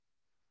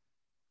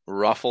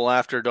Ruffle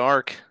After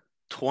Dark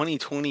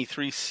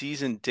 2023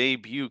 season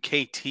debut.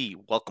 KT,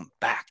 welcome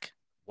back.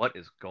 What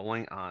is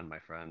going on, my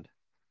friend?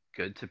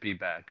 Good to be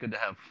back. Good to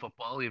have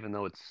football, even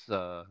though it's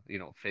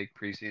fake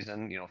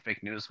preseason,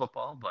 fake news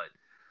football, but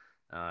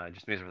it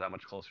just means we're that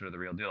much closer to the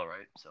real deal,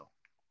 right? So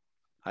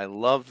I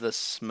love the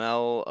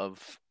smell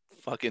of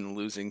fucking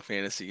losing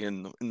fantasy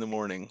in the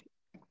morning.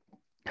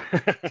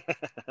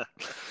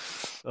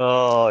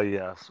 Oh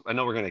yes, I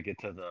know we're gonna get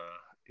to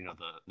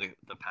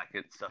the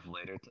packet stuff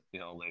later,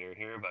 later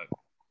here, but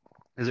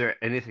is there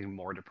anything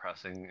more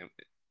depressing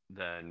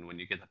than when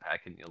you get the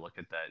packet and you look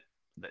at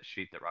that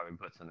sheet that Robbie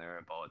puts in there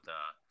about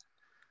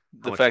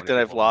how The much fact money that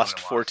I've people have won lost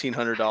and lost?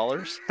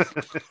 $1,400.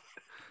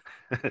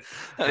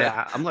 I,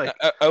 Yeah, I'm like,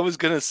 I was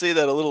gonna say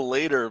that a little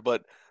later,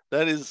 but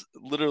that is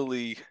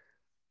literally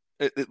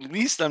at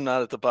least I'm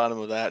not at the bottom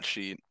of that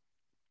sheet.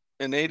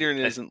 And Adrian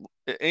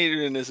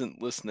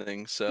isn't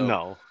listening, so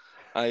no.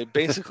 I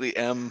basically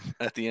am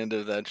at the end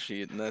of that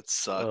sheet, and that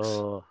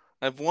sucks. Uh,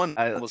 I've won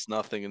I almost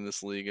nothing in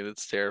this league, and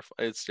it's terrible.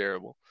 It's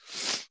terrible.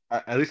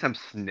 at least I'm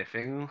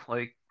sniffing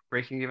like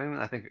breaking even.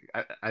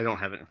 I don't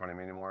have it in front of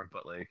me anymore,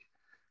 but like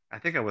I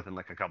think I'm within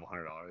like a couple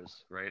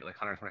 $100, right? Like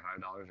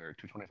 $125 or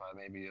 225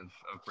 maybe of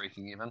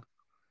breaking even.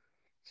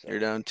 You're So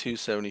down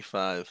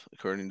 275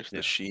 according to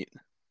the yeah, sheet,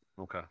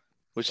 okay.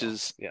 which So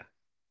is yeah.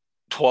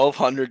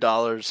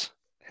 $1,200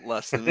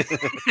 less than me.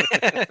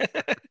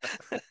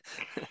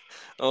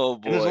 Oh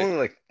And there's boy.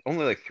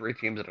 only like three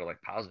teams that are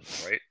like positive,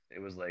 right? It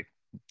was like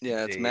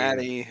Yeah, it's Dave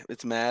Maddie.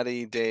 It's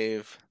Maddie,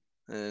 Dave,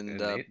 and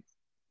and Nate.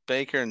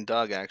 Baker and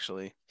Doug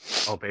actually.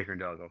 Oh, Baker and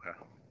Doug. Okay.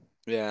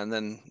 Yeah, and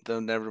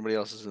then everybody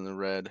else is in the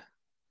red,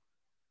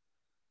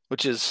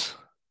 which is,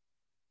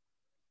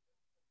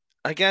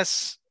 I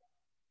guess,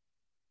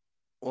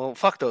 well,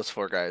 fuck those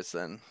four guys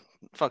then.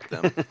 Fuck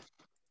them.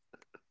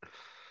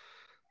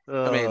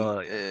 I mean,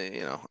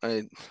 Yeah.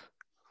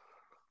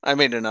 I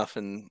made enough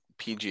in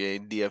PGA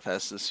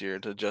DFS this year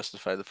to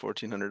justify the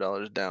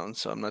 $1,400 down,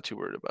 so I'm not too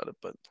worried about it.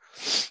 But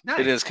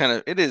Nice.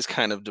 it is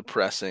kind of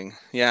depressing.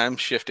 Yeah, I'm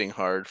shifting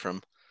hard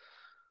from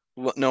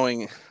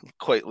knowing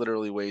quite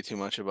literally way too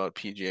much about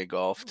PGA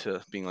golf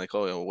to being like,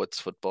 oh, what's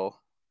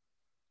football?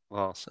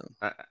 Well, So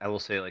I will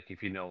say like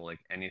if you know like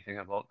anything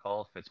about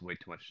golf, it's way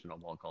too much to know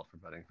about golf for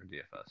betting for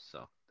DFS.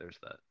 So there's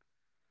that.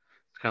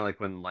 It's kind of like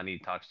when Lenny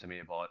talks to me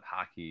about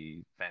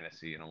hockey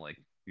fantasy, and I'm like,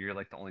 you're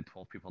like the only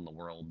 12 people in the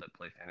world that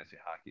play fantasy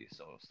hockey,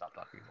 so stop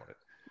talking about it.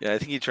 yeah, I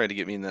think he tried to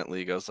get me in that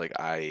league. I was like,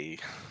 I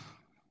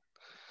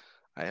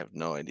have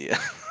no idea.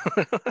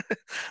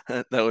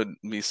 That would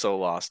be so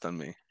lost on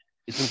me.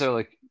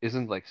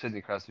 Isn't like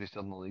Sidney Crosby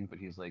still in the league, but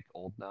he's like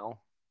old now,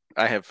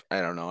 I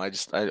don't know.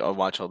 I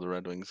watch all the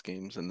Red Wings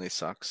games and they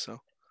suck.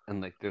 So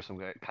and like there's some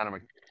guy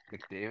Connor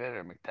McDavid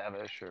or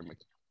McTavish or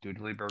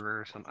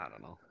McDoodleyburger or something. I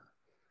don't know.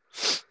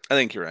 I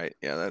think you're right.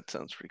 Yeah, that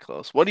sounds pretty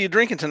close. What are you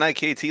drinking tonight,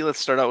 KT? Let's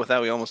start out with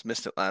that. We almost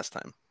missed it last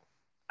time.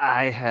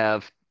 I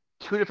have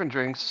two different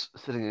drinks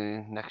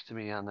sitting next to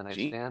me on the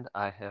Gee. nightstand.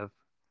 I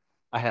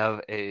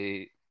have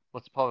a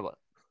what's probably what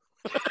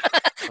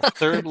a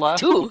third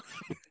left. Two.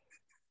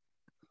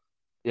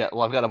 Yeah,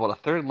 well, I've got about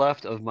a third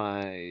left of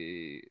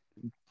my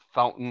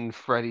Fountain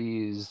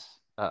Freddy's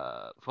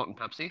Fountain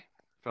Pepsi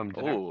from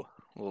dinner. Oh,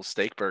 a little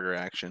steak burger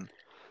action.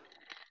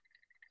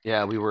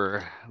 Yeah, we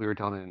were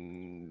down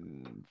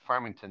in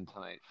Farmington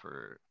tonight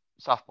for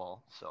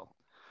softball, so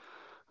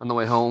on the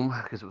way home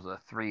because it was a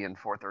 3 and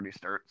 4:30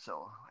 start.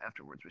 So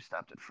afterwards we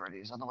stopped at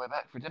Freddy's on the way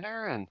back for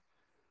dinner, and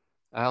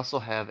I also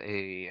have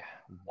a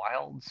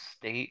Wild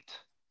State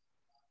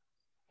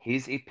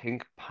hazy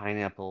pink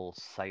pineapple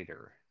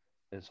cider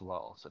as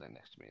well sitting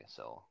next to me.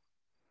 So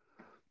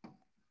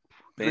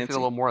drinking a Fancy.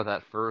 little more of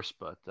that first,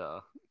 but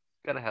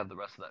gotta have the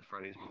rest of that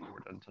Fridays before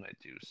we're done tonight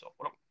too. So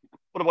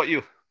what about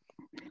you?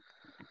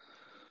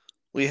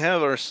 We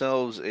have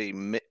ourselves a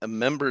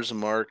Members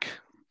Mark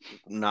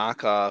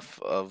knockoff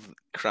of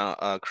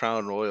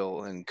Crown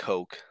Royal and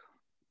Coke.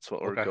 That's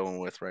what we're Okay. going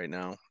with right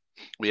now.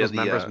 We So had is the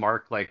Members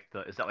Mark like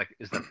the is that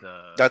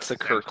the that's the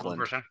Sam's Club Kirkland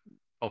version?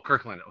 Oh,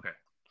 Kirkland. Okay.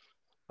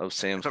 of I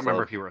Sam's couldn't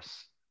remember Club. if you were.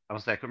 I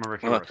was say I couldn't remember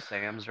if I'm you a were a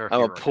Sam's or if I'm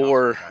you a were a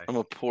Costco poor guy. I'm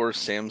a poor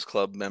Sam's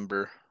Club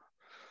member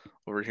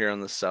over here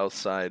on the south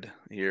side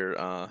here,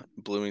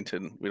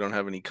 Bloomington. We don't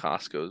have any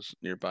Costco's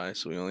nearby,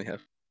 so we only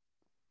have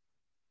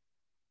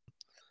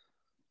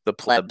the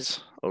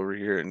plebs over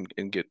here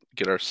and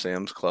get our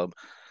Sam's Club.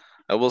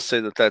 I will say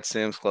that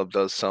Sam's Club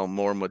does sell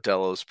more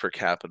Modelo's per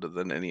capita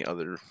than any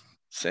other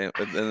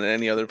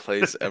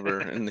place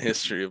ever in the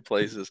history of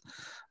places.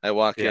 I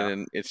walk in Yeah,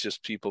 and it's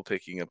just people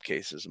picking up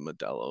cases of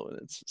Modelo, and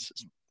it's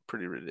just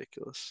pretty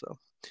ridiculous. So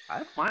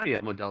I find you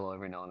at Modelo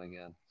every now and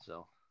again.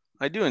 So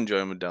I do enjoy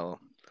Modelo.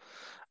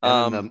 and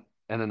then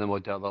Um, the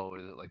Modelo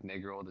is it like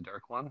Negro, the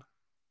dark one?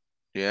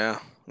 yeah,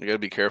 you gotta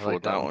be I careful like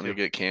with that that one one. You too.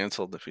 get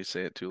canceled if you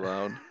say it too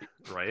loud.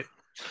 Right?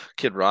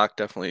 Kid Rock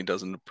definitely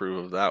doesn't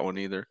approve of that one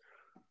either.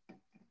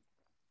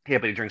 Yeah,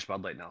 but he drinks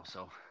Bud Light now,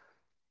 so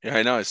Yeah,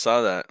 I know. I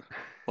saw that.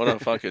 What a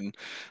fucking,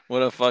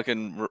 what a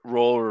fucking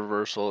role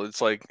reversal.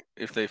 It's like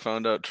if they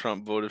found out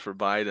Trump voted for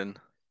Biden.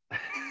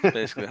 It's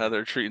basically how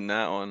they're treating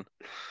that one.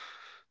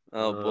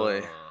 Oh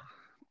boy.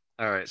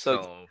 All right,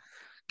 So so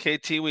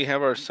KT, we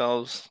have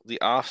ourselves the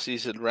off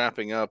season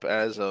wrapping up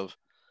as of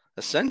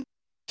essentially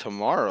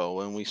tomorrow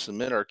when we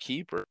submit our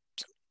keeper.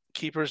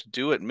 Keepers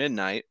due at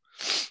midnight.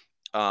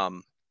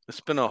 Um, it's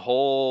been a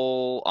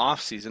whole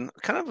off season,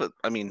 kind of a,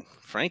 I mean,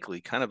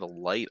 frankly, kind of a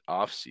light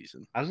off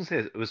season. I was gonna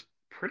say it was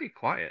pretty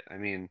quiet. I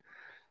mean,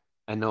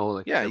 I know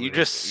like Yeah, you everybody,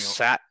 just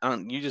sat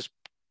on, you just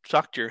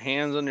tucked your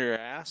hands under your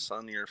ass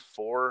on your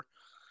 4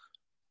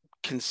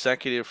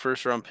 consecutive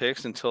first round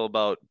picks until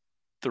about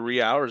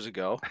 3 hours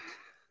ago.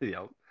 you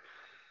know,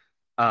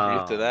 You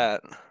get to um,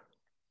 that.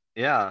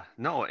 yeah,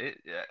 no,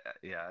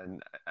 yeah,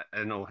 and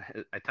I know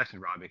I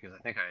texted Robbie because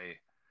I think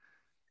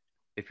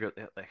if you're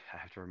like, I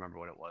have to remember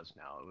what it was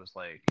now. It was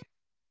like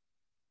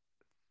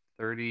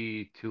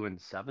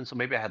 32-7, so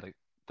maybe I had like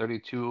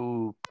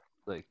 32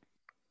 like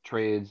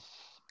trades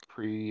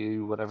pre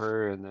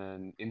whatever, and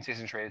then in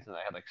season trades, and I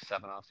had like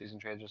 7 off season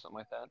trades or something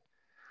like that.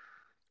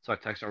 So I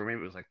texted her,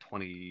 maybe it was like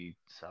 27-12.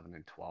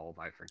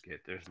 I forget.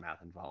 There's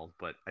math involved,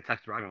 but I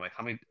texted Ryan like,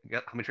 how many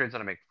trades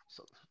did I make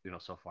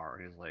so far?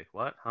 And he's like,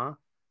 what? Huh? I'm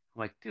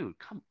like, dude,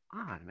 come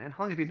on, man.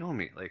 How long have you known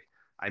me? Like,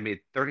 I made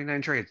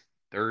 39 trades.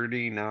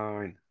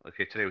 39.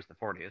 Okay, today was the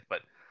 40th, but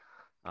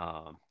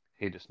um,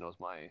 he just knows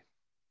my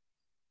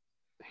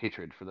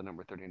hatred for the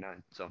number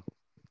 39. So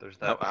there's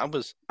I,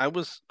 that. I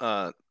was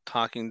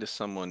talking to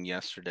someone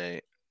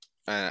yesterday.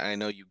 I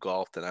know you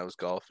golfed and I was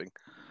golfing.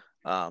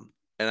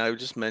 And I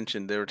just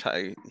mentioned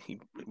he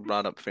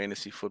brought up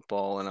fantasy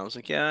football, and I was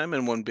like, yeah, I'm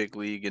in one big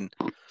league, and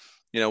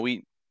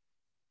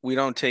we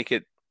don't take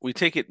it we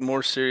take it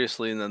more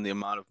seriously than the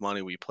amount of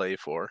money we play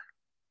for.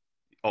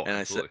 Oh, And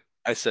absolutely.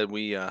 I said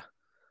we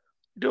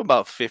do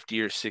about 50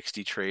 or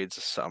 60 trades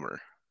a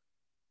summer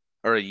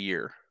or a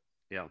year,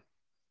 Yeah.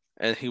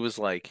 and he was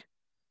like,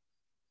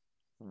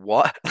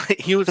 what?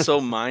 He was so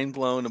mind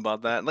blown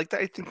about that. Like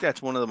I think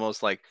that's one of the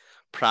most like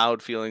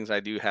proud feelings I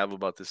do have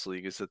about this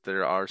league is that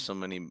there are so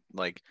many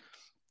like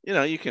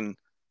you can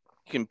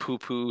poo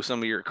poo some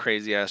of your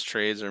crazy ass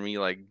trades or me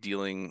like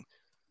dealing,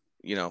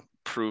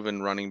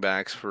 proven running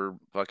backs for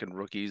fucking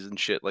rookies and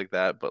shit like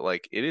that. But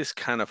like it is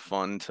kind of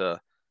fun to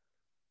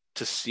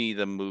see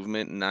the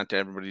movement and not to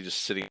everybody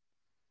just sitting.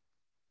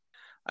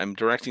 I'm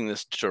directing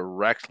this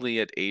directly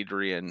at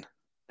Adrian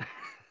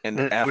and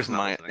Who's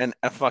not listening?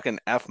 A fucking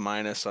F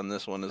minus on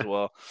this one as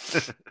well.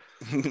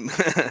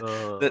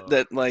 that uh,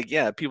 that like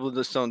yeah, people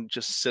just don't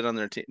just sit on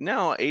their team.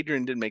 Now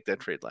Adrian did make that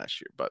trade last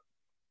year, but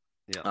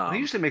yeah. Well, um he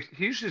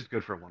usually is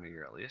good for 1 a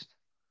year at least.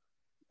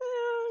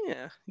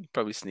 yeah, you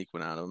probably sneak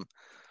one out of him.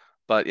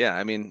 But yeah,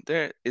 I mean,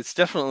 it's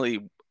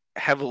definitely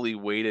heavily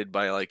weighted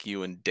by like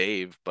you and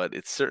Dave, but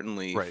it's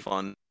certainly Right.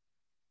 fun.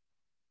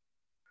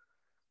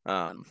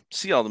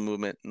 See all the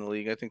movement in the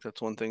league. I think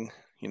that's one thing.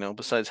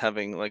 Besides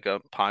having like a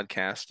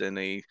podcast and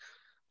a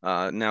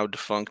now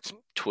defunct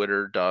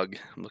Twitter, Doug.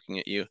 I'm looking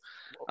at you.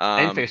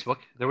 And Um, Facebook.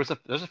 There's a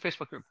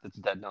Facebook group that's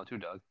dead now too,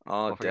 Doug.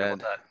 all Don't forget about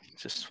dead. that.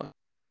 Just fun.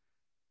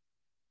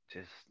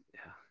 Just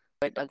yeah.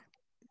 Right, Doug.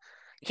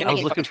 You can't I make was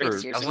any looking fucking trades for.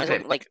 this year, I so was you might as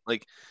looking. well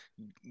Like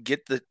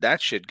get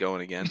that shit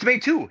going again. He's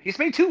made two. He's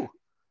made two.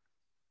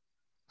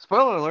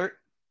 Spoiler alert.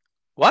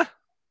 What?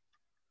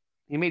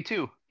 He made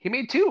two. He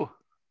made two.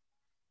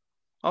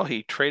 Oh,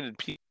 he traded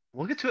P.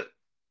 We'll get to it.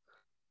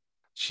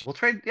 We'll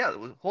trade. Yeah.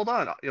 Hold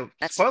on.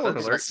 that's Spoiler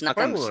that's alert. what's snuck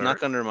Spoiler on Snuck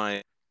alert. under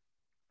my.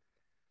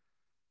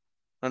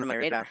 under my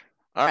radar.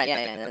 All All right.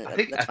 right, yeah, I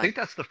think. that's I fine. think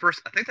that's the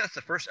first. I think that's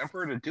the first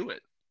emperor to do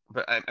it.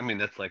 But I mean,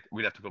 that's like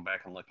we'd have to go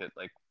back and look at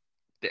like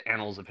the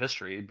annals of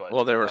history. But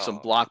Well, there were some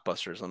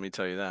blockbusters. Let me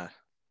tell you that.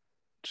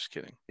 Just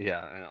kidding.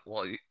 yeah.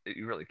 Well,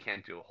 you really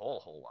can't do a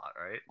whole lot,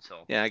 right?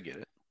 So Yeah, I get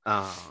it.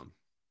 um,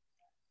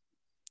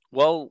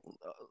 Well,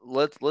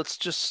 let's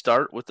just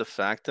start with the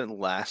fact that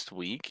last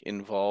week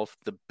involved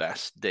the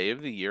best day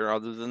of the year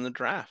other than the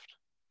draft.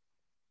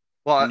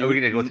 well, are New, we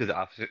gonna go n- through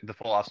the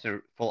full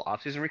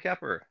off season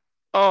recap or?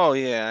 oh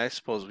yeah, I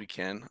suppose we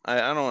can. I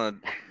don't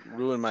want to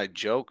ruin my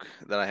joke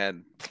that I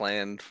had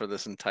planned for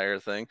this entire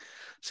thing.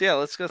 So yeah,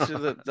 let's go through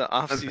the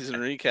off season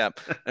recap,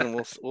 and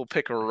we'll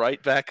pick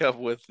right back up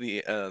with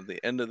the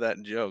end of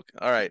that joke.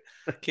 All right,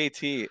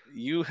 KT,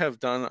 you have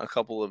done a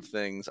couple of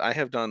things. I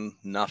have done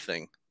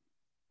nothing.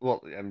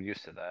 Well, I'm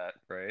used to that,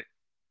 right?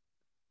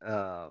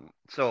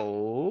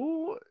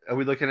 So are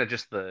we looking at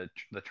just the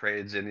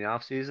trades in the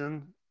off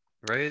season,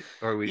 right?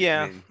 Or I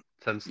Yeah, mean,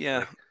 since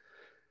yeah.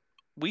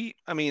 like,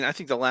 I mean, I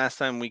think the last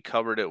time we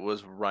covered it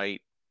was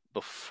right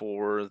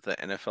before the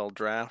NFL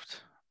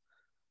draft,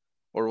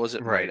 or was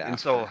it right right, and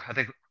so after? I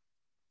think,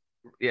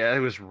 yeah, it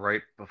was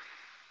right before,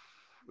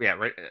 yeah,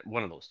 right,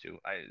 one of those two.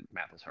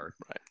 Math is hard.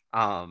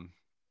 Right. Um,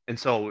 and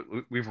so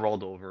we've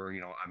rolled over.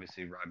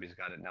 Obviously Robbie's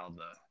got it now.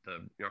 The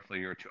roughly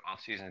year two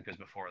off season because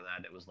before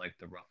that it was like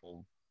the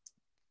ruffle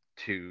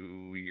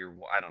 2 year.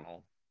 I don't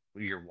know.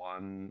 Year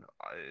one,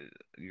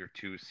 year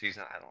two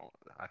season. I don't.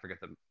 I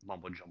forget the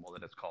mumbo jumbo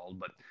that it's called,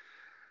 but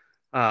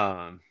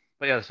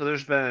yeah. So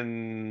there's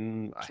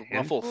been a So Ruffle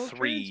handful of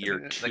three, trades. I year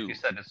mean, like you two.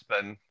 said, it's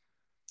been,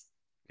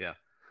 yeah.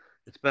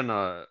 it's been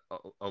a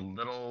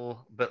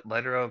little bit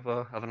lighter of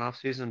an off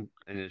season,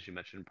 and as you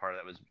mentioned, part of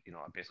that was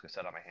I basically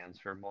sat on my hands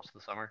for most of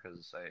the summer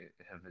because I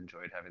have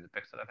enjoyed having the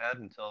picks that I've had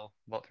until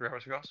about 3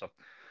 hours ago. So,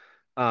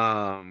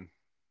 um,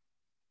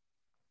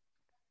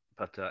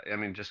 but I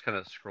mean, just kind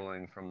of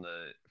scrolling from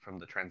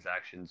the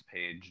transactions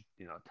page,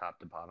 top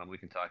to bottom, we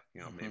can talk,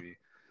 Hmm. maybe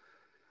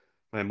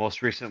my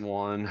most recent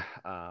one,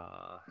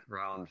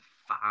 round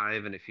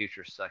five and a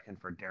future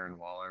second for Darren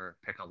Waller,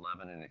 pick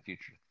 11 and a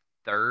future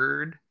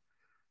third.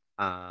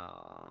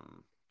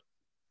 Um,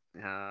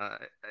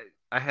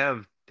 I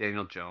have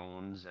Daniel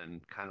Jones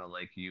and kind of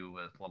like you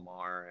with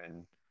Lamar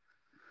and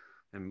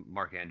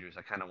Mark Andrews.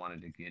 I kind of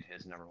wanted to get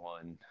his number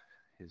one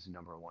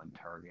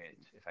target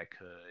if I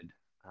could.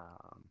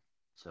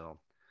 So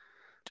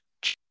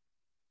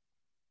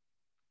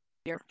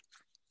Here.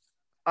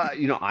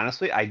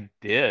 honestly, I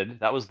did.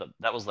 That was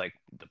like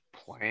the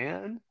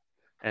plan,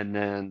 and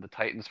then the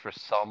Titans, for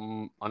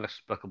some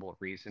unexplicable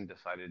reason,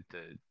 decided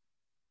to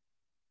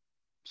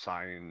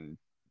sign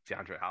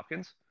DeAndre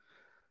Hopkins.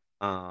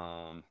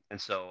 And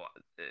so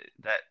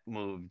that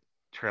moved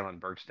Traylon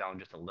Burks down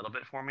just a little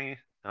bit for me,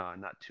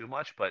 not too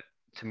much, but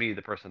to me,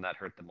 the person that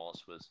hurt the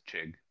most was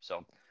Chig.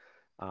 So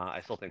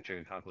I still think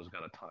Chig Okonkwo's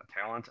got a ton of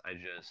talent. I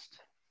just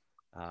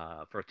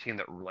for a team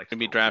that likes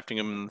Maybe to, drafting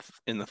him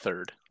in the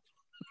third.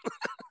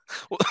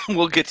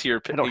 We'll get to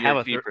I don't have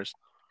a third. keepers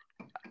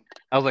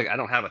I was like, I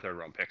don't have a third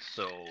round pick,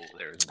 so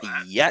there's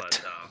that. But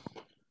yet.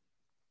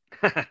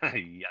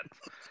 yet.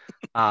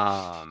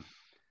 Um,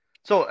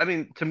 so I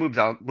mean, to move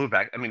down, move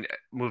back. I mean,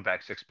 move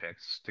back 6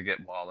 picks to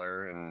get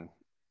Waller and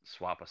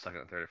swap a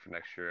second and third for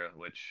next year.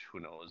 Which who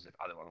knows if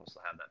either one will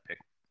still have that pick,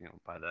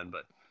 by then.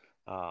 But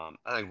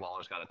I think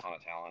Waller's got a ton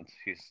of talent.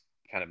 He's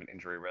kind of an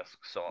injury risk,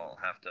 so I'll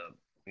have to,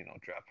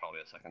 draft probably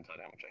a second tight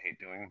end, which I hate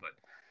doing, but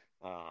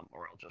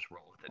or I'll just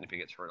roll with it. And if he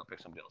gets hurt, I'll pick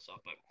somebody else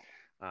up. But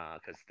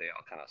because they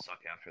all kind of suck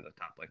after the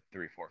top like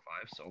 3, 4,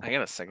 5. So I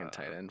got a second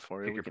tight end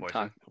for you. pick your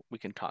poison. We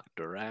can talk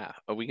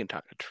draft. Oh, we can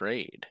talk a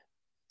trade.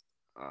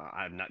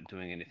 I'm not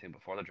doing anything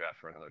before the draft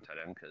for another tight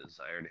end because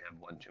I already have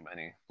one too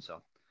many.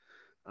 So,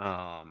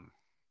 um,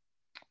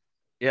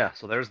 yeah,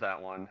 so there's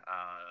that one.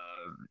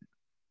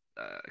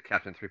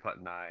 Captain Three Putt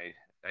and I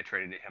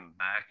traded him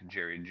back,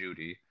 Jerry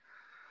Judy,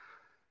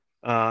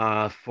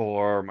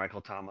 for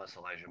Michael Thomas,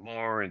 Elijah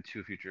Moore, and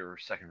two future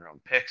second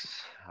round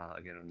picks.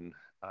 Again,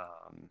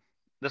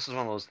 this is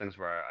one of those things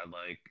where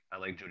I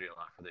like Judy a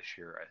lot for this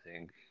year. I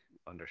think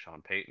under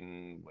Sean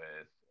Payton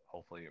with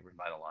hopefully a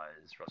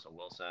revitalized Russell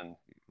Wilson.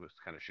 He was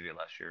kind of shitty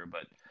last year,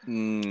 but I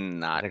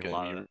Not think a good.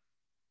 lot of that.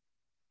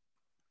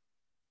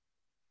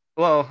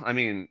 Well, I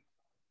mean,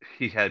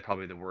 he had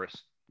probably the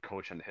worst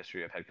coach in the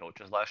history of head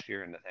coaches last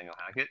year in Nathaniel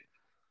Hackett.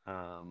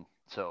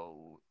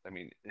 So I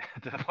mean,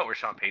 to the point where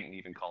Sean Payton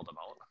even called him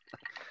out,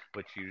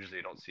 which usually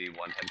you don't see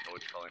one head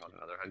coach calling out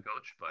another head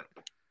coach. But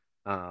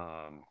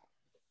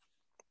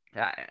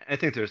yeah, I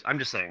think there's. I'm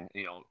just saying,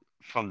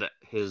 from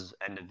his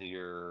end of the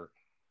year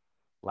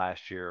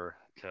last year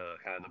to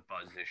kind of the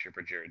buzz this year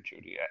for Jared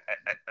Judy,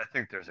 I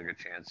think there's a good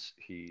chance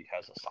he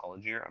has a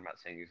solid year. I'm not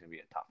saying he's going to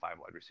be a top five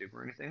wide receiver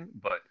or anything,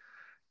 but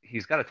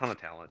he's got a ton of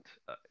talent.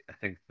 I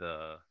think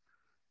the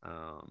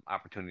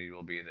opportunity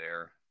will be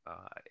there.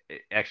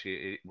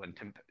 When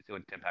Tim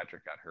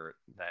Patrick got hurt,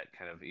 that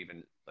kind of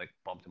even like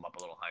bumped him up a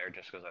little higher,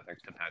 just because I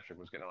think Tim Patrick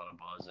was getting a lot of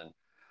buzz, and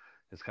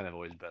it's kind of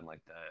always been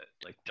like that,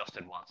 like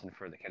Justin Watson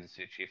for the Kansas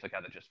City Chiefs, the guy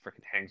that just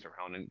freaking hangs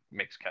around and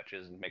makes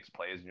catches and makes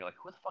plays, and you're like,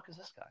 who the fuck is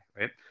this guy,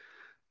 right?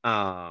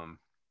 Um,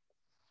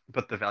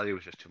 but the value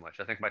was just too much.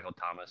 I think Michael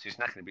Thomas, he's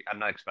not going to be. I'm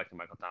not expecting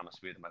Michael Thomas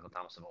to be the Michael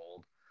Thomas of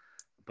old,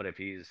 but if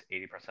he's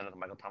 80% of the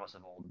Michael Thomas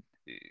of old,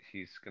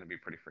 he's going to be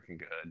pretty freaking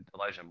good.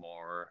 Elijah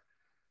Moore,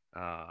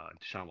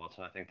 Deshaun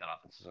Watson, I think that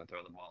offense is going to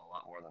throw the ball a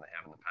lot more than they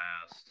have in the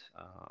past.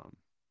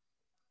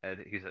 And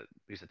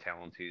he's a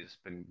talent. He's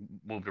been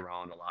moved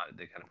around a lot.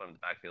 They kind of put him in the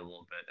backfield a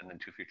little bit, and then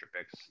two future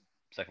picks,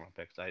 second round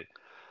picks. I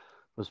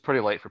was pretty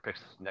light for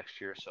picks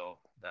next year, so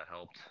that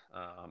helped.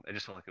 I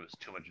just felt like it was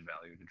too much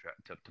value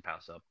to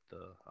pass up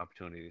the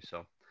opportunity.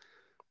 So,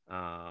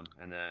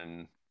 and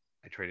then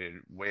I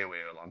traded way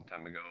a long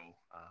time ago,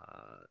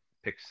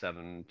 pick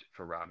 7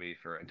 for Robbie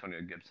for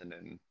Antonio Gibson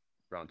in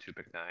round 2,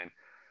 pick 9.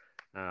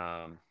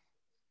 Um,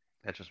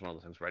 that's just one of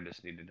those things where I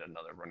just needed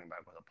another running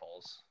back with a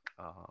pulse.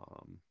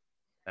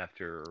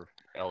 After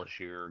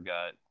Algier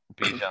got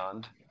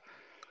Bijan.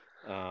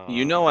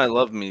 I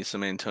love me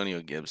some Antonio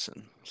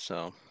Gibson.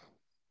 So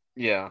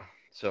Yeah,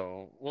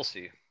 so we'll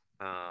see.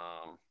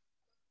 Um,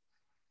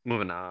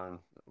 moving on,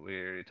 we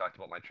already talked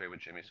about my trade with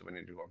Jimmy, so we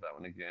need to go over that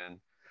one again.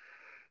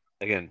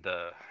 Again,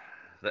 the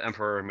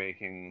Emperor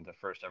making the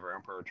first ever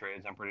Emperor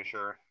trades. I'm pretty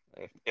sure.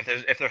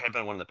 If there had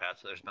been one in the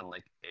past, there's been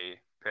like a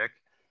pick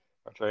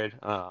or trade.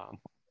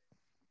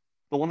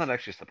 The one that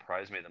actually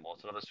surprised me the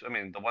most out of this, I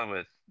mean, the one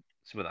with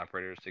Smooth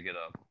Operators to give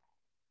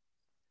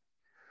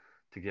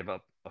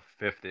up a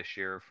fifth this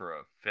year for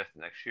a fifth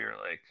next year,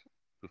 like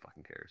who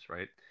fucking cares,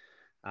 right?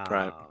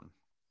 right.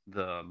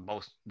 The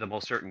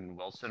most certain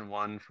Wilson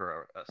one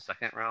for a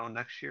second round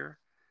next year.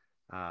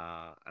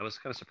 I was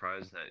kind of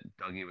surprised that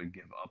Dougie would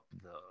give up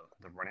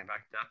the running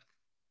back depth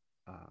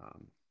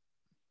um,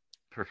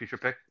 for a future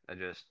pick.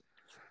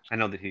 I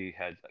know that he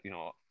had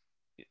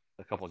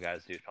a couple of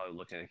guys that he was probably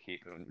looking to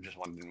keep and just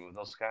wanted to move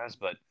those guys,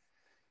 but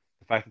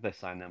the fact that they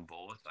signed them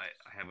both,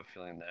 I have a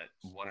feeling that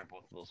one or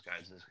both of those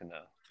guys is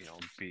gonna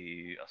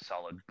be a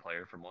solid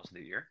player for most of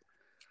the year.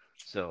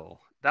 So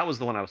that was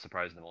the one I was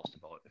surprised the most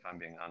about, if I'm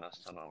being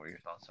honest. I don't know what your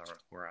thoughts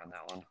were on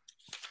that one.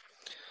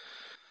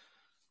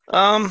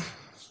 Um,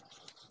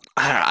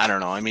 I don't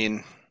know. I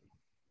mean,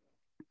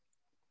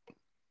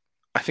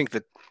 I think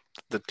that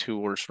the two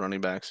worst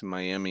running backs in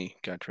Miami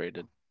got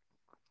traded.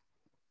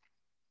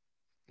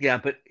 Yeah,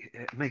 but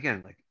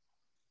again, like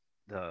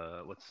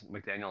what's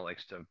McDaniel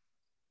likes to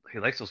he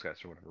likes those guys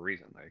for whatever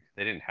reason. Like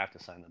they didn't have to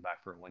sign them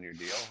back for a 1 year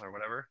deal or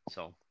whatever.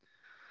 So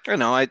I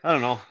know. I I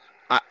don't know.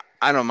 I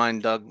I don't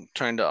mind Doug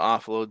trying to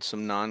offload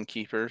some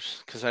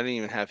non-keepers because I didn't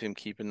even have him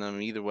keeping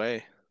them either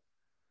way.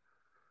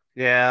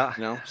 Yeah,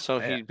 So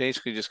I he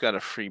basically just got a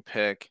free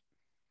pick,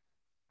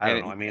 I don't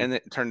know. I mean, and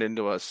it turned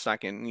into a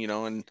second.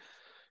 And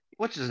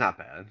which is not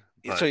bad,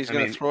 so but he's I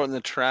gonna mean, throw it in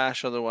the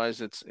trash.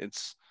 Otherwise,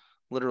 it's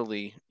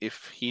literally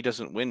if he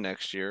doesn't win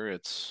next year,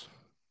 it's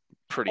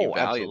pretty oh,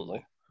 absolutely.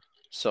 valuable.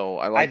 So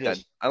I I like that.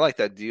 just I like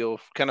that deal,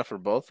 kind of for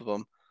both of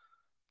them.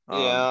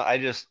 yeah, I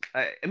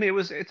mean,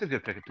 it's a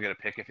good pick to get a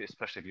pick if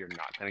especially if you're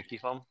not going to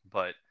keep them.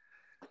 But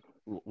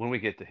when we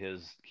get to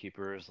his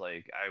keepers,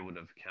 like I would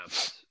have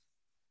kept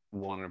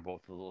one or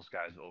both of those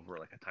guys over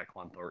like a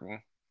Tyquan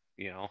Thornton,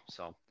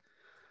 So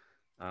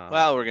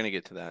Well, we're um, gonna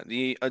get to that.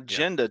 The yeah,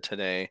 agenda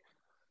today.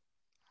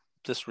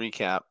 Just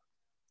recap.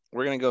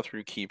 We're gonna go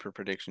through keeper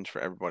predictions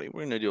for everybody.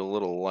 We're gonna do a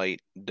little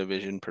light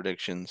division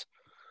predictions.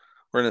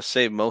 We're gonna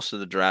save most of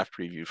the draft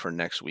preview for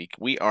next week.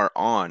 We are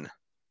on.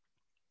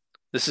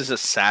 This is a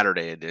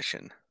Saturday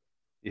edition.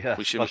 yeah,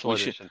 We should special we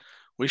should edition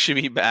we should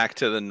be back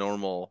to the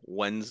normal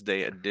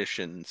Wednesday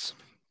editions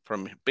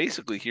from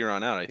basically here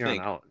on out, I here on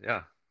think. out.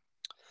 Yeah,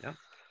 yeah.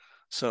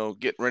 So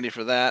get ready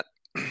for that.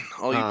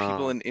 All you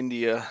people Um, in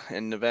India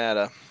and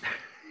Nevada,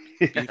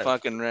 be yes.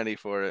 fucking ready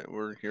for it.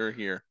 You're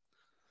here.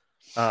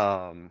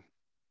 Um,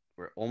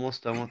 we're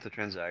almost done with the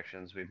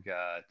transactions. We've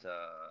got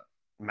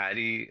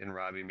Maddie and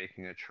Robbie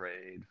making a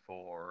trade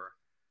for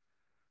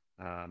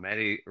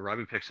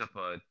Robbie picks up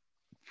a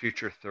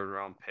future third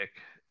round pick,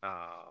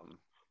 um,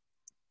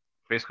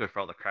 basically for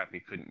all the crap he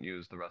couldn't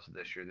use the rest of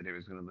this year that he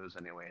was going to lose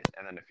anyways,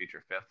 and then a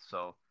future fifth.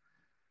 So,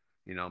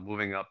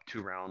 moving up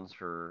 2 rounds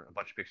for a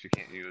bunch of picks you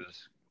can't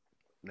use,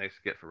 nice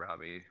get for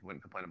Robbie.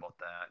 Wouldn't complain about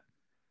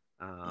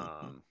that.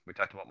 Mm-hmm. We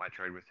talked about my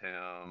trade with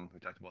him. We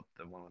talked about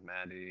the one with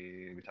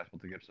Maddie. We talked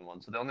about the Gibson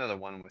one. So the only other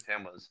one with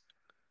him was,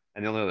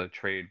 and the only other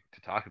trade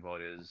to talk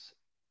about is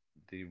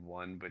the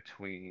one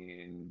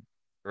between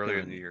Him earlier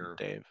in the and year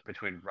Dave.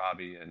 between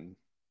Robbie and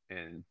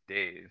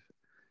Dave,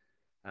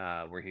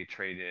 where he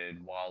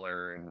traded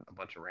Waller and a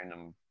bunch of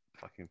random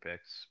fucking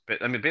picks.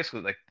 But I mean,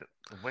 basically, like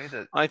the way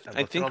that I I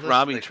looked at all think this,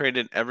 Robbie like,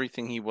 traded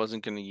everything he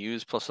wasn't going to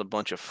use plus a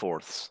bunch of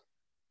fourths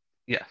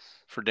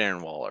yes, for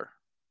Darren Waller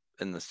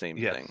in the same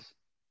yes, thing.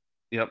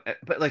 yep.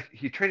 But like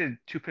he traded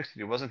 2 picks that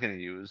he wasn't going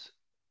to use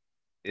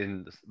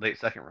in the late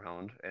second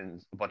round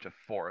and a bunch of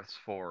fourths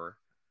for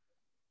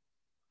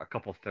a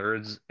couple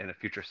thirds and a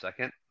future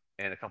second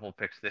and a couple of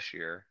picks this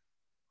year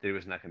that he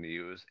was not going to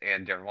use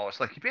and Darren Waller.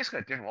 So like he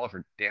basically got Darren Waller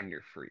for damn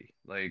near free.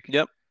 Like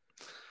Yep.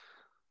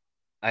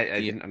 I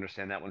The didn't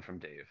understand that one from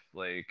Dave.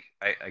 Like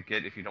I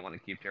get if you don't want to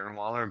keep Darren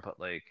Waller, but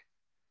like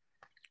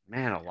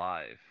man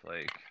alive,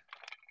 like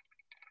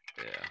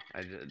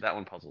yeah, that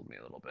one puzzled me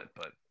a little bit,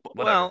 but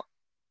whatever. well,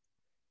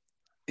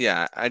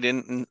 yeah, I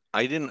didn't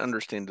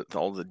understand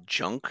all the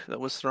junk that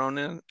was thrown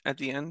in at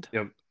the end.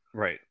 Yeah,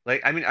 right.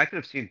 Like I mean, I could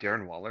have seen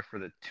Darren Waller for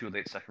the 2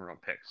 late second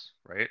round picks,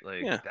 right?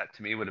 Like Yeah, that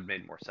to me would have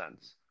made more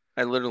sense.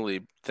 I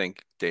literally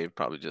think Dave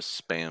probably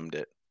just spammed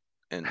it,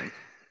 and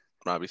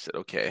Robbie said,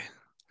 "Okay."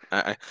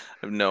 I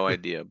have no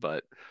idea,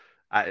 but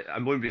I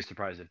wouldn't be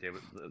surprised if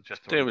David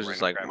just Dave throwing a was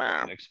just random like, crapper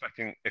 "Meh, and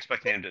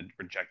expecting him to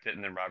reject it,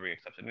 and then Robbie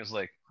accepts it, and he's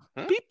like,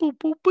 huh? beep boop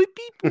boop beep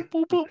beep boop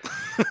boop boop."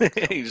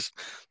 So He just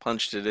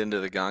punched it into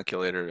the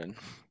calculator, and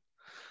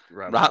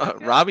Robbie's like,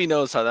 yeah, Robbie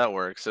knows how that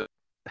works. So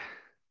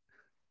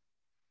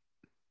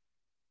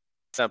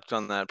accept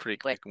on that pretty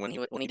quick quick when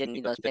when he didn't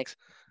need those picks.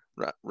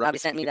 Robbie Robbie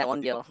sent sent me me that that one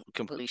one deal deal,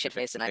 completely shit completely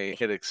faced, and I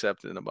hit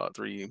accept in about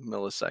 3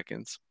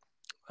 milliseconds.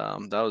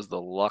 That was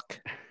the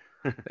Luck,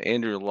 the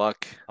Andrew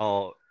Luck,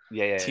 oh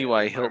yeah, yeah, yeah,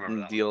 T.Y. I remember Hilton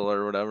that one. deal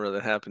or whatever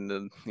that happened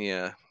to.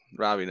 Yeah,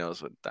 Robbie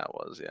knows what that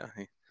was. Yeah,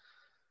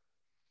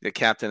 the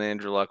Captain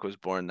Andrew Luck was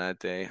born that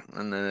day,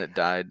 and then it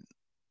died.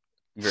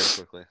 Very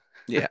quickly.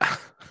 Yeah,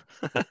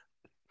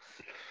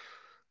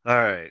 All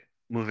right,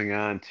 moving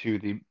on to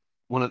the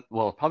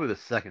well, probably the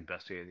second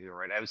best day of the year,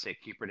 right? I would say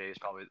keeper day is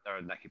probably,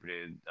 or not keeper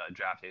day,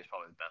 draft day is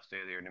probably the best day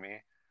of the year to me.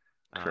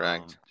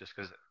 correct. Just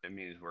because it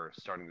means we're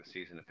starting the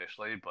season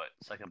officially. But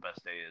second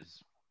best day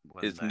is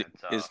when Is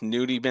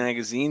Nudie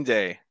Magazine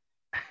Day?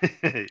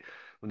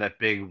 when that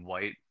big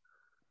white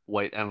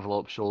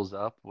envelope shows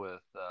up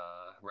with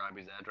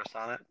Robbie's address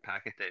on it.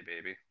 Packet day,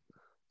 baby.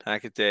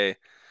 Packet Day.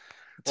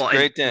 It's a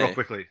great Real day.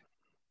 quickly,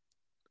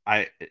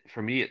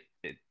 for me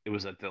it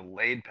was a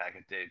delayed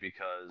packet day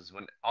because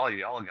when all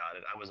y'all got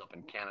it, I was up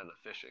in Canada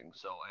fishing,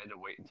 so I had to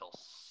wait until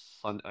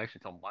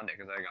actually till Monday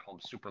because I got home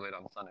super late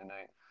on Sunday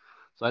night.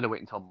 So I had to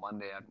wait until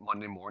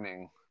Monday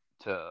morning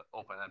to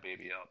open that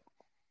baby up.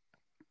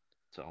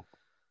 So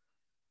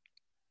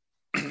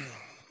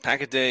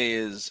Packet Day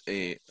is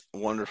a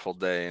wonderful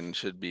day and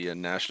should be a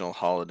national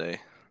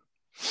holiday.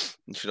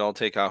 We should all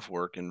take off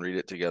work and read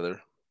it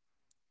together.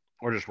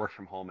 or just work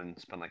from home and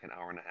spend like an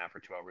hour and a half or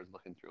 2 hours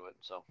looking through it.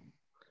 So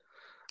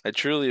I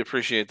truly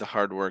appreciate the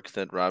hard work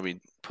that Robbie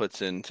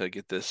puts in to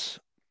get this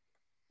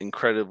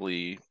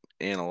incredibly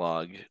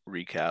analog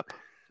recap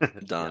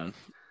done.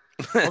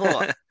 Yeah.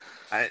 Although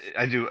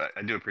I do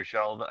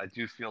appreciate all of it. I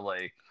do feel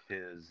like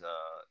his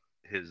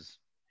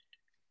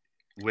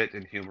wit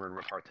and humor and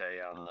repartee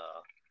on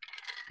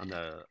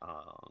the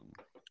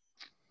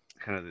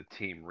kind of the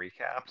team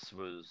recaps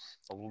was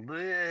a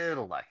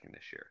little lacking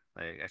this year.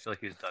 Like I feel like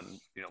he's done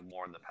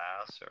more in the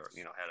past, or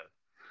had a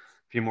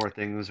few more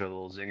things or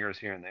little zingers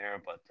here and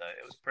there, but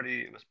it was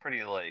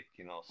pretty like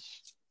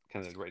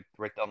kind of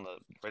right down the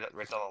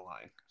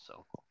line.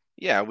 So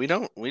Yeah, we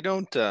don't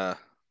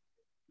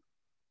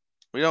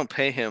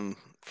pay him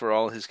for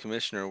all his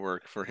commissioner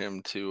work for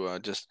him to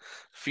just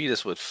feed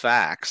us with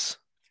facts.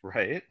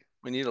 right,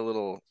 We need a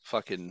little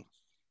fucking,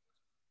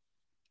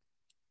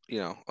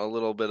 a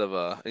little bit of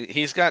a.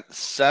 He's got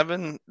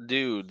 7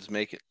 dudes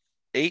making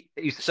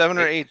seven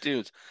or eight. 8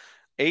 dudes,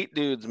 8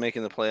 dudes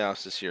making the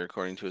playoffs this year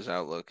according to his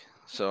outlook.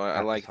 So I Math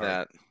is like hard.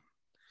 that.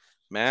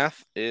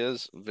 Math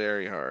is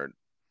very hard.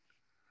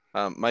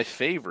 My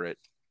favorite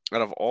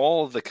out of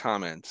all of the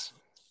comments.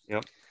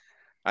 Yep.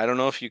 I don't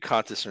know if you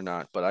caught this or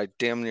not, but I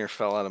damn near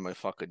fell out of my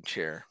fucking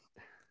chair.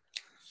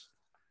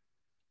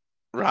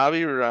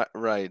 Robbie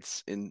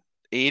writes in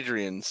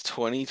Adrian's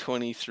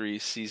 2023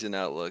 season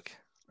outlook.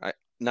 I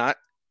not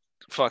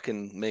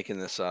fucking making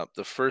this up.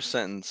 The first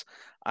sentence,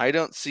 I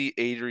don't see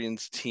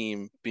Adrian's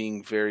team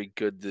being very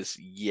good this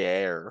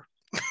year.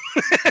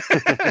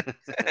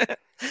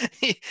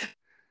 he,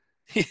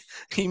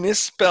 he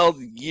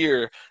misspelled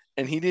year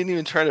and he didn't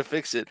even try to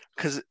fix it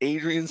because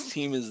Adrian's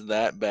team is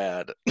that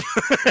bad.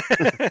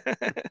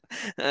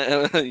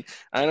 I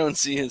don't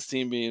see his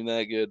team being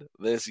that good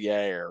this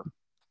year.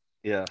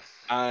 Yes.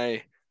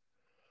 I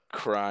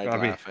cried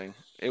Robbie. laughing.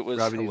 It was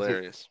Robbie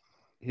hilarious.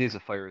 he needs to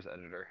fire his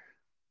editor.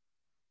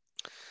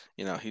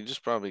 He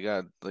just probably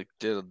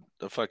did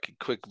a fucking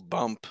quick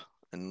bump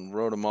and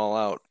wrote them all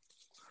out.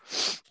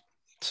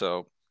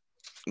 So,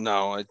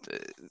 no,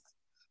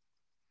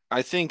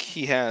 I think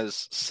he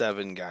has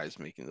 7 guys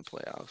making the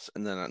playoffs,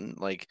 and then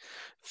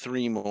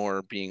 3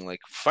 more being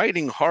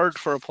fighting hard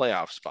for a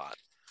playoff spot.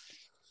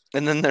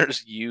 And then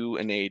there's you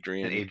and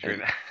Adrian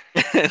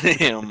and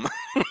him,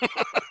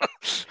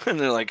 and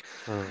they're like,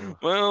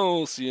 "Well,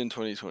 we'll see you in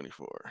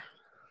 2024."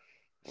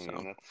 I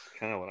mean, that's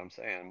kind of what I'm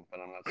saying, but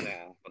I'm not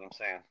saying what I'm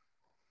saying.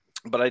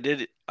 But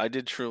I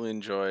did truly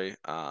enjoy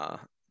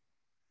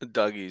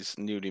Dougie's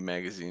Nudie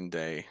Magazine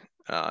Day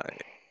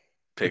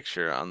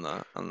picture on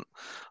the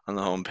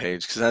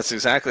homepage because that's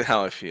exactly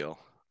how I feel.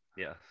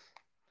 Yes.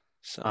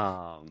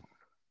 So.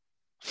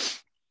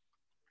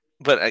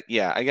 But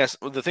yeah, I guess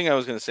the thing I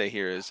was going to say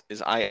here is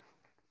I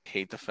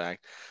hate the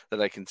fact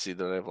that I can see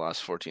that I've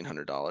lost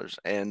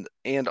 $1,400,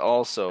 and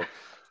also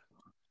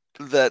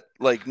that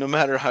no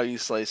matter how you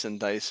slice and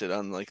dice it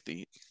on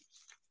the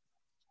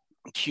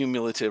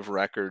cumulative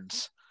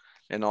records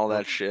and all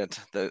that shit,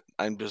 that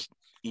I'm just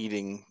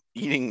eating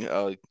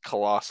a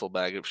colossal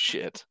bag of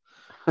shit.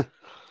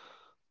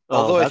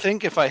 Although I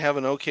think if I have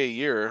an okay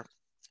year,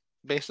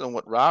 based on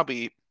what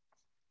Robbie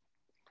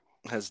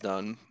has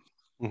done,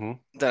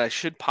 that I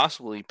should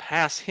possibly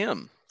pass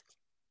him.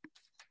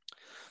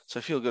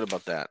 So I feel good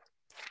about that.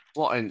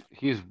 Well, and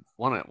he's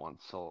won it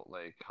once, so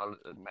how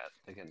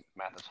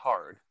math is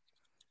hard,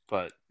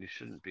 but you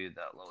shouldn't be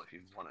that low if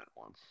you've won it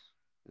once,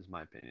 is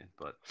my opinion.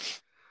 But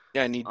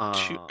yeah, I need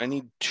two. I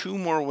need 2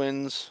 more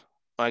wins.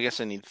 I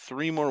guess I need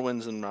 3 more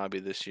wins than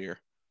Robbie this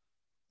year,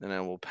 and I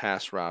will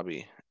pass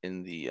Robbie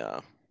in the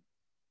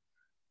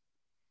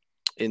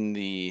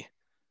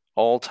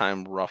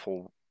all-time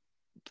ruffle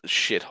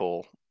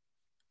shithole.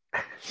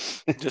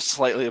 Just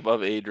slightly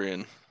above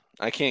Adrian.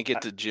 I can't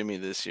get to Jimmy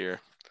this year.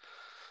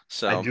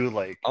 So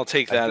I'll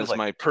take that as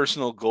my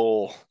personal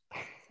goal.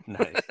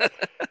 Nice.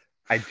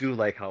 I do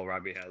like how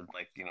Robbie has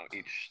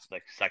each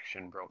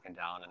section broken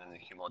down and then the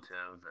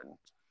cumulative and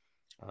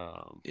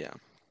yeah.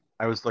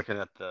 I was looking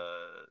at the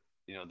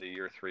the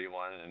year 3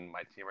 one and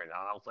my team right now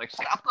and I was like,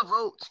 stop the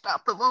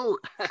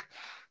vote.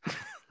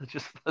 let's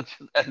just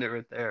end it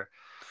right there.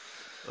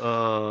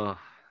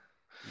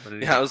 But I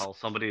need to call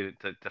somebody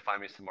to find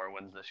me some more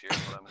wins this year. Is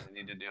what I'm gonna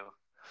need to do.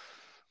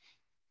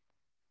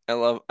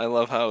 I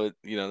love how it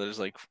there's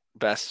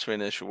best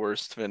finish,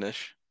 worst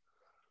finish,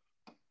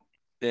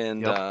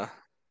 and my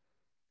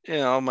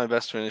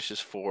best finish is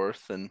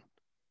 4th, and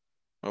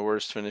my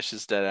worst finish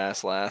is dead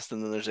ass last,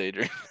 and then there's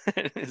Adrian.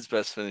 His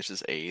best finish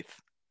is 8th.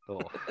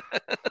 Oh.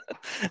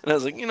 And I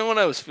was like, you know what?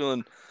 I was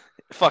feeling.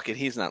 Fuck it,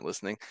 he's not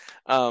listening.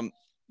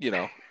 you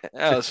know,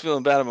 I was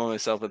feeling bad about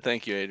myself, but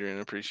thank you, Adrian.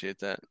 I appreciate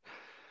that.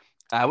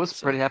 I was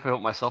So pretty happy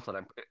with myself that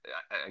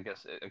I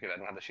guess again I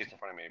don't have the sheets in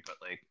front of me, but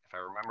like if I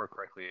remember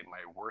correctly, my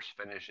worst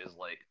finish is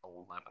like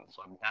 11,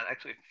 so I'm not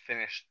actually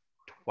finished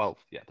 12th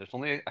yet. There's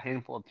only a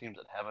handful of teams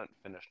that haven't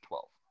finished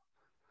 12th.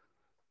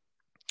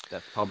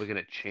 That's probably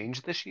going to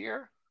change this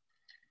year,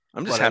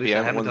 I'm just but at happy least I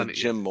I haven't haven't won the done it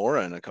yet. Jim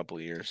Mora in a couple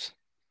of years.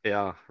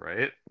 Yeah,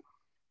 right.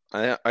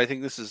 I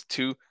think this is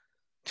two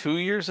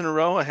years in a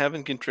row I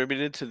haven't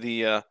contributed to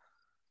the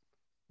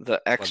Website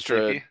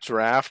extra fee.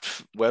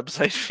 draft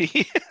website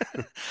fee.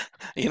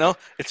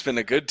 It's been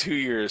a good 2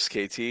 years,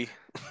 KT.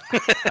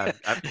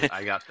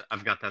 I've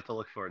got that to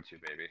look forward to,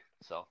 baby.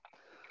 So,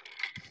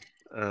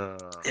 uh,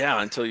 Yeah,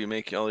 until you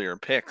make all your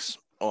picks.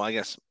 Oh, I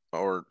guess,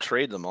 or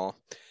trade them all.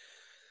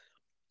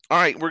 All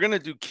right, we're gonna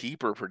do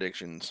keeper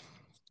predictions.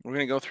 We're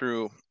gonna go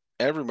through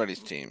everybody's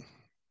team,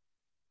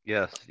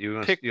 yes,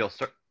 pick you'll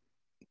start.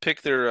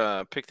 pick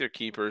their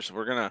keepers.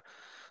 We're gonna,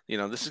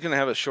 this is gonna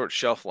have a short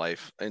shelf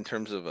life in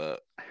terms of a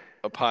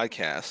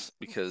podcast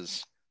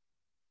because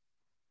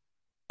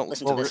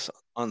Listen to Well, this. this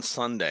on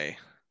Sunday,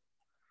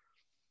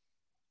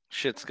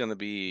 shit's gonna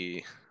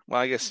be.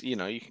 Well, I guess you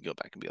can go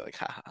back and be like,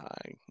 ha ha, ha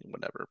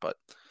whatever, but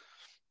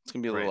it's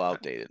gonna be a right. little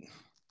outdated.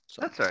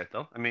 So, That's all right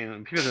though. I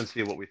mean, people didn't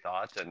see what we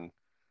thought and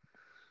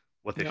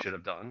what they yep, should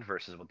have done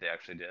versus what they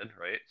actually did,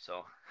 right?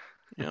 So,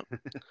 yep. you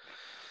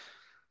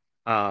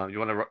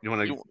want to?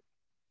 You,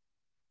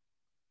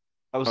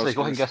 I would I say was go ahead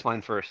gonna. and guess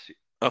mine first.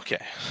 Okay,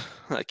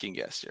 I can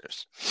guess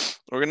yours.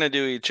 We're gonna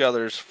do each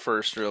other's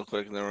first real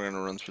quick, and then we're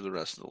gonna run through the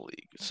rest of the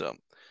league. So,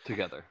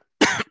 Together.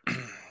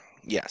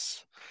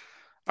 yes.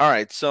 All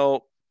right.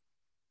 So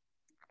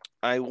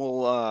I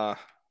will. I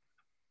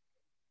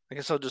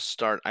guess I'll just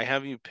start. I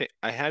have you pick.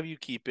 I have you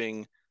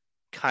keeping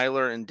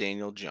Kyler and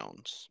Daniel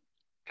Jones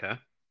Okay.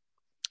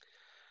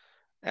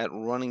 at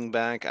running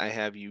back. I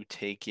have you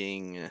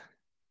taking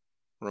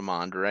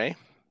Ramondre,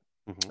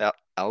 Mm-hmm.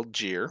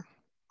 Algier,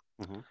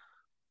 Mm-hmm.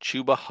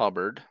 Chuba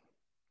Hubbard,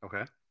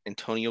 Okay.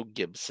 Antonio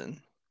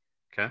Gibson.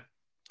 Okay.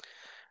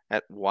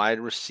 At wide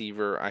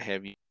receiver, I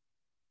have you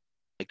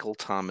Michael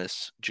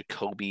Thomas,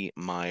 Jacoby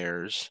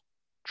Myers,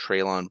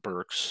 Traylon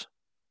Burks,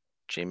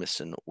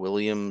 Jamison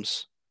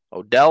Williams,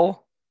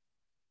 Odell,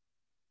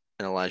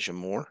 and Elijah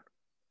Moore.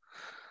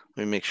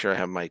 Let me make sure I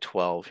have my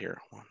 12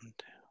 here. 1, 2, I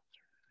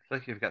feel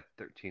like you've got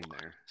 13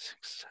 there. 6,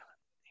 7,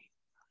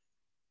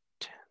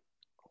 10,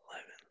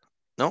 11.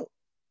 No,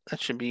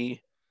 that should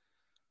be.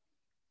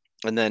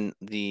 And then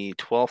the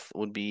 12th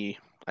would be.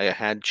 I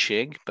had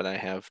Chig, but I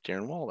have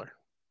Darren Waller.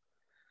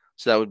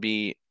 So that would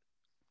be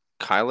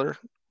Kyler,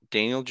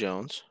 Daniel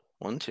Jones,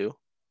 1, 2.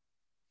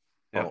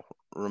 Yep. Oh,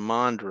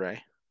 Ramondre,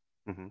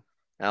 Mm-hmm.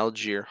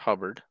 Algier,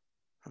 Hubbard.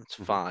 That's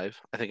Mm-hmm.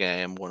 5. I think I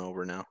am one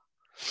over now.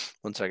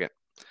 1 second.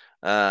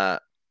 Uh,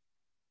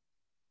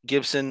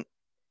 Gibson,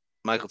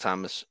 Michael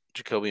Thomas,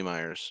 Jacoby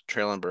Myers,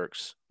 Traylon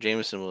Burks,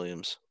 Jamison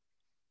Williams,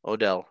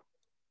 Odell,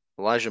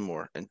 Elijah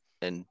Moore,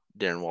 and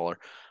Darren Waller.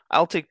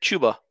 I'll take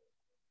Chuba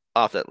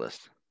off that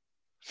list.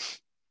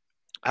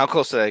 How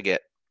close did I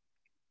get?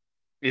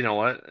 You know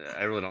what?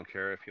 I really don't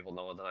care if people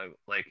know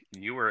that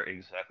you were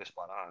exactly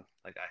spot on.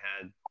 Like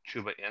I had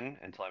Chuba in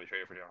until I was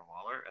traded for Darren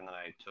Waller, and then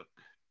I took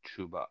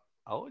Chuba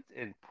out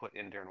and put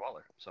in Darren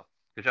Waller. So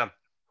good job.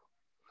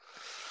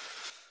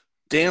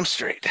 Damn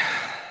straight.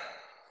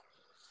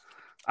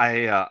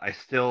 I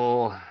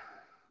still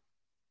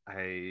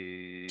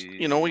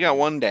We got I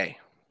one day.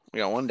 We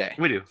got one day.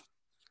 we do.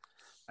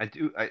 I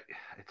do I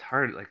It's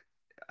hard like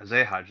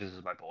Isaiah Hodgins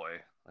is my boy.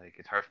 Like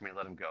it's hard for me to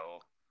let him go.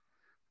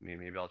 I mean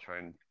maybe I'll try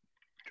and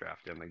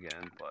draft him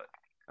again, but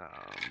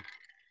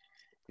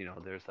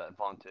there's that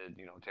vaunted,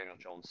 Daniel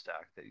Jones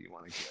stack that you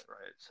want to get,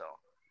 right? So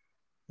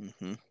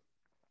Mm-hmm.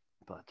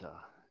 but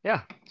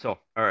yeah. So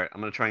all right,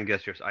 I'm gonna try and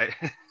guess yours. I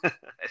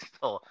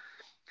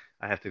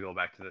have to go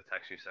back to the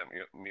text you sent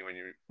me when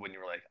you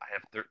were like,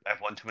 I have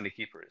one too many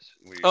keepers.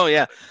 Oh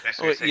yeah.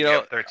 Basically saying you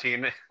have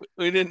 13.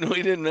 We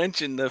didn't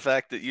mention the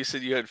fact that you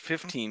said you had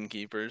 15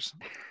 keepers,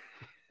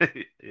 Yeah,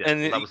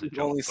 and well, that you was a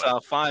joke. only But saw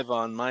 5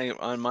 on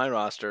my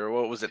roster.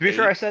 What was it? to be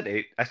fair, 8? I said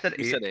eight. I said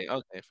You eight. said 8.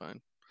 Okay,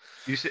 fine.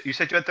 You said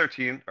you had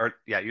 13, or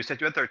yeah, you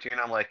said you had 13.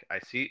 I'm like, I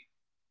see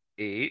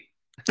eight.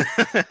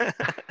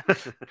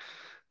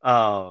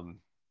 um,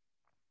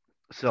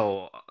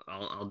 so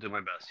I'll do my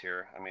best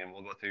here. I mean,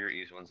 we'll go through your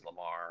easy ones,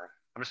 Lamar.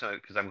 I'm just gonna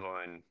because I'm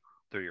going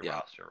through your Yeah.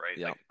 roster, right?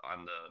 Yeah. Like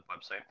on the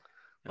website.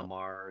 Yeah.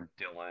 Lamar,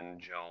 Dylan,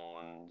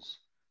 Jones,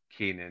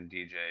 Keenan,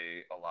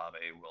 DJ, Olave,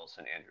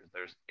 Wilson, Andrews.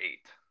 There's 8,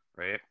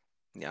 right?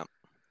 Yeah.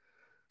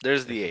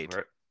 There's the This is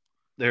 8.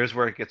 there's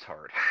where it gets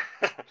hard.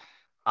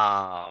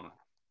 I'm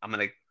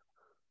gonna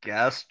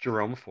guess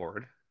Jerome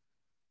Ford.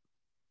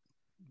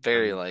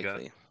 Very I'm gonna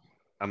likely.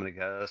 I'm gonna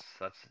guess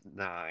that's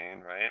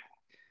 9, right?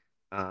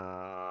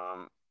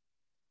 Um,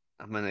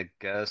 I'm gonna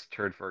guess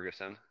Turd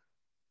Ferguson.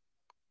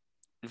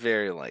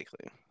 Very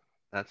likely.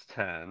 That's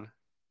 10.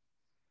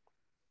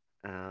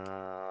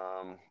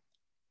 Um,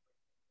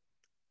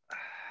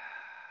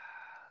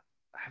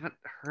 I haven't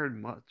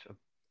heard much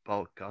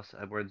about Gus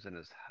Edwards and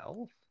his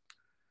health.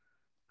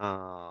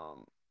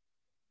 Um,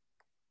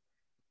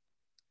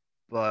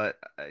 but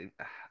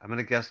I'm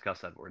gonna guess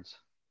Gus Edwards.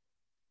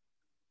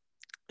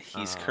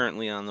 He's Um,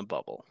 currently on the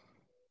bubble.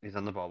 he's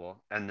on the bubble,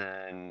 and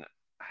then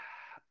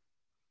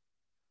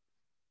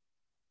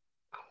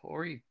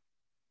Corey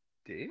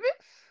Davis.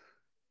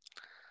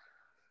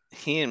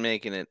 He ain't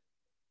making it.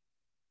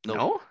 Nope.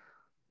 No.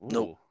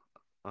 Nope.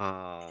 Ooh.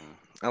 Um,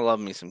 I love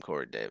me some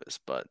Corey Davis,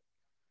 but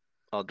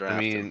I'll I draft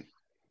him. mean,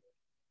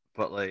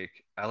 but like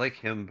I like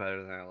him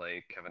better than I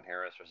like Kevin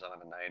Harris or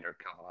Zonovan Knight or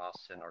Calvin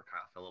Austin or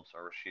Kyle Phillips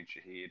or Rashid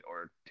Shaheed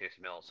or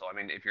Taysom Hill. So I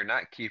mean, if you're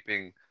not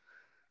keeping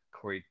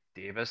Corey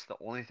Davis, the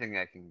only thing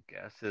I can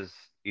guess is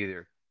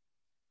either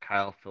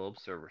Kyle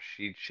Phillips or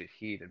Rashid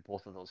Shaheed, and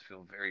both of those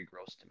feel very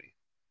gross to me.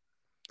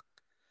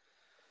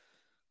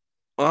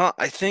 Well,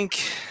 I think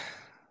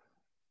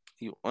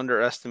you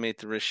underestimate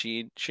the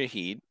Rashid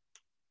Shaheed,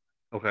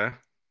 Okay.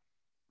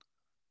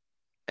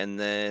 and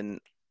then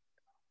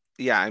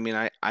yeah, I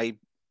mean,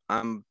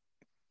 I'm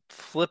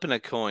flipping a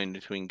coin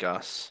between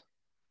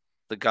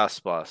the Gus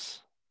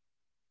bus,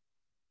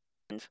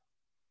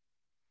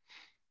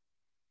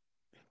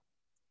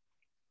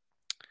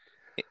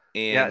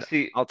 Yeah. and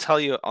See. I'll tell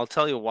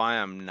you why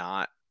I'm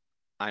not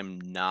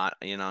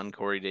in on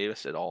Corey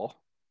Davis at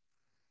all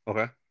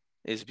Okay.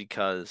 is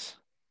because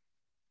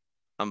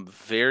I'm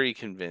very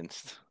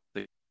convinced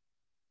that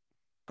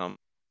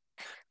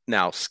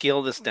now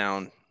scale this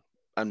down.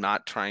 I'm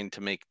not trying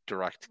to make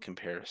direct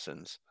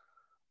comparisons,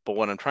 but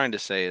what I'm trying to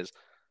say is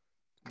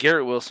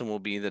Garrett Wilson will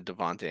be the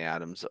Devontae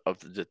Adams of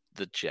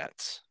the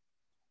Jets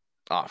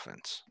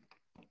offense.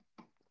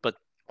 But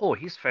Oh,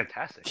 he's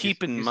fantastic.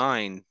 keep in He's.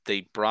 mind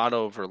they brought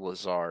over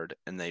Lazard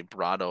and they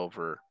brought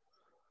over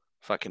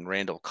fucking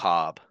Randall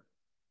Cobb.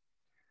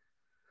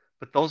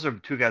 But those are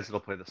two guys that'll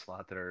play the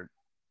slot that are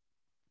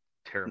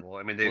terrible.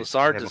 I mean, they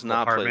Lazard have does McCole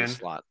not play the Hardman.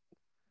 slot.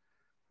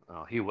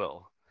 Oh, he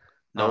will.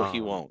 No, he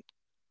Um, won't.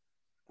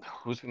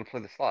 who's going to play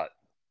the slot?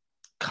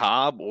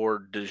 Cobb or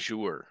De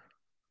Jure.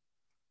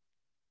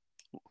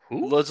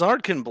 Who?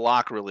 Lazard can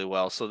block really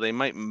well, so they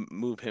might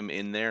move him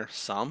in there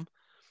some.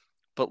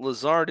 But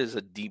Lazard is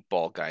a deep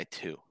ball guy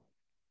too.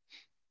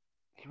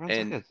 He runs like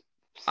And a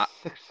I,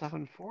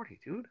 6'7" 40",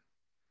 dude.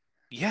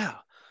 yeah,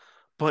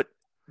 but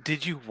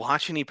did you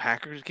watch any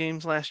Packers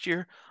games last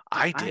year?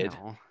 I I did.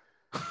 know.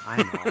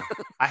 I know.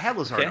 I had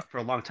Lazard Okay. up for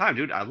a long time,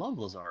 dude. I love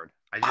Lazard.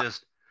 I I,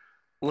 just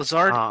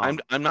Lazard, um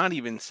I'm not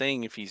even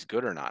saying if he's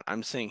good or not.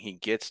 I'm saying he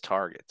gets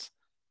targets.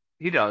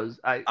 he does.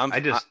 I'm I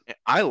just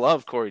I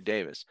love Corey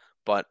Davis,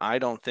 but I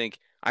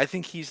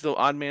think he's the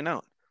odd man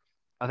out.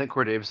 I think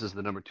Corey Davis is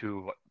the number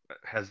two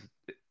has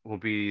will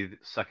be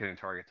second in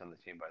targets on the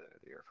team by the end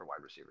of the year for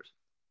wide receivers.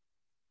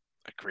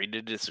 Agree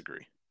to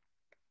disagree.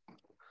 Do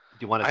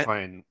you want to I try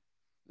and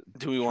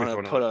do we should we want to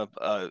throw put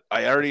another up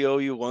I already owe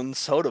you one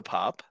soda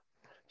pop.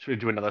 should we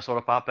do another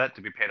soda pop bet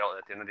to be paid out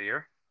at the end of the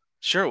year?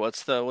 Sure,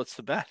 what's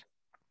the bet?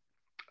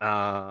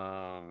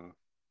 Um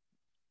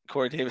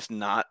Corey Davis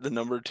not the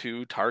number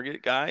 2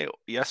 target guy?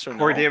 Yes or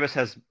Corey no? Davis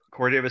has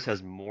Corey Davis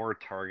has more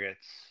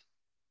targets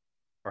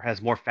or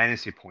has more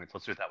fantasy points.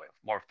 Let's do it that way.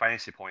 More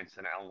fantasy points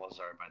than Alan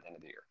Lazard by the end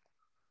of the year.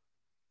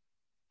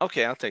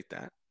 Okay, I'll take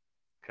that.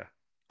 Okay.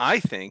 I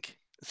think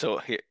so.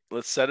 Here,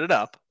 let's set it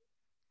up.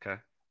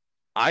 Okay.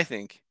 I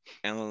think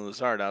Alan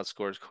Lazard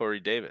outscores Corey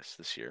Davis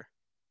this year.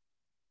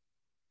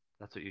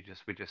 That's what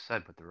we just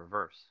said, but the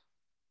reverse.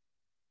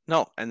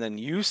 No, and then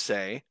you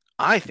say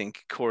I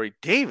think Corey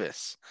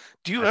Davis.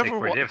 Do you I think ever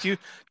Corey Davis. do you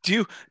do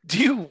you do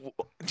you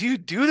do you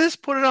do this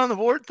put it on the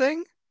board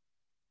thing?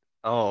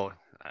 Oh,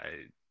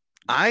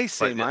 I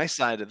say but my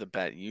side of the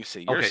bet. You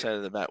say your okay. side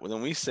of the bet. Well,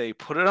 then we say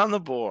put it on the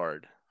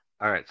board.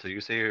 All right. So you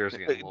say yours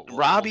again. We'll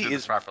Robbie do this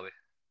is properly.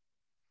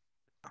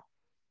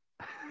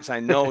 because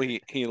I know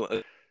he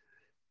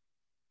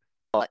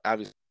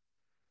obviously,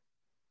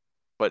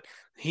 but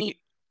he'd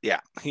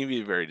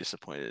be very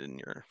disappointed in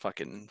your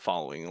fucking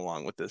following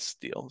along with this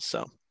deal. So,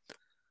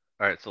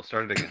 All right. So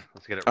start it again.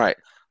 Let's get it all right. right,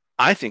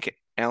 I think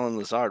Alan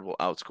Lazard will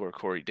outscore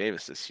Corey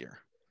Davis this year.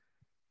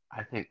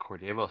 I think Corey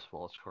Davis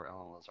will score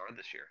Alan Lazard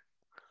this year.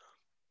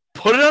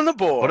 Put it on the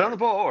board. Put it on the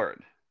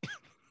board.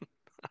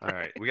 All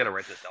right. We got to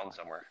write this down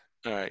somewhere.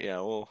 All right. Yeah.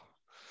 Well,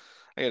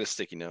 I got a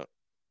sticky note.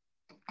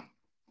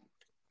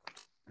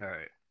 All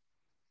right.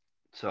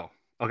 So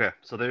okay.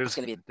 So there's It's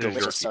gonna be a there's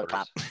your delicious soda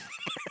keepers.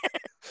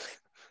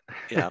 pop.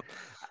 Yeah.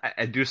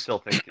 I do still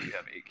think that you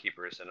have 8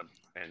 keepers and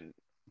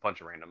a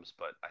bunch of randoms,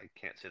 but I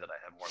can't say that I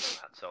have more than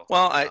that. So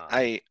Well,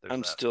 there's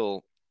I'm that.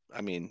 still.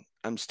 I mean,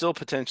 I'm still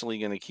potentially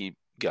going to keep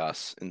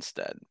Gus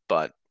instead,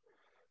 but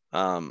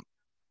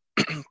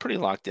pretty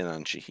locked in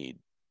on Shaheed.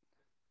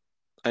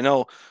 I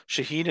know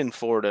Shaheed and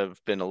Ford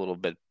have been a little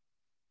bit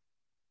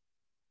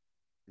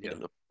Yeah.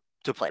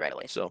 To play right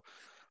away. So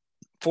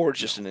Ford's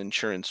just an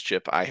insurance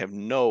chip. I have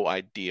no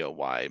idea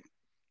why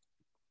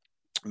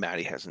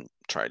Matty hasn't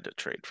tried to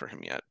trade for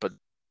him yet, but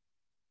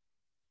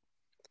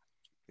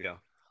Yeah.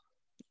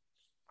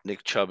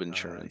 Nick Chubb I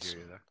insurance.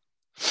 hear you there.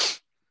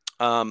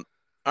 All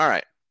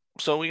right.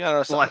 So we got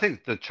us. Well, I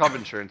think the Chubb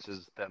insurance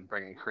is them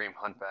bringing Kareem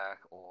Hunt back,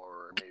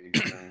 or maybe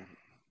getting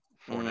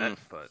Fournette,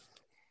 but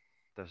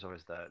there's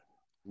always that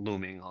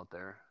looming out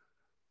there.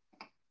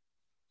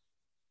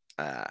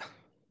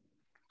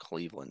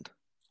 Cleveland.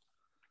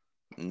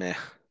 Nah.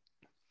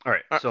 All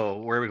right, so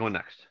where are we going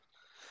next?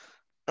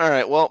 All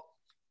right. Well,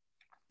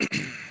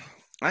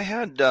 I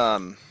had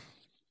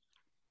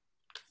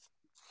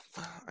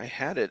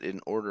it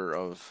in order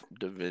of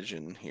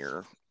division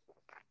here,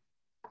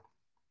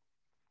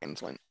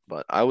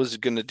 but I was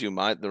gonna do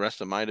the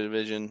rest of my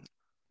division.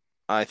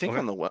 I think Okay.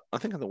 on the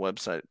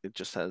website it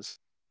just has.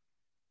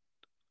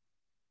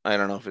 I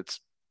don't know if it's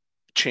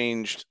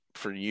changed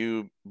for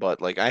you,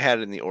 but like I had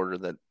it in the order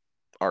that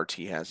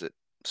RT has it.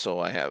 So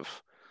I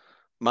have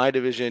my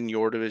division,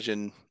 your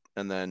division,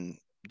 and then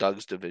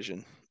Doug's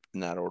division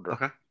in that order.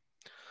 Okay.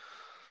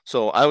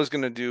 So I was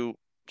gonna do.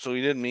 So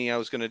he did me. I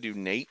was gonna do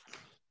Nate.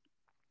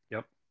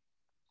 Yep.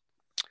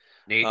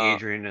 Nate,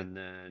 Adrian, and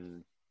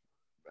then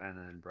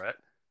Brett.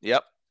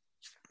 Yep.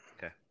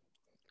 Okay.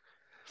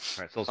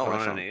 All right. So let's go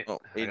on to Nate.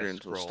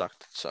 Adrian's was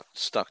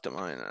stuck to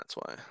mine. That's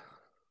why.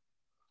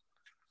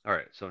 All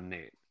right. So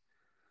Nate.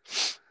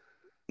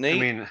 Nate. I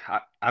mean,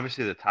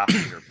 obviously the top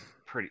three are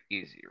pretty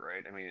easy,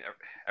 right? I mean,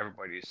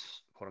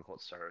 everybody's quote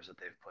unquote stars that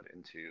they've put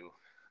into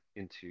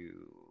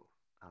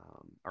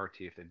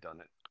RT if they've done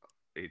it.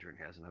 Adrian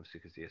hasn't, obviously,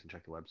 because he hasn't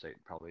checked the website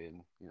probably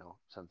in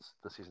since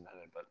the season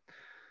ended. But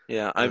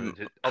yeah, other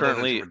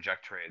than to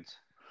reject trades.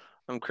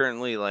 I'm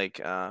currently like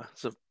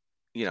so,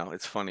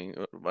 it's funny,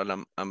 but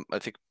I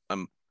think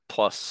I'm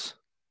plus.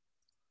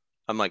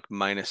 I'm like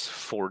minus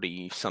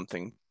 40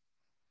 something.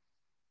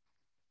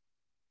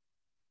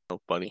 Oh,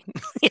 buddy,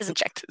 He hasn't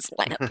checked his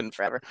lineup in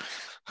forever.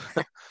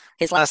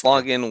 His last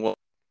login was.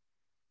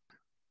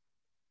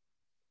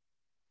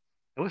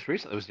 It was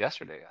recent. It was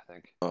yesterday, I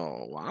think.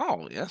 Oh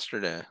wow,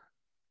 yesterday.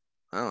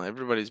 Oh,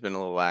 everybody's been a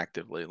little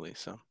active lately,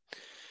 so.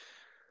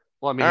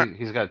 Well, I mean,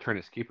 he's got to turn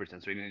his keepers in,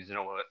 so he needs to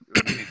know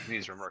he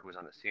needs to remember who's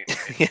on his team,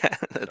 right? Yeah,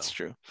 that's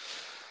true.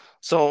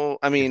 So,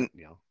 I mean,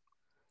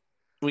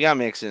 we got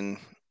Mixon,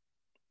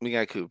 we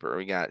got Cooper,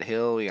 we got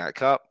Hill, we got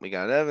Cup, we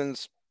got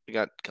Evans, we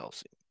got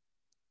Kelsey.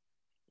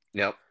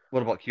 Yep.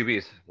 What about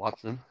QBs?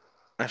 Watson?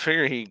 I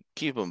figure he'd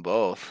keep them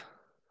both.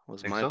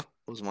 Was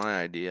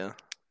my idea.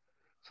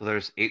 So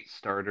there's 8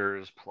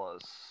 starters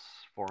plus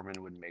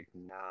Foreman would make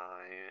 9.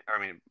 Or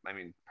I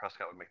mean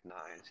Prescott would make 9.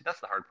 See,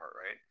 that's the hard part,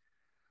 right?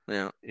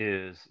 Yeah.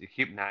 Is you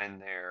keep 9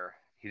 there.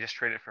 He just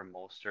traded for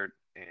Mostert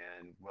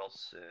and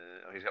Wilson.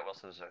 Oh, he's got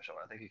Wilson as a show.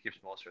 I think he keeps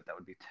Mostert. That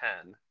would be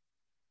 10.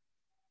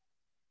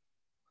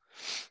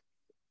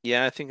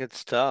 Yeah, I think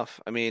it's tough.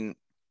 I mean,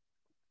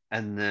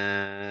 and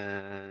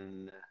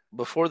then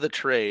before the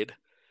trade,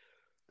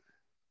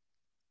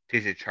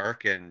 TJ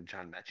Chark and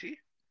John Mechie.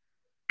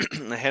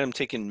 I had him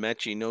taking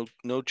Mechie,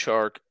 no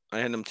Chark. I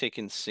had him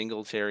taking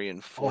Singletary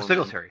and Foreman. Oh,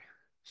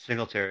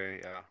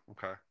 Singletary, yeah,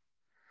 okay.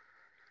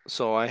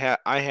 So I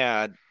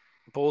had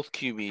both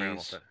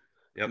QBs,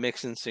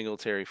 Mixon,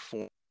 Singletary,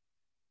 Foreman,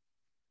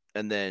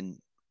 and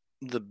then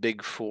the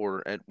big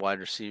 4 at wide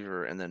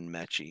receiver, and then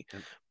Mechie.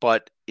 Yep.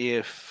 But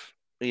if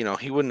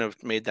he wouldn't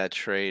have made that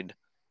trade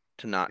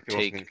to not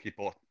take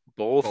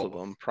both of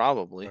them,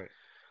 probably. Right.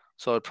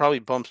 So it probably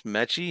bumps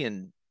Mechie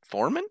and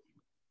Foreman.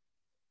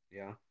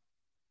 Yeah.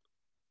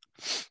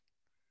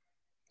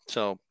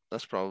 So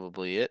that's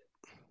probably it.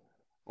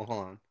 Well,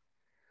 hold on.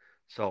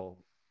 So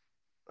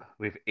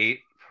we have 8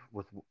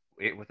 with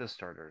the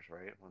starters,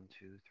 right? 1,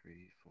 2, 3,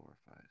 4,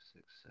 5,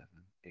 6, 7,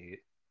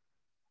 8.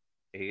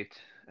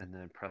 8, and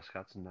then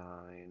Prescott's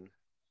 9.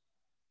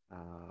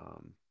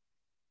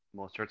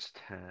 Mostert's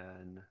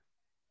 10.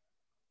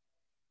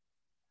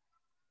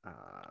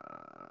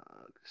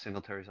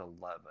 Singletary's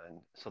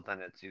 11. So then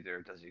it's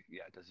either does he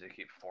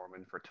keep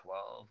Foreman for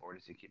 12 or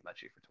does he keep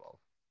Mechie for 12?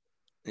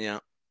 Yeah.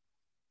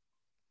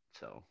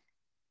 So,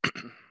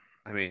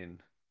 I mean,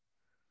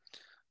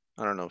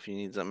 I don't know if he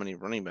needs that many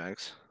running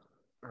backs.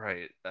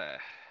 Right.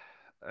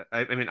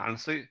 I mean,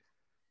 honestly,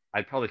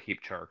 I'd probably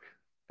keep Chark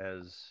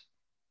as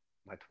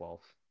my 12th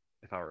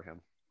if I were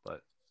him,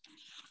 but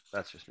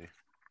that's just me.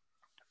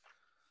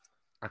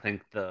 I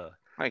think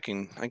I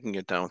can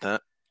get down with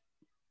that.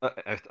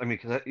 I mean,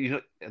 because at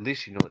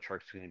least that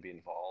Chark's going to be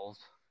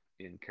involved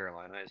in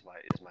Carolina is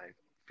my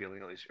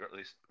feeling at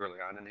least early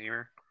on in the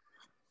year.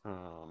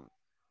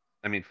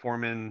 I mean,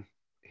 Foreman,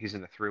 he's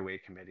in the 3-way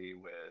committee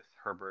with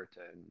Herbert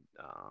and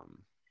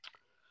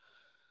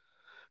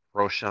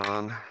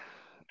Roshan.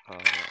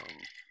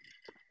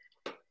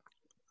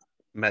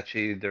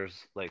 Mechie,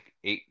 there's like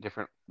 8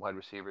 different wide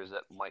receivers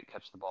that might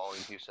catch the ball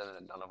in Houston,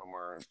 and none of them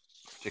are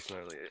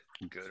particularly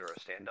good or a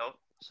standout.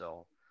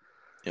 So,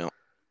 yeah.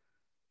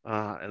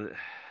 And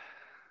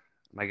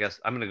my guess,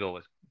 I'm going to go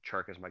with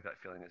Chark as my gut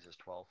feeling is his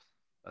 12th.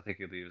 I think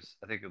he leaves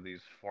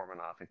Foreman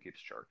off and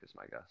keeps Chark is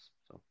my guess.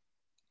 So,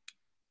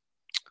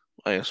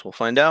 I guess we'll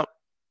find out.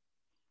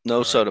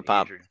 No soda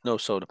pop. Adrian. No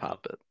soda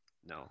pop. It.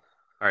 No.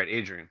 All right,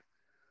 Adrian.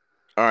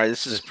 All right,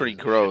 this is pretty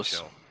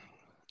gross.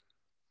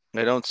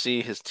 I don't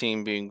see his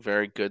team being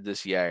very good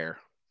this year.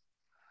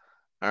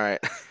 All right.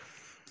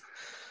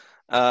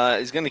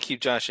 He's going to keep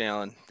Josh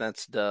Allen.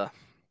 That's duh.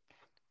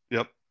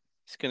 Yep.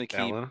 He's going to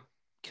keep Allen.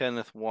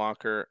 Kenneth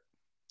Walker,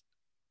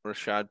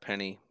 Rashad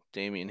Penny,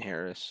 Damian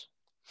Harris.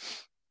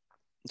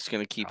 It's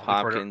going to keep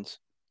Probably Porter. Hopkins.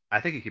 I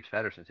think he keeps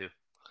Patterson too.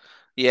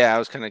 Yeah, I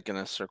was kind of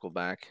going to circle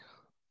back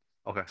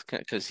Okay.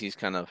 because he's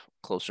kind of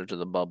closer to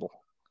the bubble.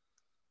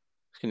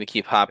 He's going to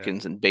keep Okay.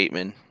 Hopkins and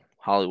Bateman,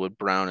 Hollywood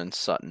Brown, and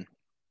Sutton.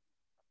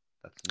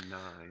 That's 9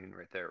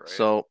 right there, right?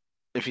 So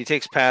if he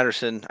takes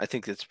Patterson, I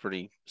think it's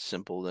pretty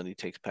simple that he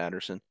takes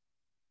Patterson.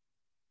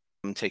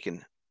 I'm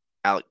taking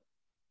Alec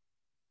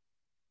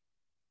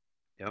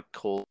Yep.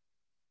 Cole,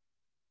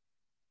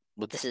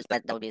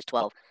 That would be his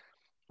 12,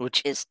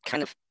 which is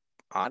kind of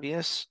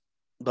obvious,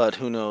 but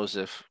who knows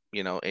if,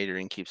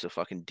 Adrian keeps a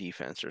fucking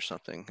defense or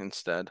something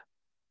instead.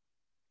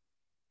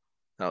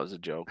 That was a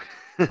joke.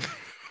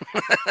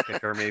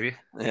 Kicker maybe.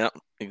 Yep,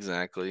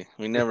 exactly.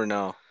 We never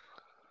know.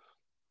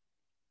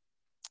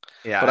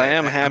 Yeah, But I am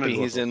I'm gonna happy go with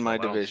he's those in my 12.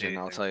 I don't see division,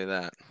 I'll anything. tell you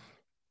that.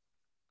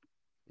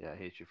 Yeah, I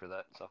hate you for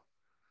that. So.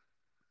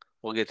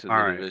 We'll get to All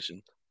the right.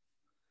 division.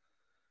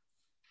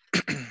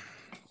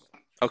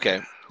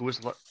 Okay, Who's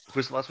the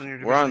last one in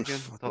your we're division on again?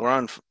 I thought. we're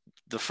on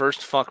the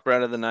first fuck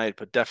bread of the night,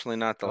 but definitely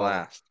not the Oh,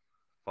 last.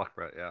 fuck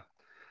Brett. Yeah.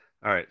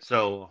 All right.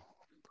 So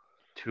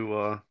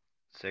Tua,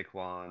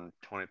 Saquon,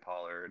 Tony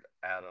Pollard,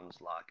 Adams,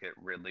 Lockett,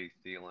 Ridley,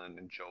 Thielen,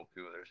 and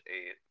Joku. There's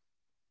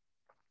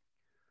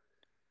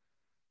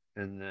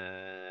 8. And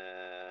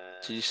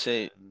Did you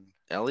say then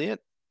Elliot?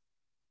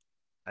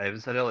 I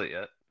haven't said Elliott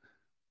yet.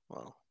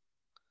 Well,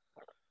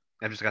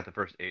 I've just got the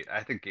first 8.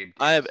 I think Gabe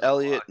I Davis have is a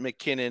Elliot, lock.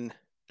 McKinnon,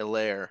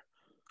 Hilaire,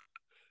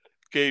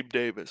 Gabe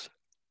Davis.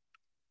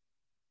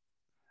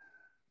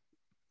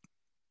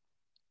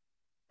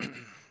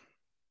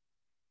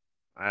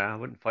 I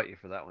wouldn't fight you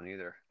for that one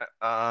either.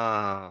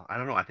 I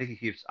don't know. I think he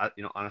keeps.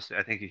 Honestly,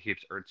 I think he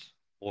keeps Ertz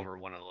over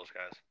one of those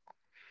guys.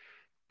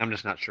 I'm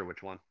just not sure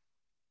which one.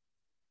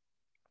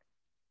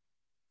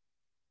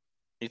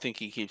 You think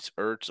he keeps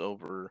Ertz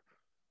over?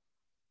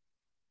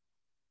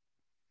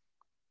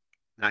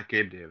 Not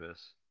Gabe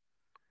Davis.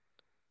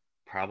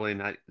 Probably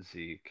not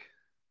Zeke.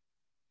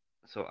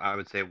 So I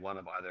would say one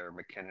of either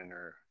McKinnon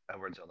or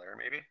Edwards-Helaire,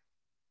 maybe.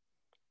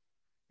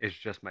 It's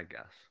just my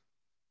guess.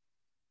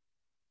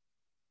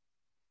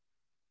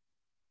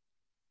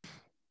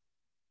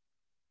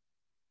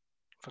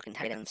 fucking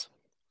tight ends.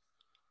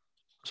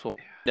 So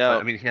But I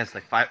no, mean, he has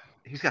like 5.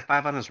 He's got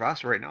 5 on his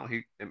roster right now.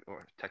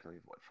 Or technically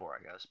what, 4,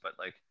 I guess. But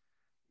like,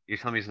 you're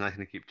telling me he's not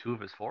going to keep 2 of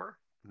his 4?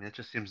 I mean, it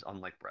just seems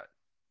unlike Brett.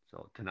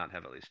 So to not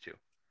have at least 2.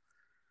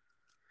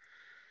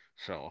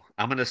 So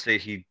I'm going to say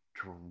he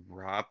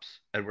drops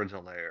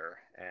Edwards-Helaire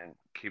and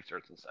keeps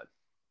Ertz instead.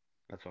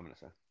 That's what I'm going to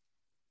say.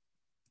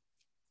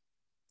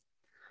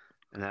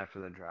 And after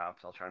the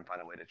drops, I'll try and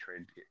find a way to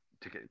trade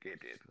to get Gabe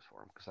Davis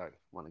for him because I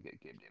want to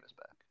get Gabe Davis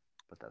back.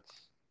 But that's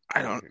I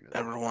neither don't here nor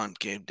ever there. want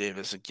Gabe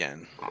Davis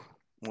again.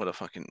 What a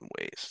fucking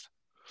waste.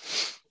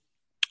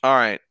 All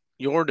right,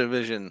 your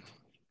division.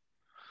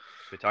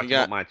 We We talked about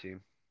got my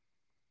team.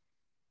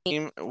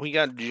 we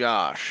got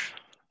Josh.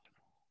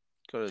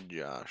 Go to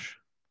Josh.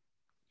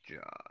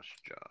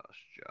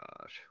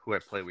 Josh, who I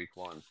play week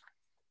 1.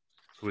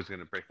 Who is going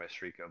to break my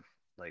streak of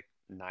like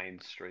 9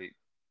 straight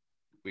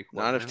week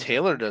 1 Not if wins, I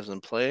Taylor think?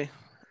 doesn't play.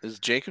 Is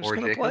Jacobs Or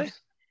gonna play?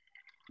 Jacobs?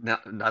 Now,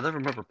 neither of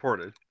them have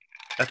reported.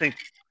 I think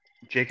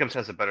Jacobs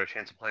has a better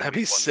chance of playing That'd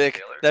be week 1 than sick.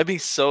 Taylor. That'd be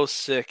so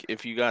sick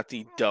if you got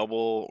the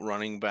double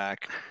running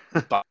back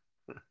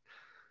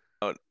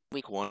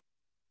week 1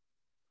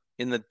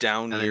 in the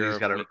down And then year he's of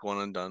got to week 1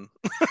 and done.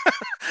 and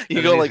You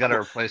then go he's like got to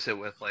replace it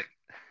with like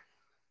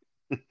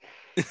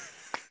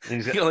and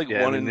he's you got, go like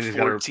yeah, 1 and in then he's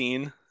got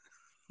 14.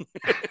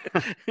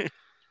 to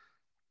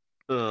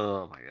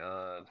Oh my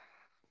god.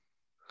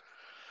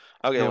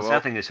 Okay, No, the well,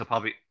 sad thing is he'll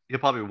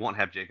probably won't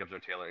have Jacobs or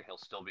Taylor. He'll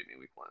still beat me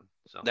week 1.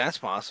 So that's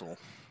possible.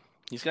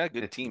 He's got a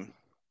good it's team.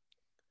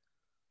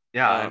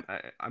 yeah, Uh,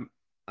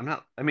 I'm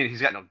not. I mean,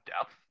 he's got no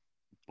depth,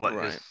 but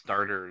his right.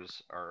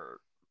 starters are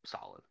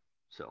solid.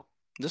 So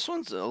This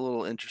one's a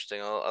little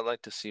interesting. I'd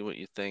like to see what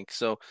you think.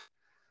 So,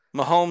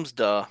 Mahomes,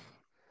 duh.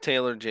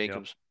 Taylor, yep,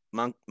 Jacobs,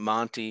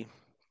 Monty,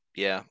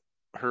 yeah.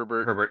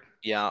 Herbert, Herbert,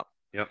 yeah.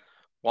 yep.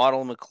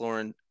 Waddle,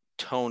 McLaurin,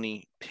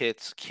 Tony,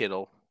 Pitts,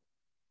 Kittle.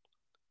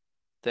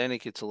 Then it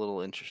gets a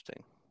little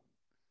interesting.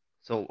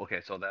 So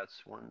okay, so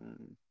that's 1,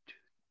 2.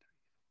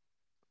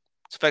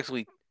 It's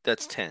effectively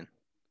that's 10.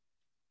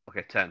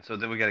 Okay, 10. So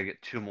then we got to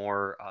get 2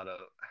 more out of.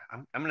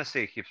 I'm gonna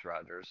say he keeps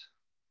Rodgers as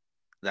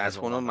That's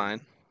one of 11.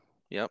 mine.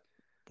 Yep.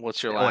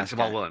 What's your Oh, and last guy?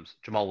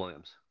 Jamal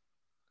Williams.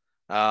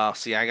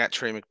 See, I got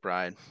Trey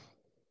McBride.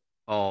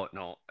 Oh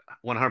no,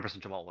 100%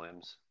 Jamal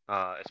Williams.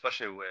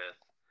 Especially with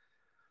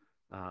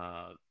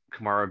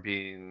Kamara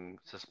being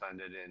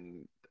suspended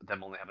and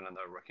them only having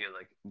another rookie,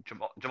 like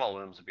Jamal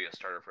Williams would be a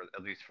starter for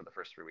at least for the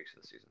first 3 weeks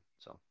of the season.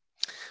 So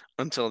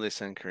Until they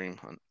send Kareem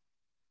Hunt.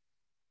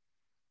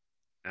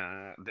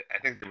 I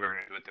think they were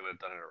going to do it. They would have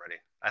done it already.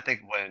 I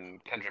think when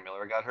Kendra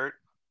Miller got hurt,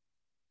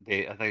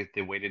 I think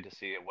they waited to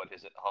see what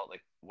his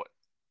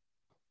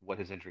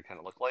injury kind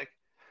of looked like,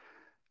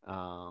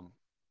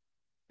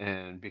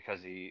 and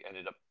because he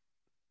ended up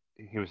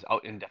he was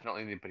out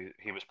indefinitely, but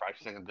he was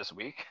practicing this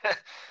week.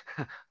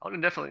 Out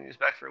indefinitely, he's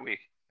back for a week,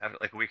 after,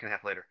 like a week and a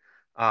half later.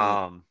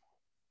 Oh,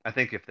 I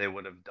think if they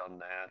would have done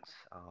that,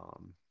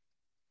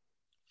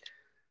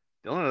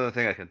 the only other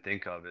thing I can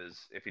think of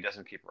is if he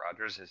doesn't keep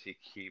Rodgers, is he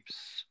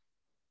keeps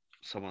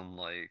someone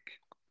like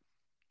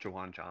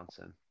Jawan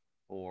Johnson,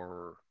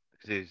 or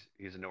because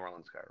he's a New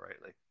Orleans guy, right?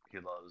 Like he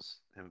loves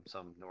him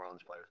some New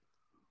Orleans players.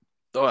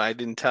 oh, I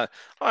didn't tell.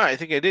 Oh, I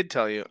think I did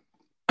tell you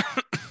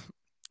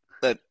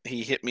that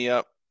he hit me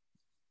up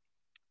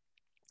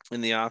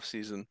in the off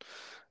season,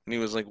 and he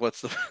was like,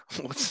 "What's the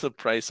what's the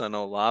price on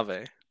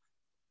Olave?"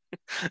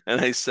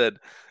 And I said,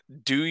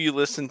 "Do you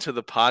listen to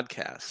the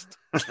podcast?"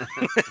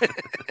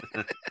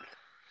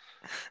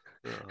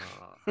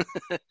 uh,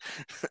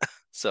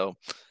 So,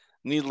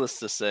 needless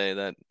to say,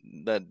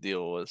 that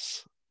deal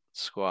was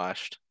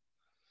squashed.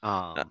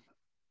 um,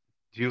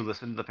 do you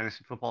listen to the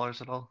fantasy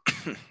footballers at all?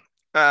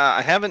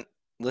 I haven't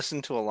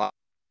listened to a lot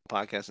of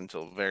podcasts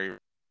until very.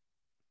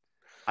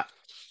 I,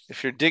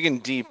 If you're digging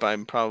deep,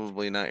 I'm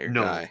probably not your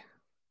no, guy.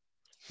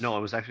 no,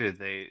 it was actually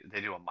they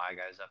do a My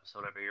Guys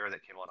episode every year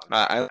that came out on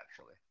I Friday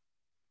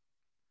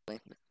actually.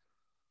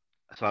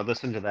 So I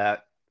listened to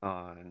that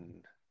on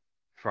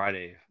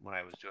Friday when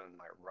I was doing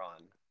my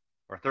run,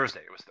 or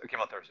Thursday. It came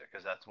out Thursday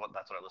because that's what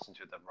I listened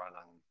to the run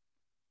on.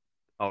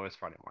 Oh, it's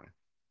Friday morning.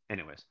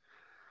 Anyways,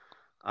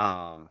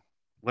 um,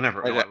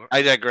 whenever no, I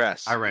I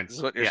digress. ran. This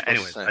is what you're Yeah. supposed to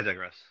Anyways, say. I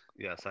digress.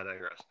 Yes, I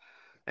digress.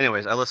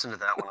 Anyways, I listened to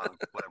that one on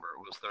whatever it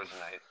was Thursday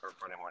night or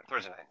Friday morning,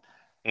 Thursday night,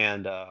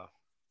 and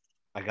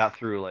I got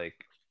through like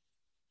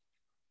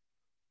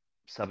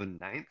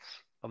 7/9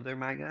 of their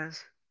My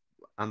Guys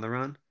on the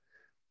run.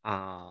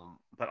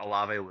 But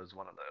Olave was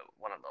one of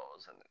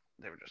those, and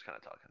they were just kind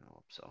of talking him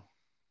up, so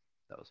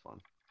that was fun.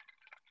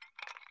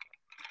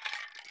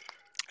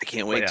 I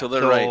can't But wait yeah, till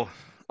they're right. so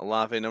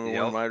Olave, number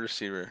one yep. wide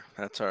receiver.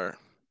 That's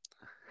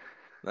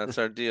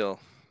our deal.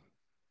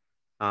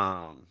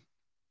 Um,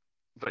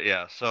 but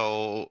yeah,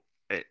 so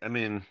I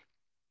mean,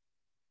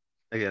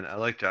 again, I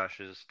like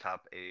Josh's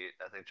top eight.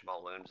 I think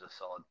Jamal Williams is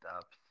solid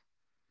depth.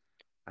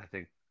 I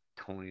think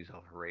Tony's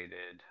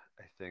overrated.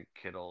 I think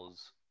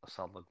Kittle's a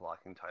solid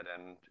blocking tight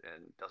end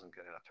and doesn't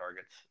get enough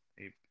targets.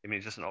 I mean,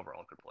 he's just an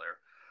overall good player.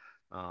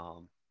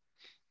 Um,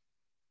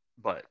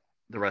 but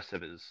the rest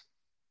of it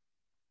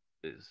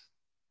is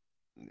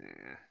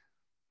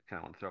kind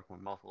of want to throw up my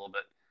mouth a little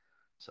bit.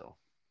 So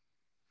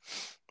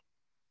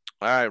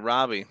All right,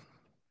 Robbie.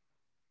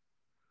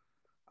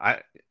 I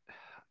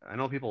I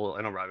know people.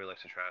 I know Robbie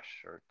likes to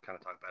trash or kind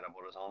of talk bad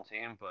about his own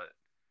team, but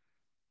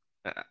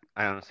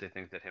I honestly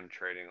think that him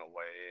trading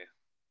away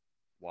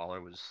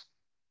Waller was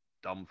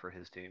dumb for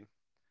his team.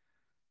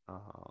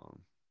 Um,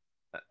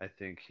 I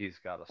think he's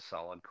got a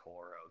solid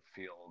core of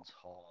Fields,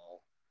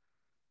 Hall,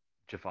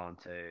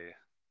 Javante,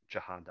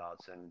 Jahan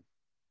Dodson,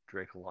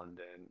 Drake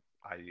London,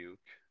 Ayuk,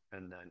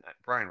 and then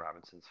Brian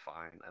Robinson's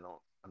fine.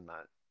 I'm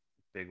not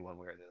big one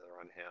way or the other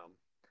on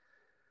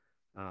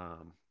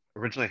him.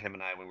 Originally, him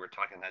and I, when we were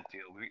talking that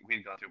deal,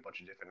 we'd gone through a bunch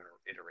of different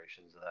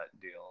iterations of that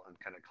deal and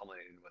kind of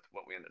culminated with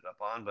what we ended up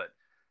on. But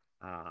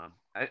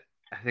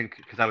I think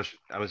because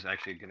I was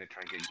actually going to try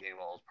and get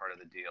Gainwell as part of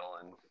the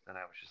deal, and then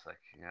I was just like,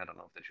 yeah, I don't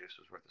know if the juice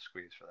was worth the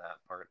squeeze for that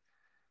part.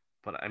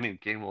 But I mean,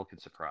 Gainwell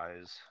could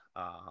surprise.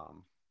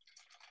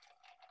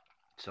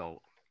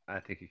 So I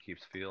think he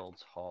keeps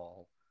Fields,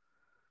 Hall,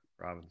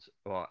 Robbins.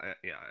 Well,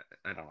 yeah,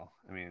 I don't know.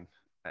 I mean,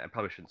 I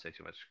probably shouldn't say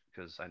too much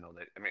because I know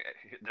that. I mean,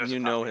 there's a You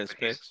top know eight, his but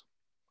he's picks.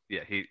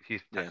 yeah,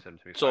 he's Yeah. texted him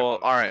to me, so So I all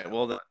probably shouldn't say right. a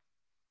whole Well, lot.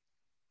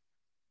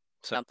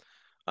 so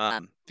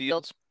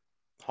Fields,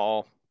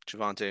 Hall,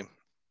 Javante,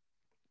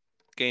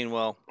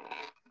 Gainwell,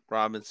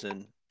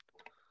 Robinson,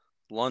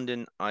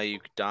 London,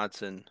 Ayuk,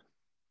 Dodson,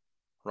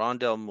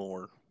 Rondell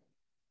Moore.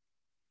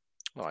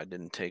 Oh, I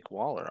didn't take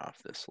Waller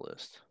off this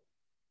list.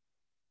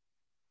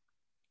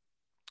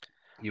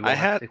 You I will have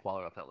to had take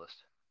Waller off that list.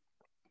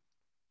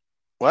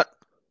 what?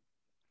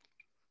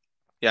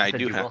 Yeah, I I said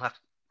do you will have. have to.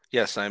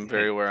 Yes, I'm Yeah,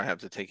 very aware I have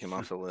to take him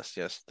off the list.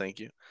 Yes, thank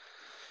you.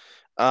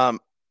 Um,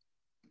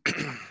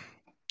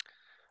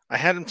 I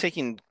had him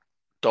taking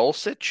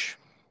Dulcich,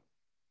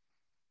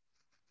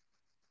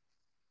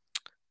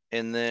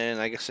 and then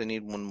I guess I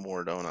need one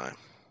more, don't I?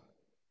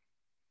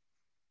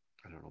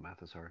 I don't know.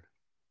 Math is hard.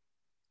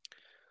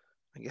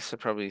 I guess I'd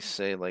probably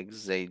say like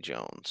Zay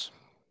Jones.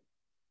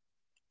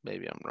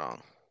 Maybe I'm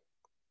wrong.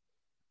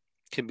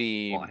 Could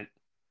be, Well,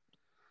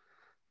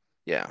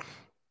 yeah,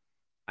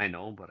 I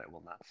know, but I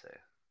will not say.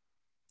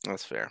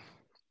 that's fair.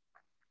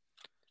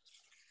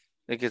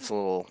 It gets a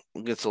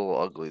little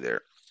ugly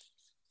there.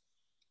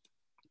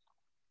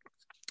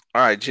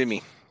 All right,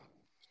 Jimmy.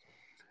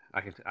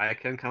 I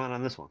can comment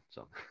on this one.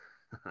 So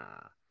All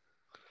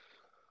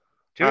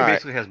Jimmy right,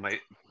 basically has my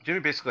Jimmy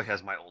basically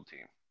has my old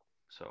team.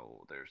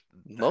 So there's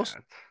most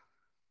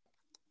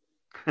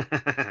that.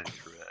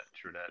 True that.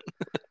 True that.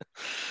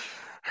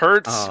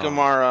 Hurts, Um,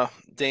 Gamara,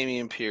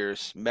 Damian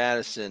Pierce,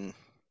 Madison,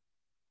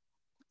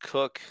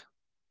 Cook.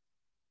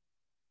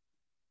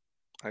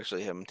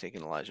 Actually, I haven't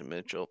taken Elijah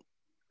Mitchell.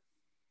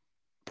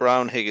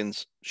 Brown,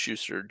 Higgins,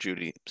 Schuster,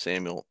 Judy,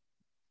 Samuel,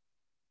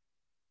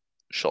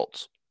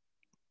 Schultz.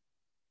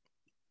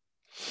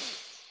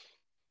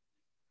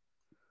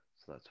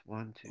 So that's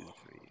 1, 2, 3, 4,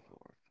 5,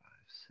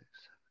 6, 7,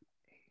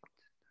 8,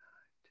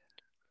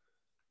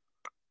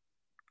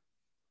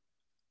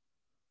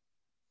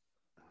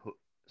 9, 10.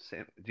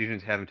 Sam, do you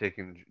have him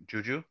taking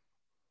Juju?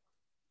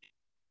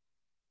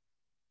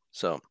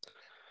 So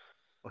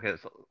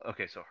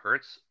So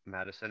Hertz,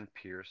 Madison,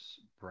 Pierce,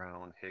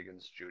 Brown,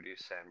 Higgins, Judy,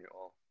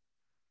 Samuel.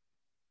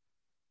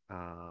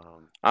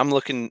 I'm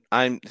looking.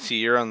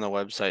 You're on the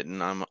website,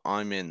 and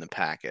I'm in the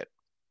packet.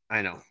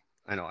 I know.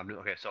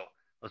 Okay, so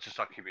let's just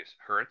talk QBs.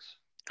 Hertz,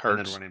 and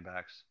then Hurts. running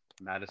backs: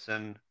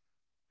 Madison,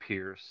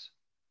 Pierce,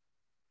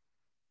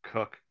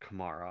 Cook,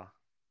 Kamara.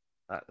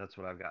 That's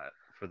what I've got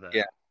for them.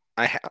 Yeah,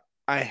 I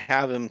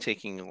have him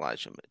taking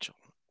Elijah Mitchell.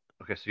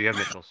 Okay, so you have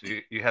Mitchell. So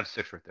you have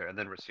 6 right there, and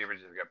then receivers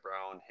you've got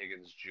Brown,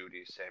 Higgins,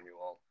 Judy,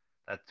 Samuel.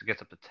 That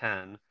gets up to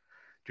 10.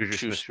 Juju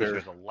Smith-Schuster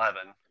is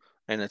 11.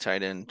 And a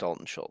tight end,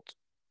 Dalton Schultz.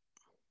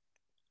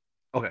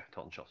 Okay,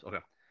 Dalton Schultz. Okay.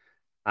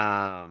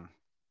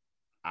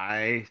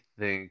 I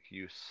think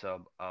you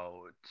sub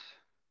out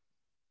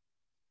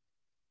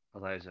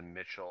Elijah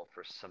Mitchell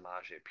for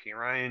Samaje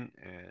Perine,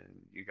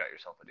 and you got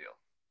yourself a deal.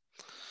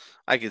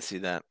 I can see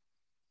that.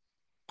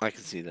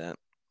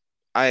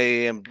 I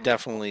am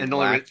definitely And the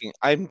only lacking.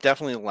 I'm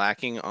definitely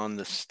lacking on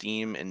the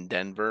steam in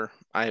Denver.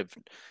 I have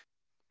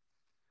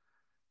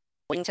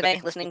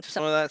today listening to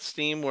some of that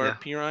steam where Yeah.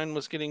 Pirine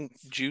was getting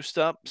juiced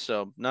up,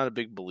 so not a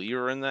big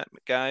believer in that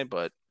guy,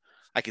 but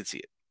I can see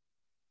it.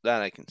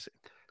 That I can see.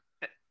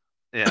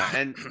 Yeah,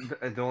 and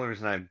the only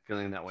reason I'm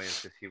feeling that way is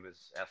because he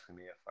was asking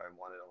me if I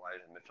wanted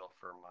Elijah Mitchell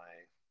for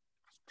my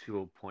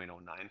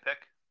 2.09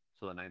 pick,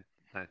 so the ninth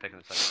pick in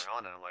the second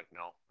round, and I'm like,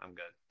 no, I'm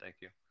good, thank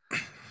you.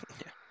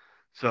 Yeah.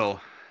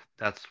 So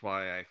that's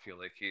why I feel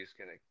like he's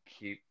gonna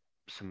keep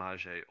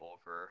Samaje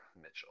over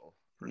Mitchell.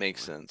 Personally.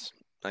 Makes sense.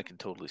 I can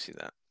totally see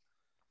that.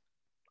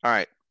 All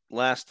right,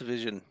 last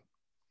division.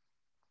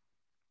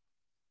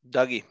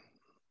 Dougie,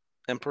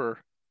 Emperor.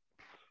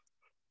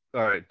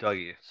 All right,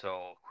 Dougie.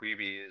 So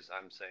Queebies,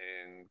 I'm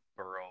saying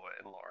Burrow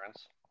and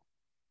Lawrence.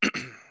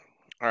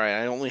 All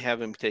right, I only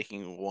have him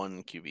taking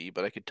one QB,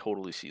 but I could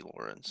totally see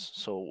Lawrence,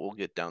 so we'll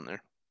get down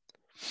there.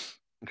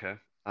 Okay.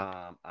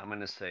 I'm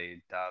gonna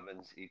say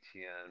Dobbins,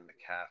 Etienne,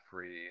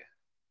 McCaffrey,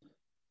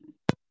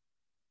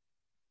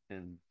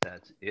 and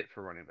that's it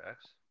for running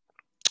backs.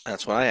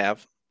 That's what I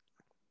have.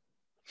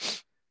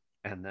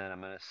 And then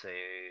I'm gonna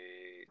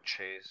say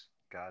Chase,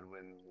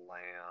 Godwin,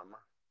 Lamb,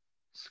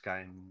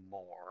 Sky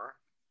Moore.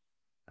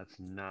 That's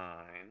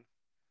 9.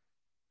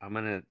 I'm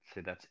gonna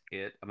say that's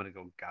it. I'm gonna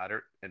go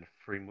Goddard and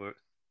Freemuth.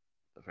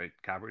 Right,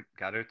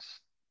 Goddard's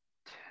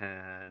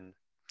 10.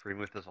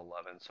 Freemuth is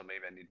 11. So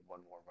maybe I need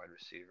one more wide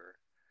receiver.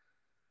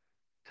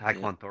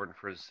 Tyquan Thornton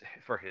for his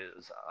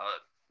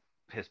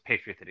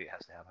Patriot that he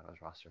has to have on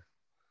his roster.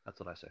 That's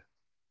what I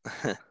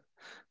say.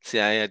 See,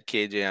 I had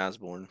KJ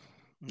Osborne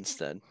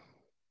instead.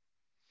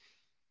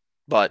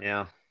 But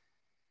yeah,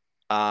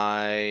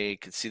 I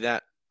could see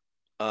that.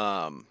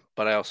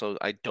 But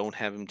I don't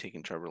have him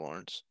taking Trevor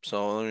Lawrence.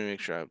 So let me make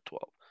sure I have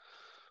 12.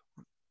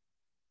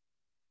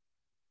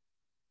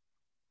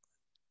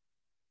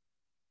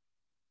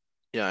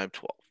 Yeah, I have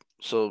 12.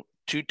 So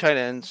 2 tight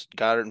ends,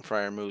 Goddard and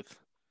Fryermuth.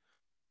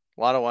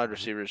 A lot of wide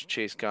receivers,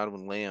 Chase,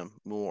 Godwin, Lamb,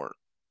 Moore,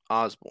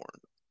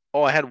 Osborne.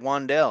 Oh, I had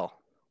Wandell.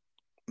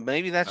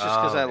 Maybe that's just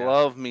because I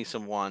love me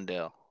some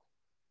Wandell.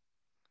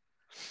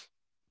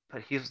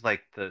 But he's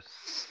like the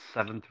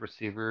 7th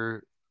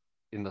receiver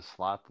in the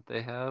slot that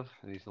they have,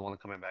 and he's the one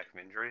coming back from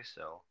injury.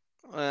 So,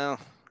 Well,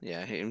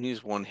 yeah,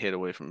 he's one hit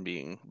away from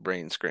being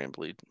brain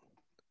scrambled.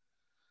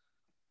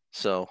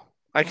 So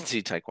I can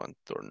see Tyquan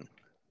Thornton.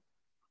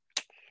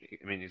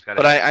 I mean, he's got.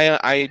 But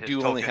I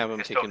do only have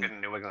him taking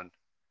New England.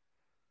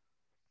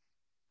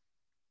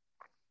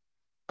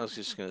 I was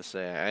just gonna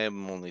say I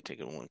am only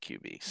taking one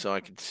QB, so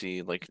I can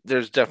see like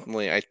there's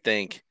definitely I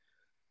think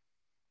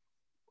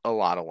a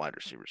lot of wide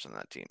receivers on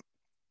that team.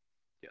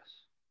 Yes,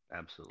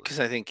 absolutely. Because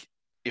I think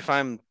if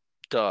I'm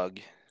Doug,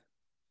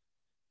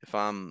 if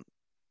I'm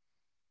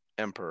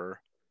Emperor,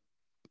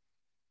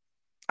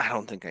 I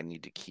don't think I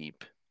need to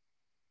keep.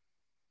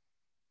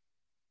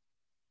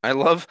 I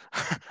love.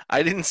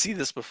 I didn't see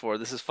this before.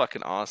 This is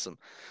fucking awesome.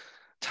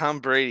 Tom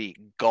Brady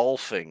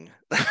golfing.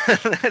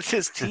 That's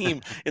his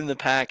team in the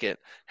packet.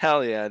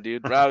 Hell yeah,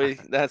 dude. Robbie,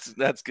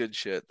 that's good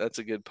shit. That's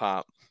a good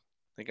pop.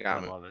 I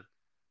love it.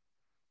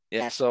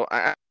 Yeah, so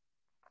I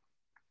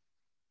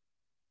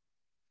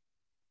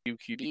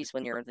QBs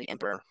when you're the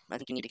Emperor. I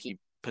think you need to keep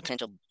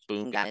potential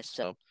boom guys.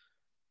 So,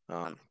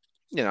 I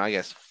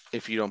guess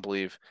if you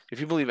believe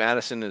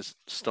Addison is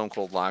stone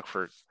cold lock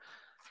for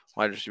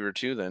wide receiver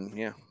 2, then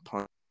yeah,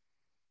 punt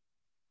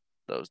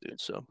those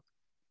dudes. So,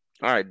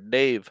 all right,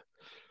 Dave.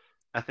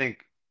 I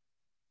think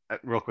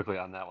real quickly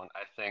on that one,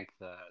 I think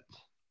that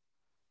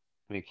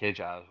KJ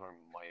Osborne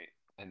might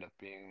end up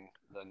being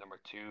the number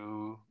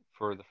 2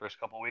 for the first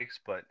couple weeks,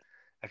 but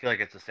I feel like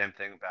it's the same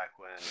thing back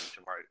when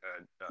Jamar.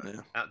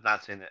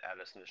 Not saying that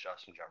Addison is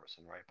Justin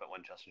Jefferson, right? But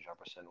when Justin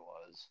Jefferson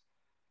was,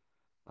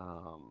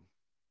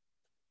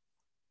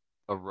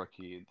 a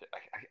rookie.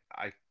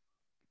 I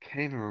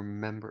can't even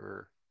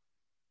remember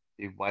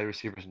the wide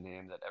receiver's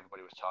name that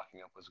everybody was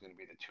talking up was going to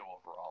be the 2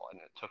 overall, and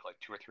it took like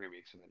 2 or 3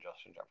 weeks, and then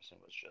Justin Jefferson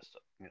was just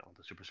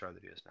the superstar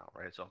that he is now,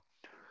 right? So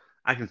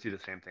I can see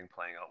the same thing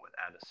playing out with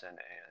Addison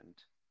and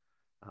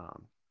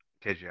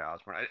KJ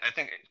Osborne. I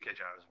think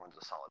KJ Osborne's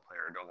a solid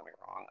player. Don't get me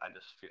wrong. I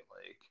just feel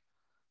like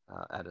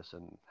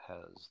Addison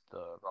has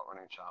the route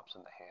running chops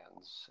in the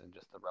hands and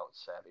just the route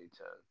savvy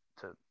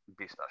to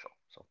be special.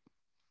 So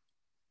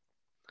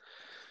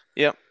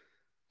Yep,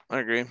 I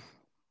agree. All right,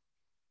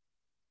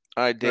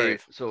 all right,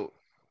 Dave. so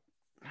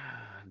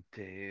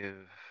Dave,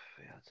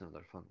 yeah, that's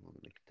another fun one.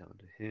 Make it down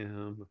to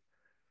him.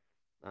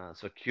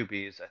 So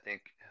QBs, I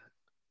think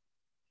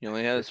He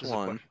only has this is a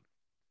one. question.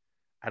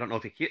 I don't know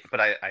if he keeps, but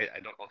I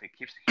don't know if he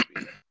keeps the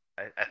QB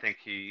yet. I think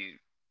he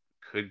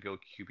could go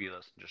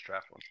QB-less and just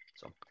draft one.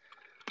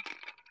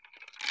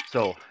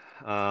 So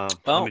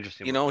let Well, me just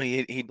see real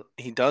quick.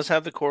 he does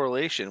have the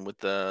correlation with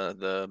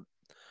the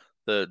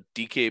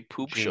DK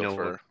poop Gino,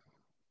 chauffeur.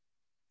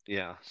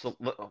 yeah. So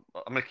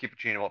I'm gonna keep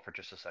Gino up for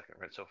just a second,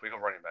 right? So if we go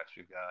running backs,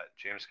 we've got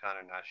James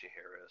Conner, Najee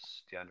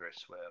Harris, DeAndre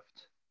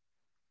Swift,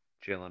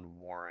 Jalen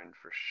Warren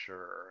for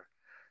sure.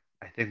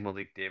 I think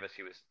Malik Davis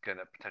he was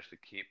gonna potentially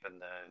keep,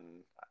 and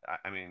then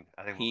I mean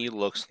I think He Malik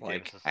looks Davis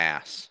like is.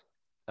 ass.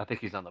 I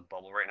think he's on the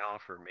bubble right now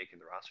for making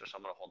the roster, so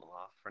I'm gonna hold him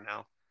off for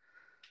now.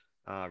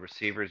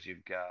 Receivers,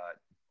 you've got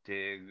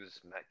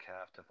Diggs,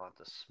 Metcalf,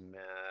 Devonta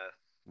Smith,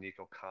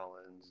 Nico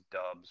Collins,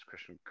 Dubs,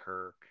 Christian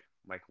Kirk,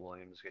 Mike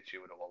Williams gets you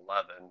to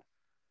 11.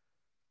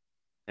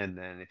 And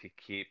then if he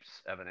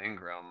keeps Evan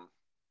Ingram,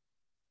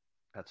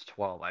 that's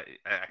 12. I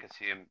can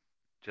see him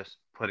just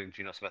putting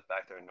Geno Smith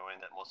back there, knowing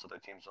that most other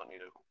teams don't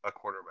need a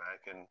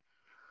quarterback, and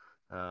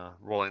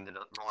rolling the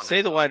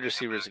Say the wide getting him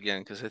receivers back.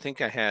 again, because I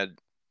think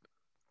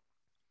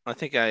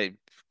I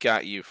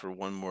got you for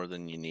one more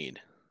than you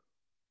need.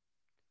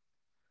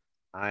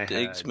 I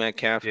Diggs, had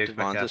Metcalf, Diggs,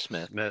 Devonta Metcalf,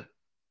 Smith. Smith,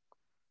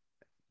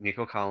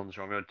 Nico Collins,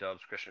 Romeo Dubs,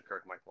 Christian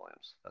Kirk, Mike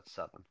Williams. That's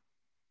 7.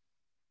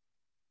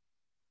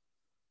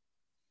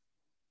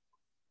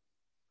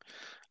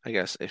 I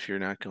guess if you're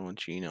not going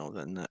Geno,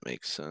 then that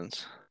makes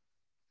sense.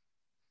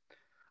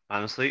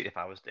 Honestly, if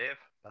I was Dave,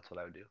 that's what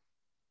I would do.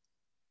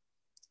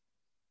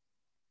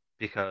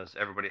 Because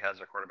everybody has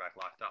their quarterback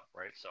locked up,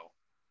 right? So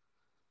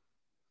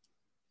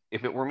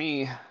if it were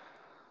me,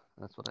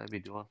 that's what I'd be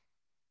doing.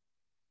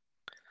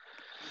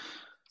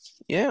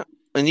 Yeah,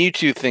 and you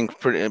two think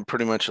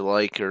pretty much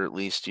alike, or at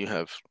least you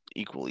have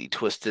equally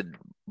twisted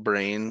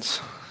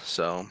brains.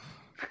 So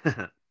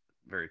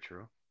Very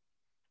true.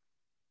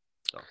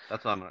 So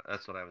that's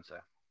what I would say.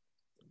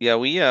 yeah,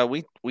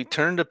 we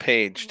turned a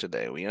page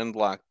today. We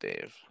unblocked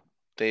Dave.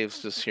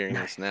 Dave's just hearing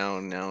this now,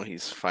 and now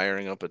he's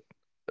firing up a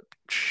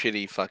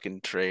shitty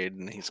fucking trade,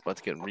 and he's about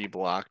to get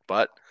reblocked.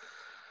 But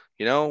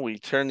we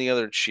turned the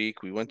other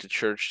cheek. We went to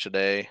church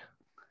today.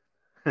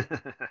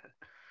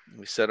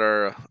 We said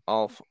our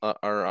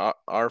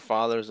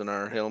fathers and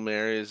our Hail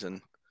Marys,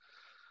 and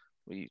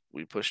we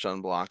pushed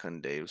unblock on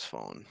Dave's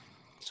phone.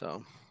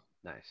 So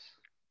Nice.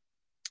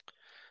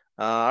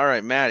 all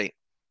right, Maddie.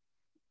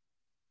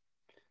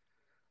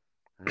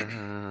 Maddie.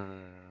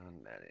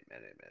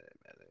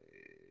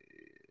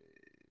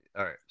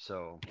 All right,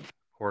 so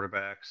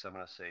quarterbacks, I'm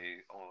gonna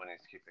say only one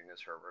he's keeping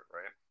is Herbert,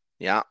 right?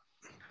 Yeah.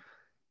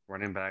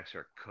 Running backs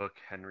are Cook,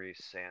 Henry,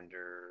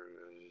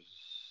 Sanders.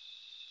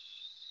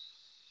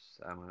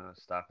 I'm gonna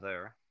stop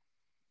there.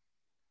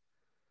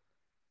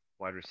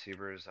 Wide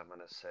receivers, I'm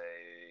gonna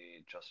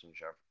say Justin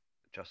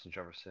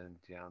Jefferson,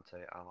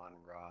 Deontay, Amon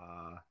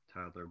Ra,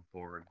 Tyler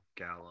Boyd,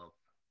 Gallup,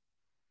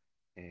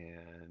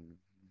 and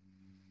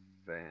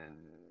Van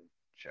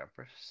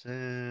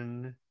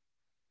Jefferson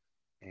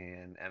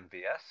and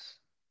MVS,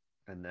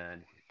 and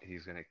then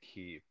he's gonna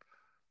keep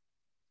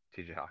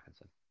TJ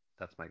Hawkinson.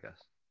 That's my guess.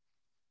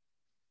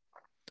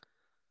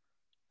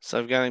 So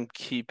I've got him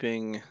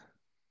keeping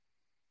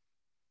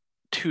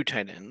 2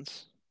 tight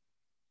ends.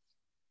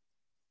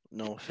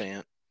 No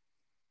Fant.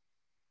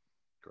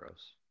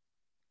 Gross.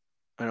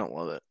 I don't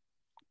love it.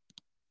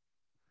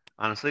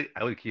 Honestly,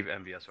 I would keep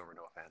MVS over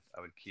Noah Fant. I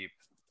would keep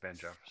Van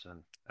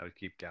Jefferson. I would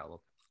keep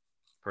Gallup,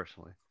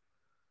 personally.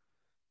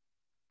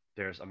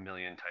 There's a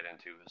million tight end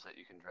twos that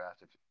you can draft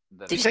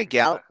Did you say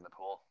Gallup? Back in the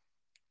pool.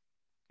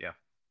 Yeah.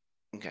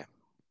 Okay.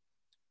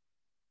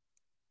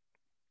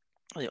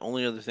 The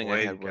only other thing I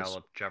Boyd, had was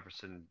Gallup,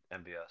 Jefferson,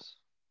 MVS.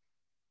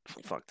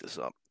 fuck this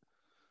up.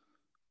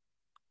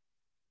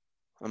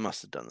 I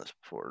must have done this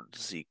before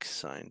Zeke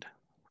signed.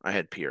 I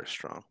had Pierre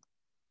Strong.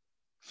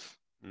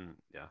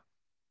 Yeah.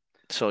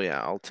 So yeah,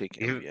 I'll take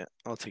MVS.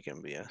 I'll take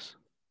MVS.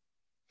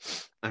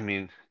 I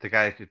mean, the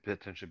guy could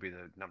potentially be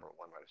the number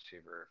 1 wide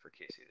receiver for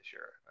KC this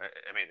year.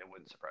 I mean, it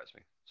wouldn't surprise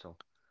me. So,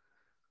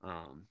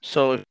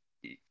 so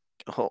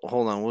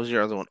hold on. What was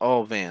your other one?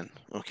 Oh, Van.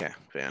 Okay,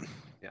 Van.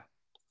 Yeah.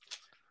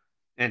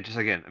 And just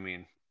again, I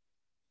mean,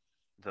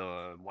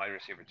 the wide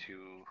receiver 2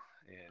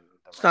 in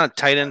the It's not a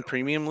tight end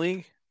premium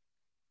league.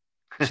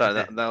 Sorry,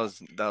 that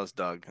was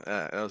Doug.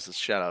 That was a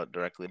shout out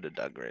directly to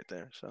Doug right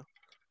there. So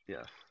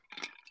yeah.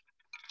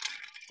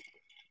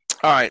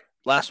 All right,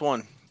 last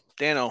one.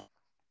 Dano.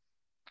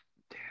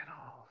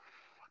 Dano,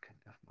 fucking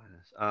F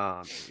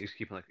minus. He's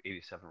keeping like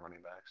 87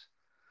 running backs.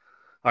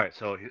 All right,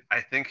 so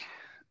I think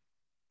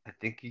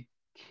he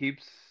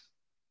keeps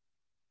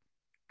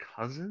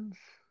Cousins.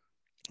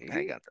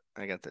 Maybe.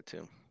 I got that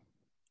too.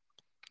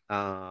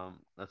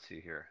 Let's see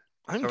here.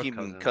 I'm Start with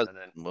keeping Cousins, Cousin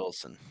and then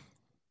Wilson,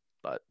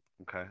 but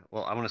okay.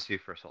 Well, I want to see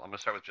first. I'm gonna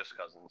start with just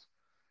Cousins.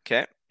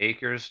 okay.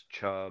 Akers,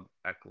 Chubb,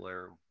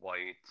 Eckler,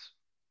 White,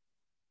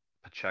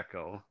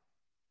 Pacheco.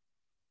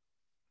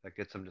 That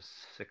gets him to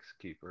 6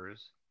 keepers.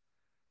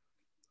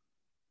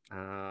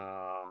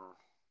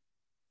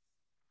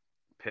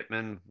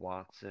 Pittman,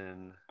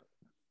 Watson,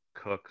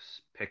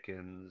 Cooks,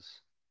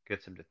 Pickens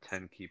gets him to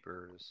 10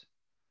 keepers.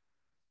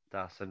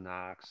 Dawson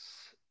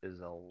Knox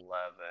is 11.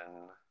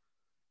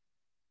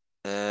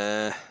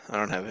 I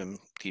don't have him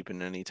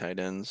keeping any tight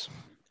ends.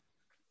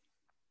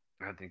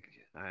 I think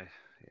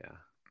yeah.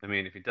 I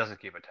mean, if he doesn't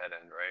keep a tight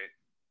end, right?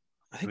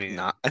 I think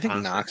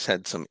honestly, Knox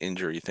had some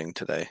injury thing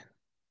today,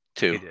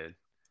 too. he did.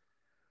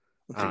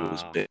 I think it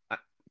was big. I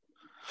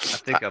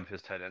think of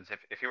his tight ends.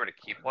 If he were to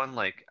keep one,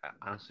 like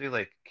honestly,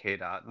 like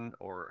Cade Otton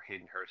or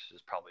Hayden Hurst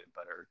is probably a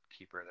better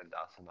keeper than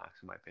Dawson Knox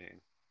in my opinion.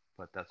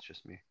 But that's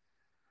just me.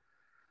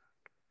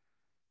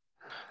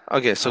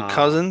 Okay, so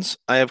Cousins.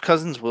 I have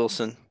Cousins,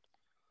 Wilson,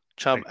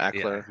 Chubb, Yeah, I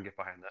Eckler, can get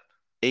behind that.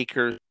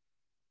 Akers,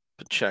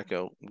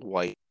 Pacheco,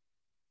 White,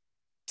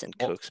 and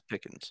Well, Cooks,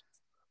 Pickens.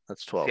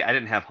 That's 12. See, I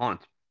didn't have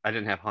Hunt. I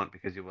didn't have Hunt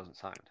because he wasn't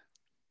signed.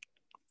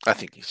 I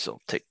think you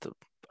still take the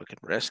fucking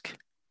risk.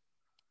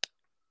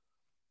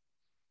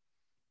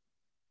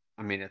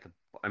 I mean,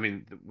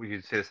 we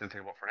could say the same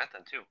thing about Fournette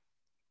then too.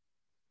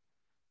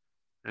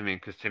 I mean,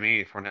 because to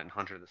me, Fournette and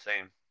Hunt are the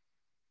same.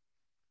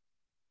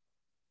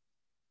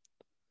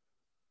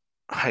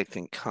 I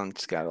think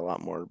Hunt's got a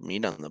lot more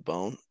meat on the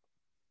bone.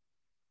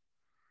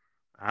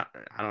 I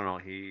don't know.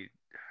 He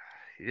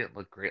didn't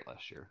look great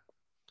last year.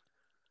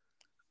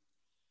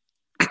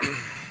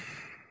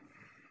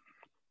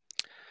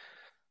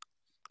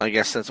 I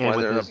guess that's why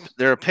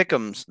they're a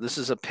pick'ems. This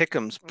is a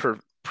pick'ems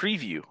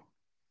preview.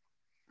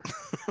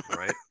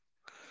 Right.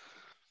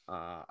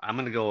 I'm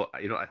gonna go.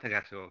 I think I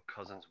have to go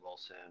Cousins,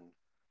 Wilson.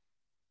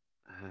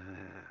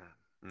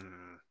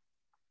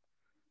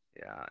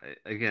 Yeah.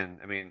 Again,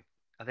 I mean,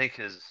 I think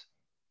his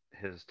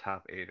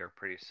top 8 are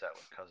pretty set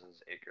with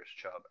Cousins, Akers,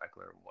 Chubb,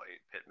 Eckler,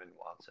 White, Pittman,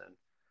 Watson.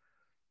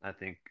 I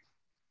think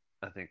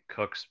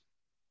Cooks,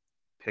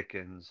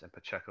 Pickens, and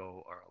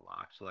Pacheco are a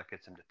lock, so that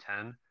gets him to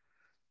 10.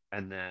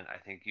 And then I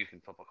think you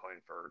can flip a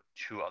coin for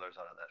 2 others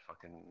out of that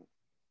fucking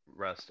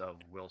rest of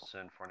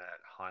Wilson,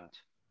 Fournette,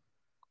 Hunt,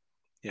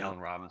 Allen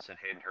Robinson,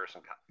 Hayden Hurst,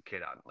 and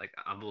Cade Otton. Like,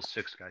 on those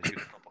 6 guys, you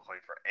can flip a coin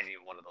for any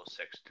one of those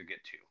 6 to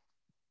get 2.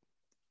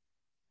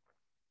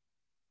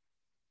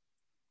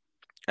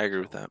 I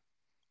agree with that.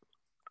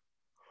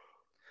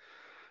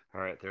 All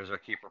right, there's our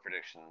keeper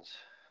predictions.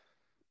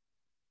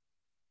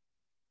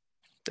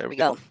 There we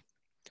go.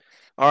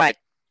 All right.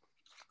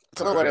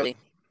 It's a little early.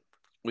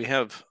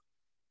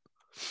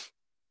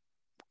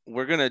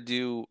 We're going to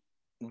do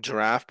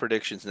draft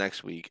predictions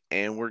next week,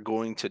 and we're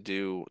going to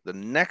do the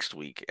next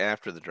week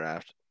after the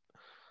draft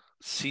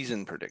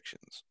season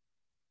predictions.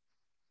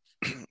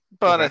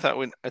 But okay.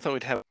 I thought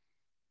we'd have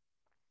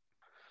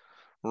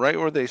right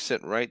where they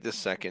sit right this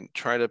second,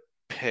 try to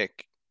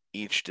pick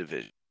each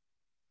division.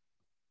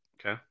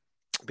 Okay.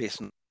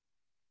 Based on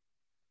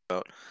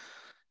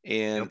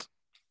and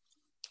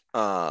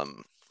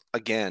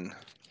again,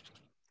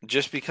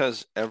 just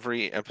because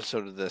every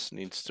episode of this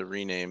needs to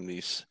rename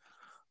these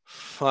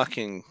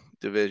fucking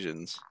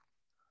divisions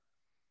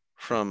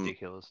from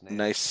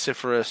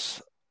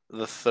Nicephorus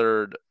the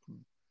Third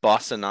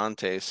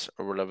Bossinantes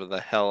or whatever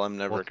the hell I'm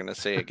never going to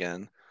say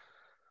again.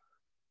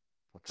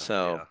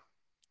 So,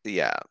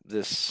 yeah,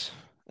 this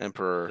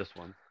Emperor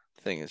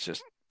thing is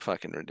just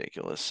fucking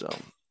ridiculous. So,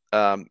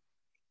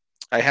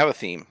 I have a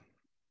theme.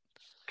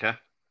 Okay.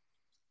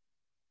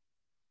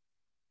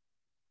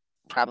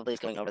 Probably is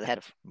going over the head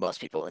of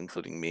most people,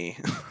 including me.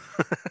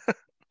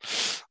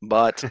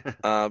 But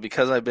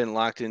because I've been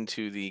locked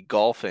into the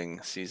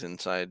golfing season,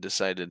 so I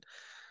decided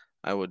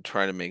I would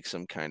try to make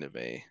some kind of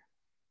a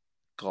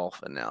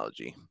golf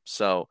analogy.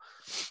 So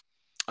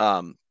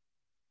I'm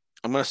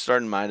going to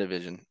start in my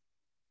division,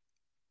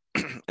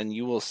 and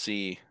you will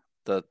see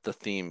the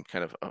theme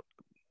kind of.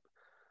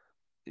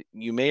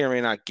 You may or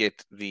may not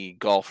get the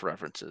golf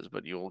references,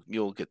 but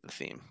you'll get the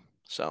theme.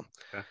 So,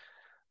 okay.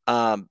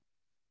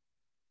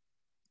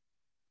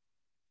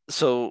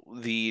 So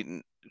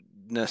the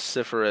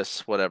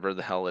Nicephorus, whatever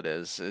the hell it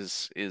is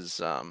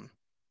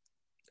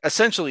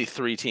essentially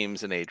 3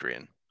 teams in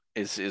Adrian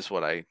is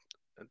what I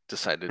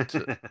decided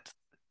to.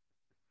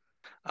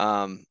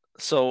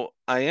 So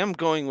I am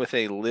going with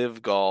a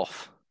live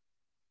golf,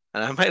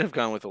 and I might have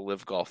gone with a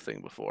live golf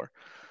thing before,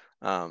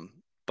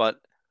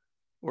 but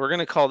we're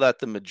gonna call that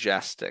the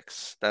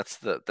Majestics. That's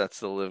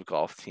the live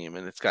golf team,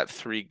 and it's got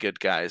 3 good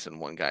guys and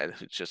 1 guy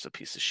who's just a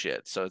piece of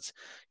shit. So it's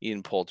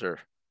Ian Poulter,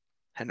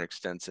 Henrik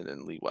Stenson,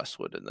 and Lee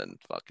Westwood, and then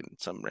fucking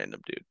some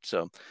random dude.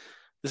 So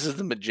This is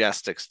the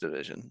Majestics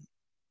division.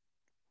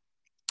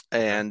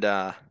 Okay. And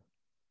so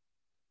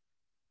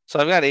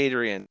I've got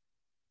Adrian.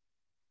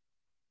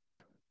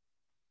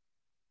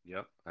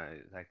 Yep, I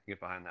can get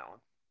behind that one.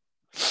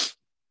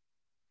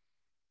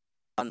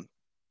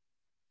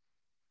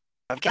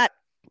 I've got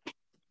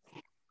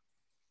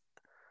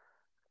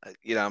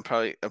I'm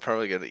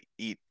probably gonna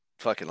eat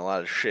fucking a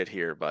lot of shit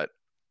here, but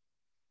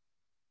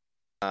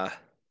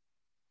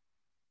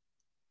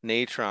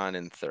Natron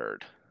in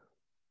third.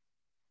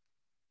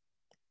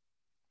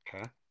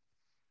 Okay.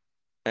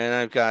 And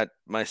I've got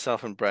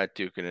myself and Brett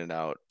duking it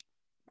out.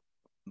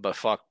 But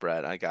fuck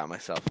Brett, I got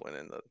myself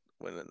winning the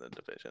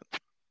division.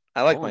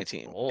 I like my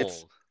team. Bold.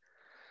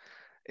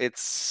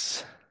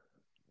 It's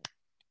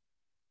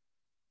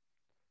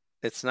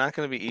not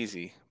gonna be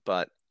easy,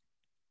 but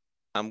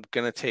I'm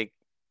gonna take,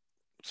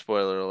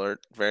 spoiler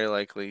alert, very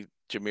likely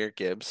Jameer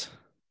Gibbs.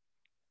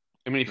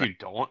 I mean, if you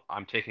don't,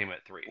 I'm taking him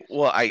at 3. So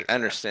Well, I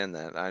understand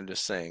that. I'm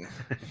just saying,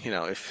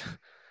 if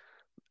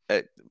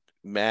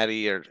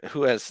Maddie or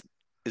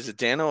is it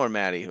Dano or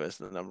Maddie who has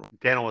the number?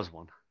 Dano was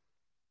 1.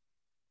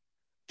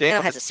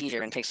 Dano has a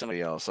seizure and takes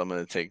somebody else. I'm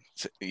going to take,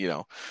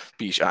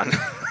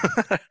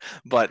 Bijan.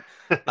 But,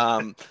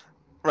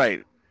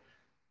 right.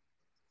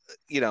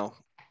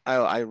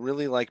 I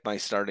really like my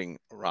starting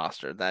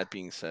roster. That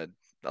being said,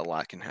 a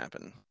lot can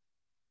happen.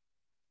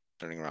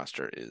 Starting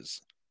roster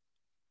is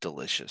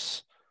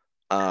delicious.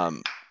 Yeah,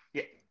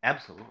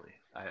 absolutely.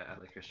 I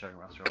like your starting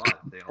roster a lot.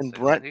 They all And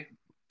stay healthy.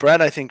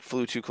 Brett, I think,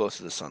 flew too close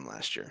to the sun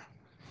last year.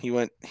 He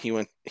went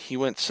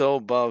so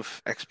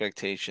above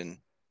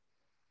expectation,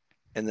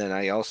 and then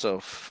I also,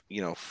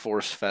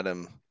 force fed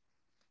him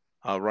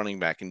a running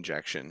back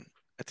injection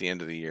at the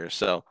end of the year.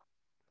 So,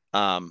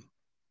 I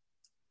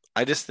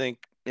just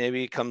think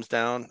maybe it comes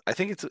down. I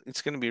think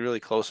it's going to be really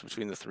close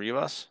between the three of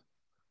us.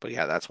 But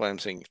yeah, that's why I'm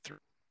saying 3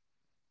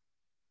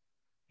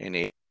 and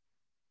 8.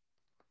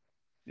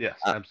 Yes,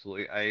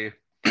 absolutely.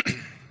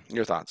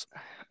 Your thoughts?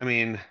 I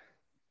mean,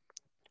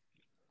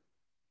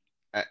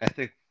 I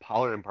think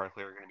Pollard and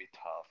Barkley are going to be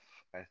tough.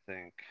 I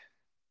think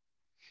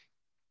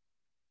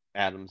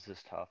Adams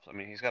is tough. I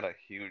mean, he's got a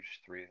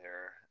huge 3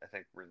 there. I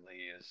think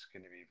Ridley is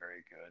going to be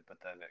very good,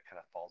 but then it kind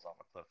of falls off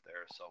a cliff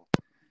there. So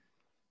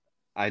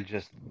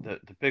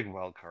the big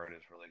wild card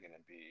is really going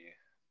to be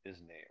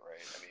Nate,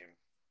 right? I mean,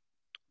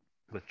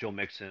 with Joe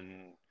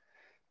Mixon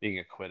being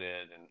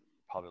acquitted and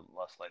probably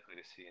less likely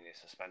to see any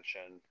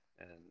suspension,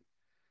 and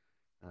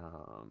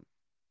um,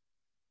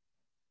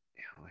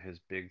 his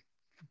big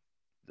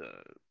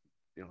the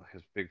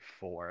his big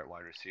 4 at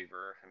wide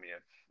receiver. I mean,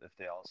 if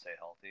they all stay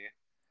healthy,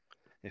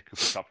 if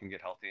Cooper Kupp can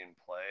get healthy and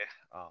play,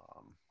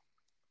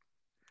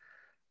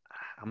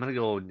 I'm gonna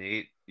go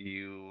Nate,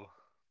 you,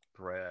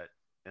 Brett,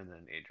 and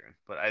then Adrian.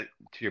 But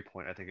to your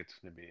point, I think it's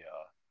gonna be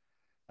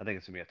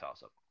a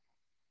toss up.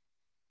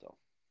 So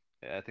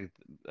yeah, I think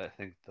the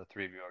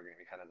 3 of you are gonna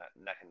be kind of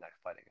neck and neck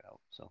fighting it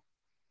out. So,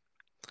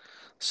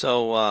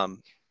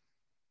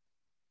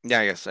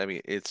 yeah, I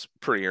mean it's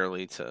pretty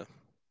early to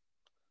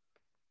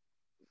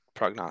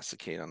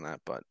prognosticate on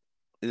that, but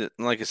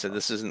like I said,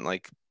 this isn't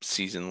like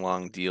season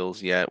long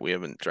deals yet. We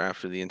haven't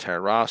drafted the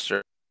entire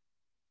roster.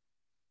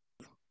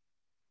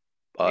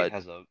 But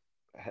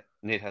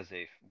Nate has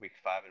a week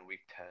 5 and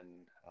week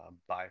 10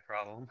 bye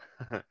problem.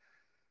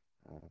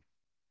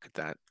 at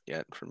that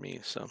yet for me.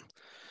 So,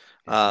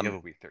 yeah, you have a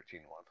week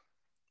 13 one.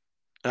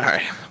 All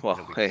right.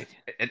 Well, hey,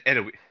 and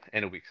a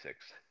week 6,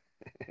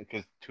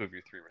 because 2 of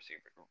your 3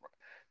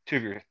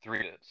 soon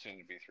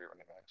to be 3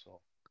 running backs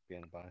will be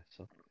on a bye.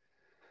 So.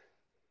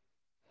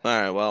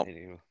 All right. Well.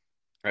 Anywho. All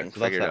right. So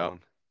that's that one.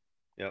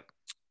 Yep.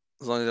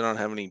 As long as I don't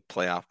have any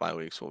playoff bye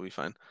weeks, we'll be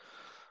fine.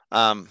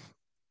 All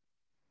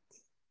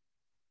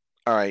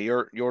right.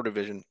 Your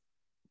division.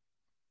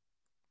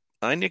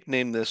 I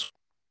nicknamed this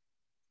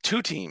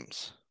 2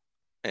 teams,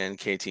 and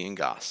KT and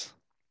Goss.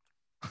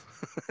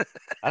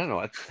 I don't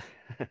know.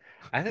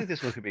 I think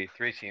this one could be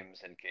 3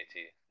 teams in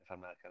KT. If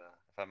I'm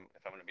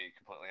gonna be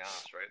completely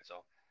honest, right?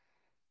 So,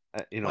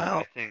 I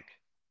think,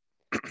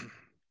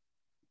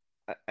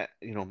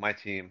 my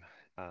team.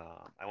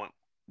 I went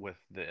with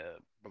the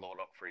blow it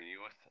up for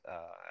youth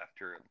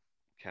after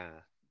kind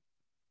of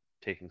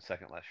taking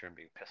second last year and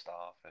being pissed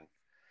off, and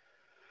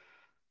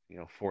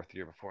 4th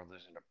year before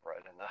losing to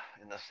Brett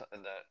in the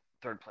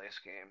 3rd place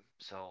game.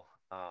 So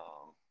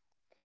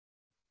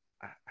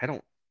I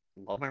don't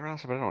love my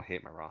roster, but I don't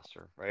hate my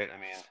roster, right? I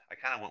mean, I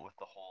kind of went with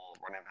the whole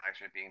running backs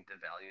are being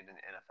devalued in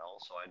the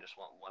NFL, so I just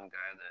want one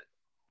guy that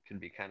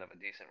can be kind of a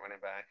decent running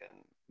back,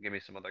 and give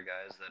me some other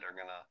guys that are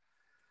gonna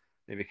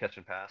maybe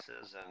catching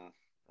passes and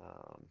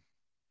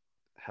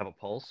have a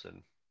pulse,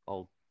 and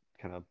I'll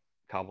kind of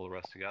cobble the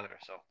rest together.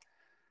 So,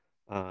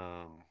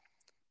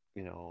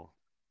 you know,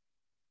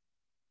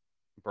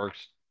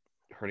 Burks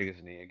hurting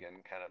his knee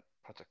again kind of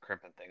puts a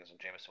crimp in things, and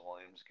Jameson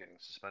Williams getting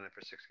suspended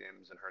for 6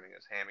 games and hurting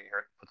his hammy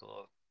puts a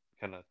little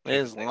kind of. It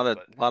is a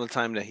lot of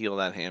time to heal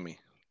that hammy.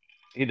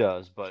 He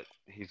does, but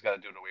he's got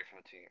to do it away from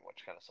the team,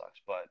 which kind of sucks.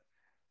 But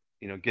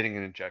getting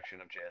an injection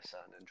of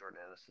JSN and Jordan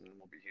Addison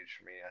will be huge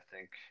for me. I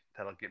think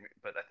that'll give me,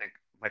 but I think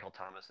Michael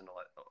Thomas and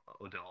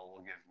Odell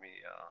will give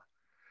me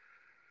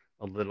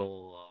a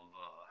little of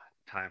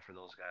time for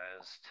those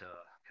guys to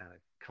kind of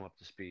come up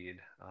to speed.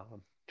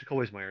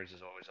 Jacoby Myers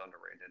is always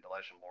underrated.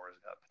 Elijah Moore has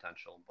got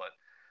potential, but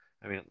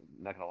I mean,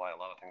 not gonna lie, a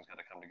lot of things got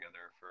to come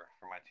together for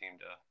my team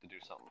to do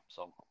something.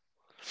 So,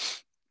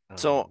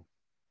 So um,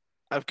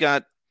 I've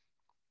got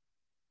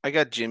I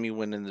got Jimmy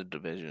winning the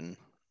division.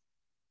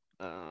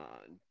 uh,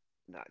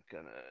 not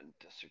gonna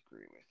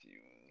disagree with you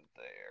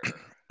there.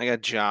 I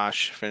got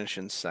Josh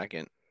finishing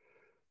second.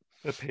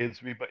 It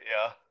pains me, but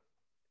yeah.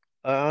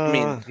 I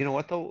mean, You know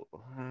what though?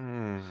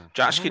 I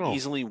Josh don't could know.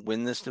 easily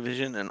win this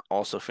division and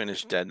also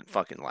finish dead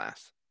fucking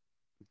last.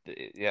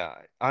 Yeah,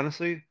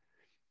 honestly,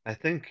 I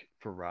think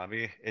for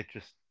Robbie, it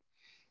just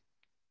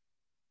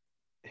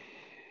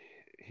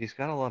he's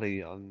got a lot of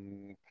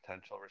young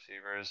potential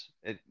receivers.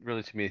 It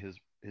really, to me, his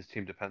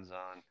team depends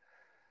on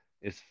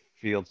is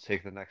Fields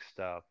take the next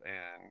step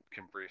and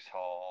can Brees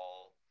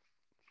Hall.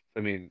 I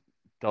mean,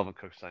 Delvin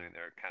Cook signing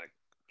there kind of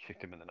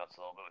kicked him in the nuts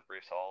a little bit with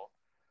Brees Hall.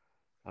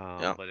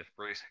 Yeah, But if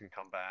Brees can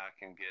come back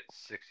and get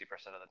 60%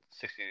 of the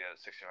 60 to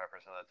 65%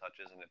 of the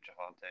touches, and if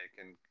Javante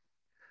can,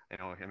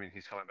 I mean,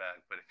 he's coming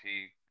back, but if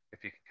he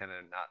can kind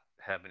of not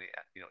have any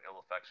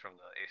ill effects from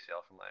the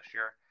ACL from last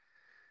year,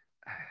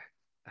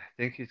 I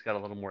think he's got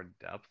a little more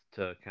depth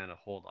to kind of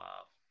hold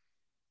off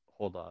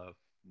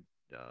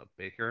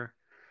Baker.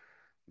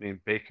 I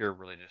mean, Baker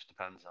really just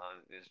depends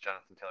on is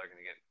Jonathan Taylor going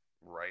to get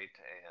right,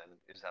 and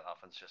is that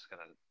offense just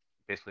going to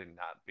basically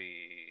not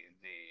be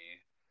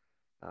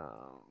the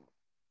what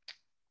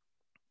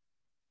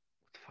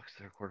the fuck's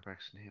their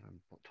quarterback's name? I'm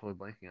totally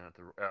blanking on it.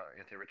 The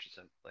Anthony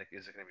Richardson. Like,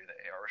 is it going to be the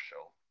AR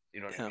show?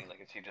 You know what I yeah, mean?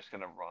 Like, is he just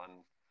going to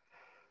run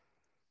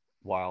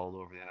wild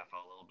over the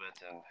NFL a little bit?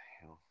 And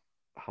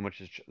how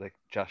much is like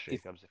Josh he,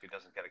 Jacobs if he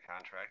doesn't get a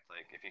contract?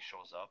 Like, if he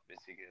shows up,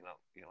 is he getting up?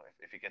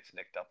 If he gets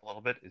nicked up a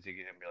little bit, is he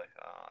going to be like,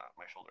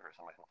 my shoulder hurts,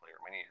 I'm not going to play,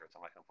 or my knee hurts,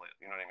 I'm not going to play?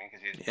 You know what I mean?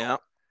 Because he has yeah. no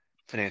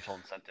financial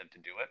incentive to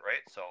do it,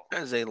 right? So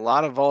There's a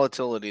lot of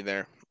volatility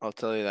there. I'll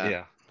tell you that.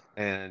 yeah,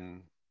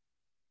 and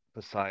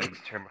besides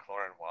Terry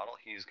McLaurin and Waddle,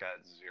 he's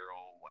got zero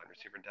wide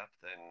receiver depth,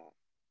 and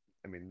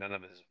I mean none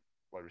of his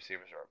wide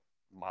receivers are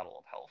a model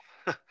of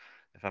health.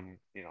 if I'm,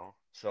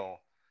 so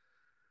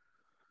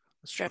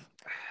That's true.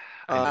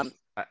 I Um, just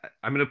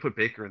I'm gonna put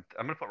Baker.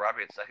 I'm gonna put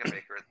Robbie at second,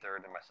 Baker at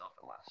third, and myself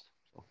at last.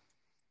 So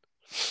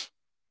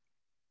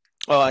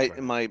oh, go I for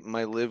it.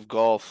 my live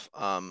golf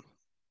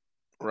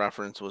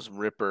reference was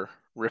Ripper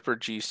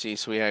GC.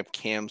 So we have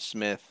Cam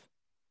Smith,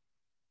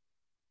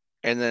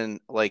 and then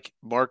like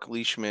Mark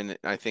Leishman.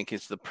 I think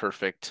is the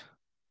perfect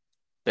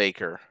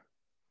Baker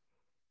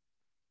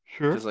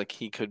Sure. because like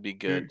he could be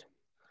You're, good,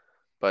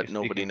 but you're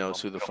nobody speaking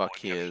knows who a the couple fuck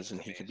he is, Egyptians and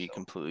to he me, could be so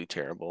completely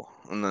terrible.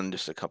 And then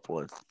just a couple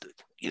of,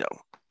 you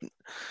know,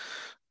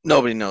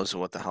 nobody knows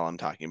what the hell I'm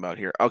talking about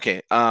here.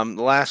 Okay,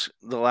 the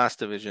last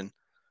division,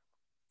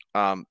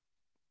 um,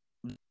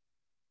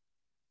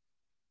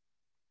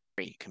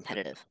 very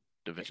competitive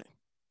division,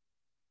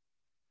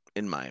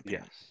 in my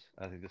opinion, yes,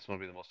 I think this one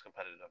will be the most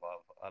competitive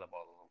out of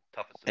all of them.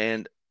 Toughest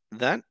division. and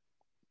that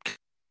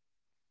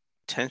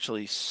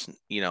potentially,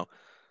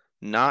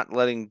 not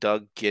letting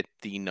Doug get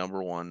the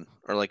number one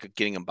or like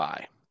getting a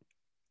bye.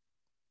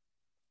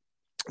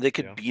 They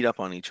could Yeah. beat up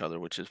on each other,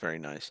 which is very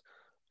nice.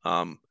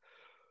 Um,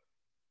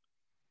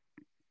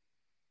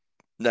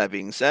 that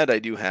being said, I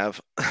do have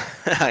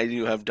I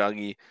do have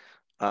Dougie.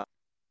 Uh,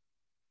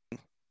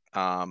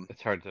 um,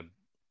 It's hard to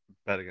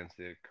bet against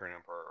the current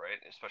emperor, right?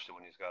 Especially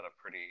when he's got a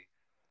pretty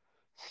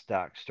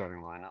stacked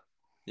starting lineup.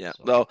 yeah.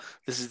 So Well,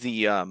 this is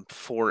the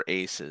four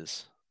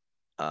aces.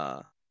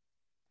 Uh,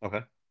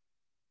 okay,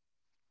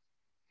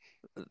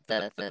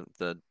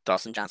 the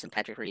Dawson Johnson,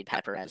 Patrick Reed,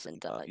 Pat Perez,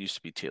 and used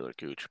to be Taylor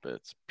Gooch, but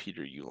it's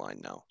Peter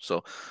Uline now.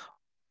 So,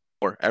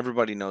 or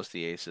everybody knows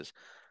the aces.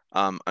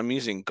 I'm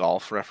using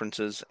golf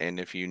references, and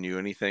if you knew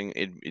anything,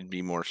 it'd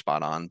be more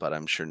spot on. But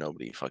I'm sure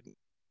nobody fucking.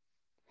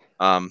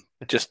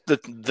 Just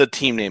the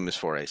team name is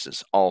four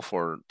aces. All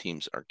four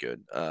teams are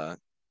good.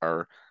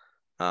 Are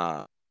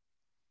uh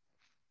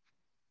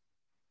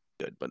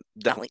good, but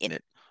definitely in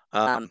it.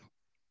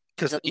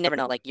 Because you never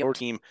know, like your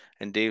team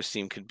and Dave's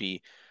team could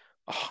be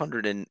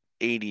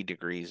 180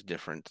 degrees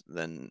different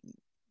than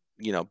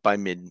by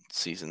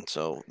mid-season.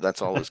 So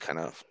that's always kind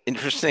of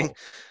interesting.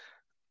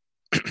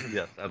 oh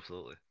yes,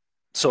 absolutely.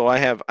 So I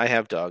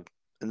have Doug,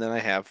 and then I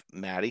have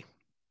Maddie.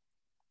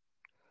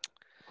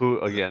 Who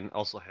again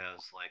also has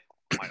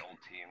like my old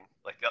team.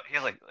 Like he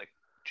has like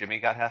Jimmy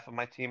got half of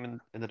my team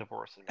in the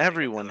divorce, and Maddie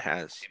got the Everyone other half of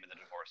my has team in the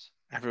divorce.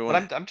 But everyone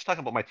I'm just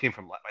talking about my team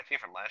from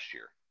last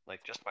year,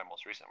 like just my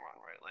most recent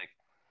run, right? Like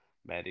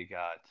Maddie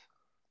got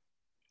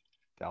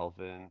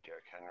Dalvin,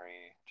 Derrick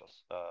Henry,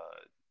 just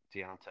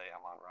Deontay,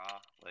 Amon Ra,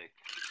 like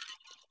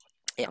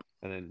yeah.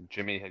 and then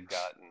Jimmy had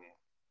gotten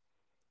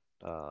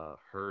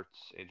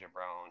Hurts, AJ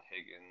Brown,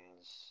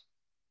 Higgins.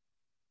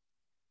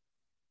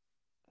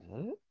 Is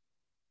that it?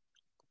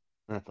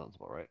 That sounds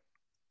about right.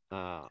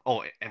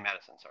 And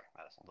Madison, sorry,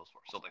 Madison. Those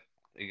four. So like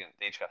again,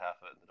 they each got half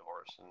of it in the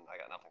divorce, and I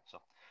got nothing. So,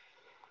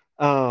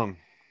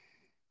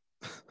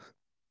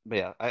 but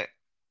yeah,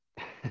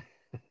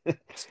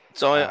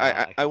 So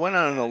I I can went see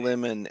out on a Maddie.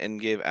 limb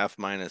and gave F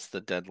minus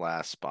the dead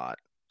last spot.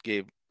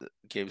 Gave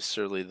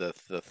Surly the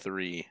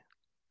 3.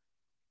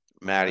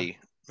 Okay.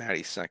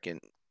 Maddie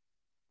second.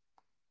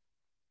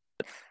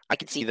 I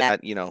could see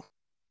that,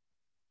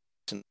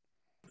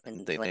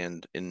 And they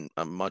land in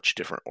a much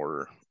different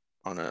order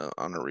on a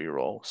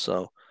reroll.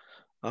 So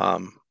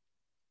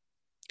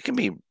it can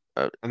be.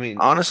 I mean,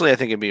 Honestly, I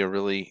think it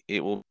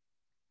will be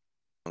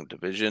a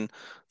division.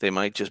 They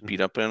might just beat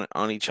mhm. up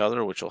on each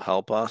other, which will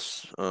help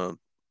us,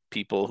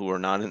 people who are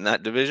not in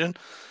that division.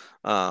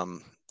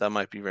 That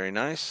might be very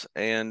nice,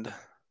 and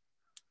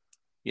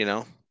you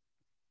know,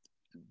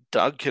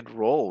 Doug could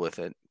roll with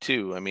it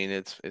too. I mean,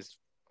 it's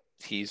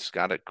he's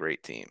got a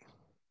great team.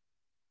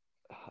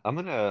 I'm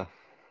gonna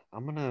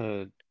I'm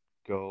gonna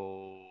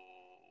go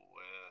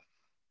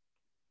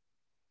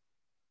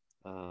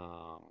with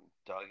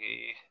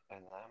Dougie,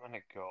 and then I'm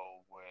gonna go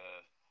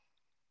with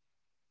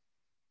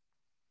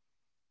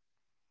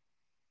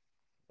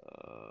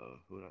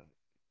who do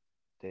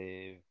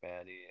Dave,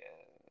 Maddie,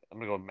 and I'm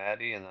gonna go with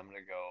Maddie, and I'm gonna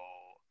go.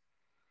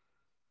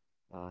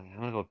 I'm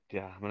gonna go.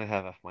 Yeah, I'm gonna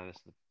have F minus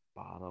the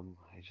bottom.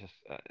 I just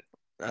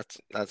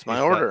That's my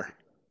he's got. order.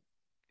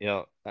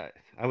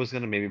 I was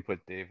gonna maybe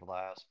put Dave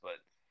last, but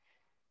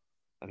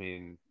I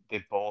mean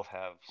they both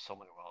have so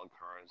many wild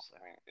cards. I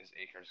mean, is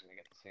Akers gonna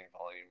get the same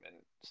volume and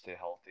stay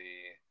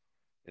healthy?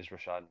 Is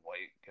Rashad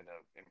White gonna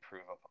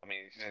improve up? I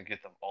mean, he's gonna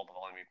get all the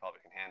volume he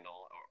probably can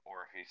handle,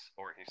 or if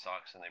he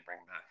sucks and they bring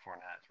back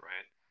Fournette,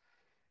 right?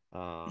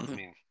 I Mhm.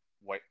 mean,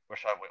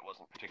 Rashad White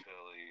wasn't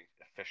particularly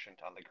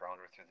efficient on the ground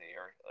or through the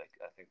air. Like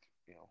I think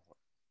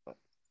what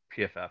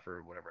PFF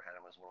or whatever had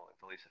him as one of like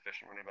the least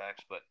efficient running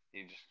backs, but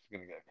he's just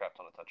gonna get a crap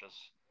ton of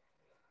touches.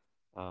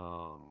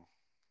 Um,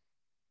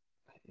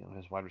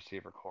 his wide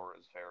receiver core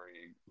is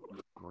very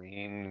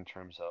green in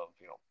terms of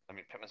I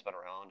mean Pittman's been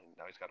around and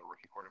now he's got a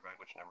rookie quarterback,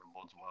 which never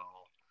bodes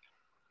well.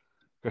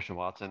 Christian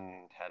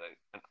Watson had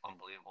an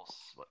unbelievable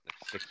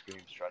 6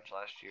 game stretch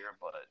last year,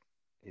 but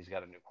he's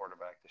got a new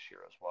quarterback this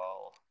year as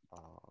well.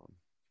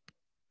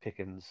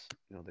 Pickens,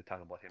 they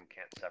talk about him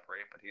can't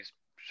separate, but he's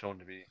shown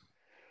to be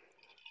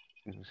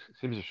seems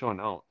to be showing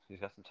out.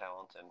 He's got some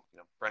talent, and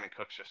Brandon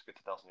Cooks just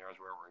gets 1,000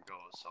 yards wherever he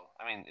goes. So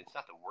I mean, it's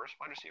not the worst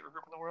wide receiver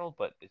group in the world,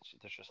 but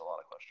there's just a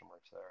lot of question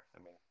marks there. I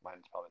mean,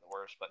 mine's probably the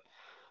worst, but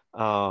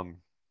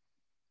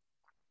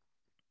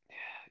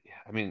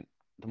yeah. I mean,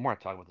 the more I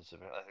talk about this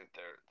event, I think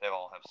they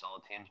all have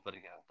solid teams, but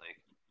again,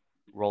 like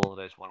roll the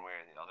dice one way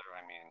or the other.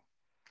 I mean,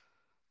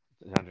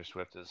 DeAndre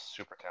Swift is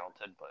super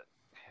talented, but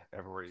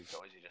everywhere he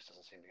goes, he just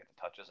doesn't seem to get the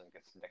touches and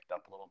gets nicked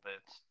up a little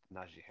bit.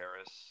 Najee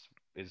Harris,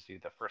 is he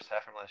the first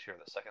half from last year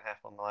or the second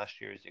half from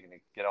last year? Is he going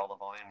to get all the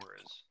volume,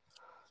 whereas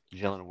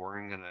Jalen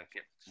Warren going to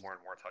get more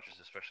and more touches,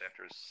 especially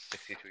after his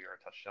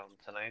 62-yard touchdown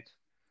tonight?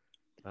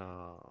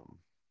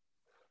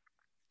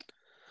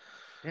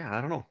 Yeah, I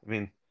don't know. I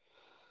mean,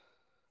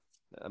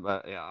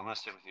 but yeah, I'm gonna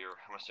stick with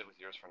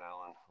yours for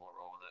now, and we'll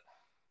roll with it.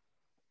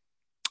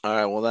 All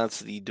right, well that's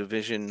the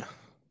division,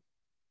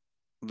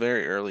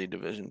 very early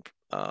division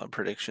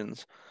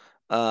predictions.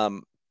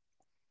 Um,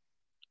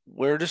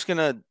 we're just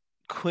gonna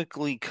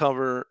quickly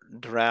cover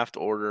draft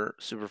order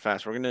super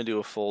fast. We're gonna do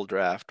a full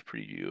draft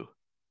preview,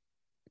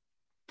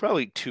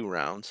 probably 2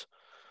 rounds,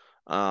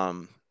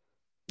 um,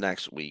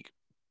 next week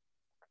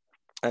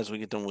as we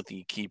get done with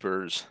the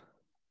keepers.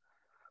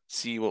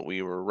 See what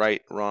we were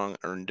right, wrong,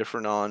 or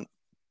indifferent on,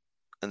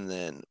 and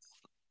then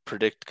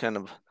predict kind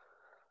of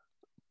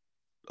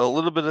a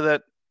little bit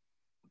of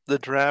the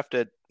draft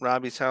at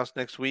Robbie's house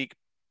next week.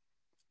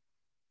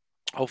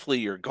 Hopefully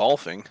you're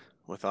golfing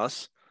with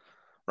us.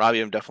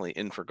 Robbie, I'm definitely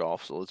in for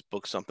golf, so let's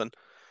book something.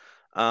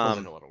 Sounds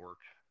like a lot of work.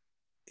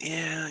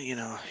 Yeah,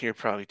 you're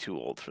probably too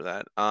old for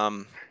that.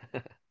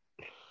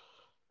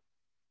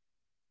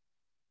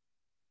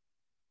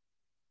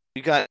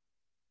 You got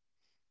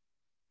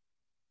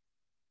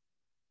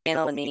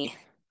Daniel and me.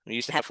 we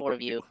used To have 4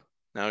 of you.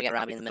 now We got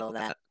Robbie in the middle of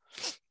that.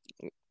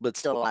 but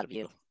Still a lot of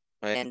you.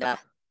 And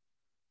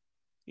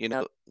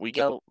we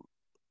go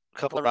a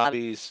couple of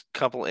Robbies,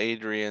 couple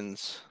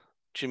Adrians.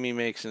 Jimmy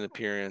makes an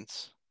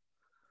appearance,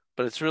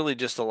 but it's really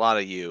just a lot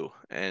of you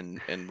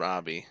and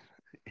Robbie.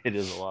 It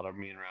is a lot of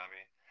me and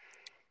Robbie,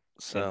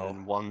 So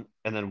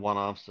and then one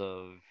offs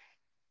of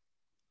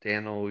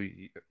Dano,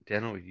 you,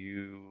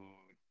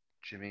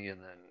 Jimmy,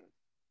 and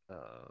then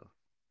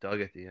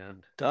Doug at the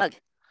end. Doug.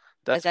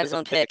 Doug's got his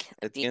own pick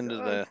at the end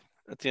of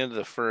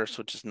the first,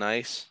 which is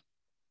nice.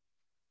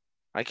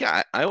 I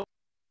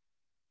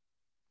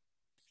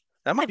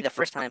that might be the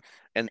first time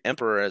an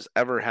Emperor has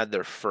ever had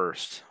their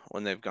first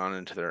when they've gone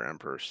into their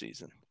Emperor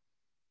season.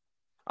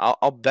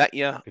 I'll bet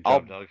you. Good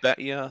job, Doug. Bet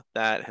you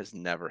that has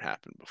never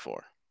happened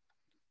before.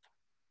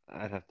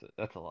 I'd have to.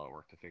 That's a lot of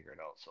work to figure it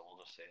out. So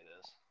we'll just say it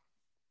is.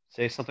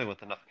 Say something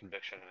with enough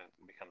conviction and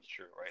it becomes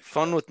true, right?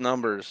 Fun with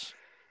numbers.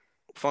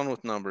 Fun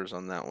with numbers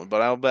on that one.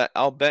 But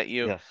I'll bet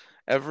you yes.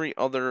 every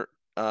other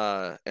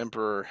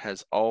Emperor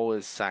has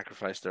always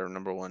sacrificed their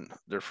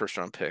first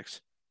round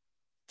picks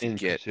to In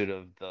get. pursuit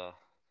of the.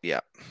 Yeah,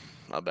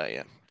 I'll bet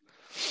you.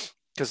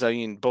 Because I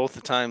mean, both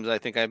the times I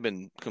think I've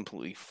been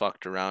completely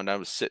fucked around. I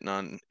was sitting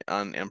on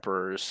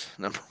Emperor's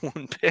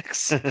 #1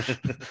 picks,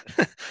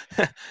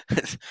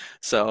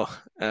 so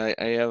I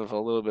have a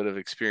little bit of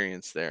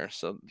experience there.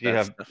 So Do you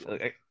that's have?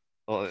 definitely.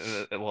 Well,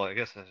 I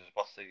guess I was just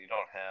about to say you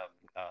don't have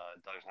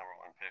Doug's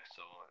 #1 pick,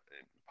 so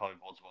it probably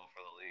bodes well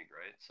for the league,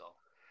 right? So.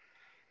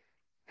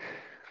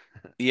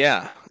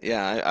 Yeah,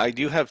 I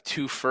do have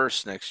 2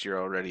 firsts next year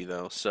already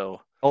though.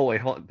 So Oh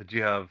wait, hold on. But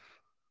you have?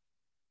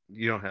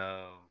 You don't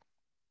have?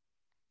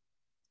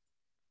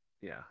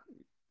 Yeah,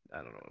 I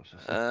don't know what I was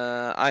just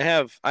saying.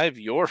 I have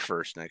your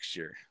first next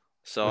year.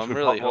 So Which I'm would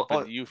really probably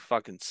hoping you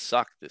fucking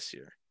suck this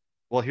year.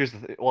 well, here's the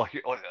thing. Well,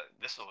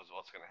 this was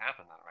what's going to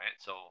happen then, right?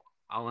 So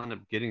I'll end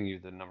up getting you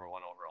the #1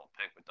 overall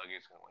pick, but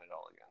Dougie's going to win it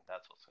all again.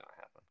 That's what's going to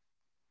happen.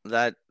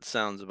 That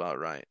sounds about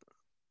right.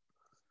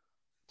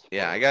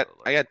 Yeah, I Spoiler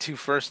alert. got 2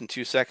 firsts and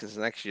 2 seconds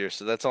next year,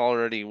 so that's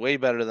already way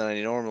better than I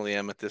normally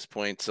am at this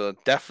point. So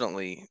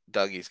definitely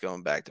Dougie's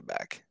going back to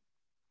back.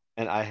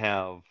 And I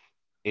have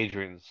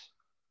Adrian's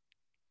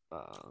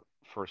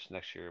first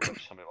next year,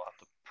 which somebody will have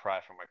to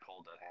pry from my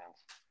cold dead hands.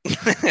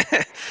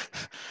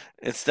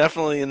 It's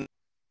definitely in.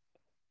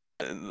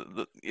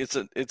 It's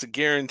a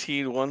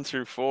guaranteed 1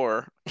 through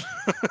 4.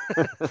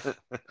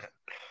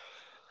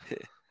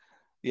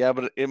 Yeah,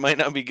 but it might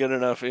not be good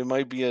enough. It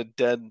might be a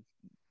dead,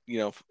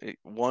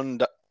 one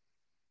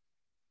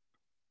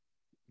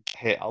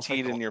Hey, I'll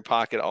take in your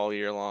pocket all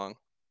year long.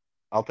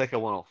 I'll take a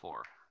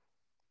 104.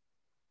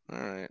 All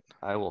right.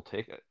 I will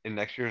take it in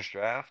next year's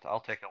draft.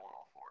 I'll take a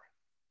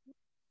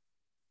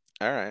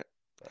 104. All right.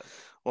 But,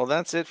 Well,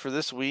 that's it for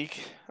this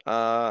week.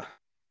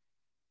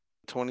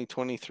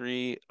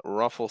 2023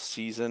 Ruffle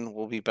season.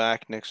 We'll be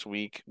back next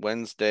week,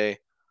 Wednesday.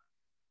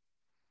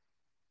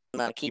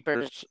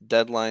 Keepers.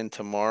 Deadline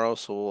tomorrow,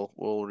 so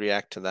we'll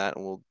react to that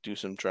and we'll do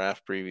some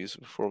draft previews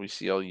before we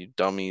see all you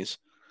dummies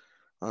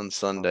on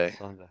Sunday.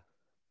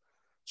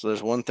 So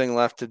there's one thing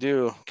left to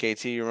do.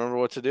 KT, you remember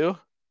what to do?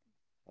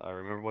 I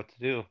remember what to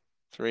do.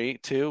 3,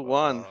 2,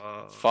 1.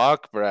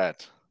 Fuck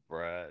Brett.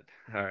 Brett.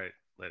 All right.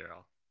 Later,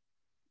 all.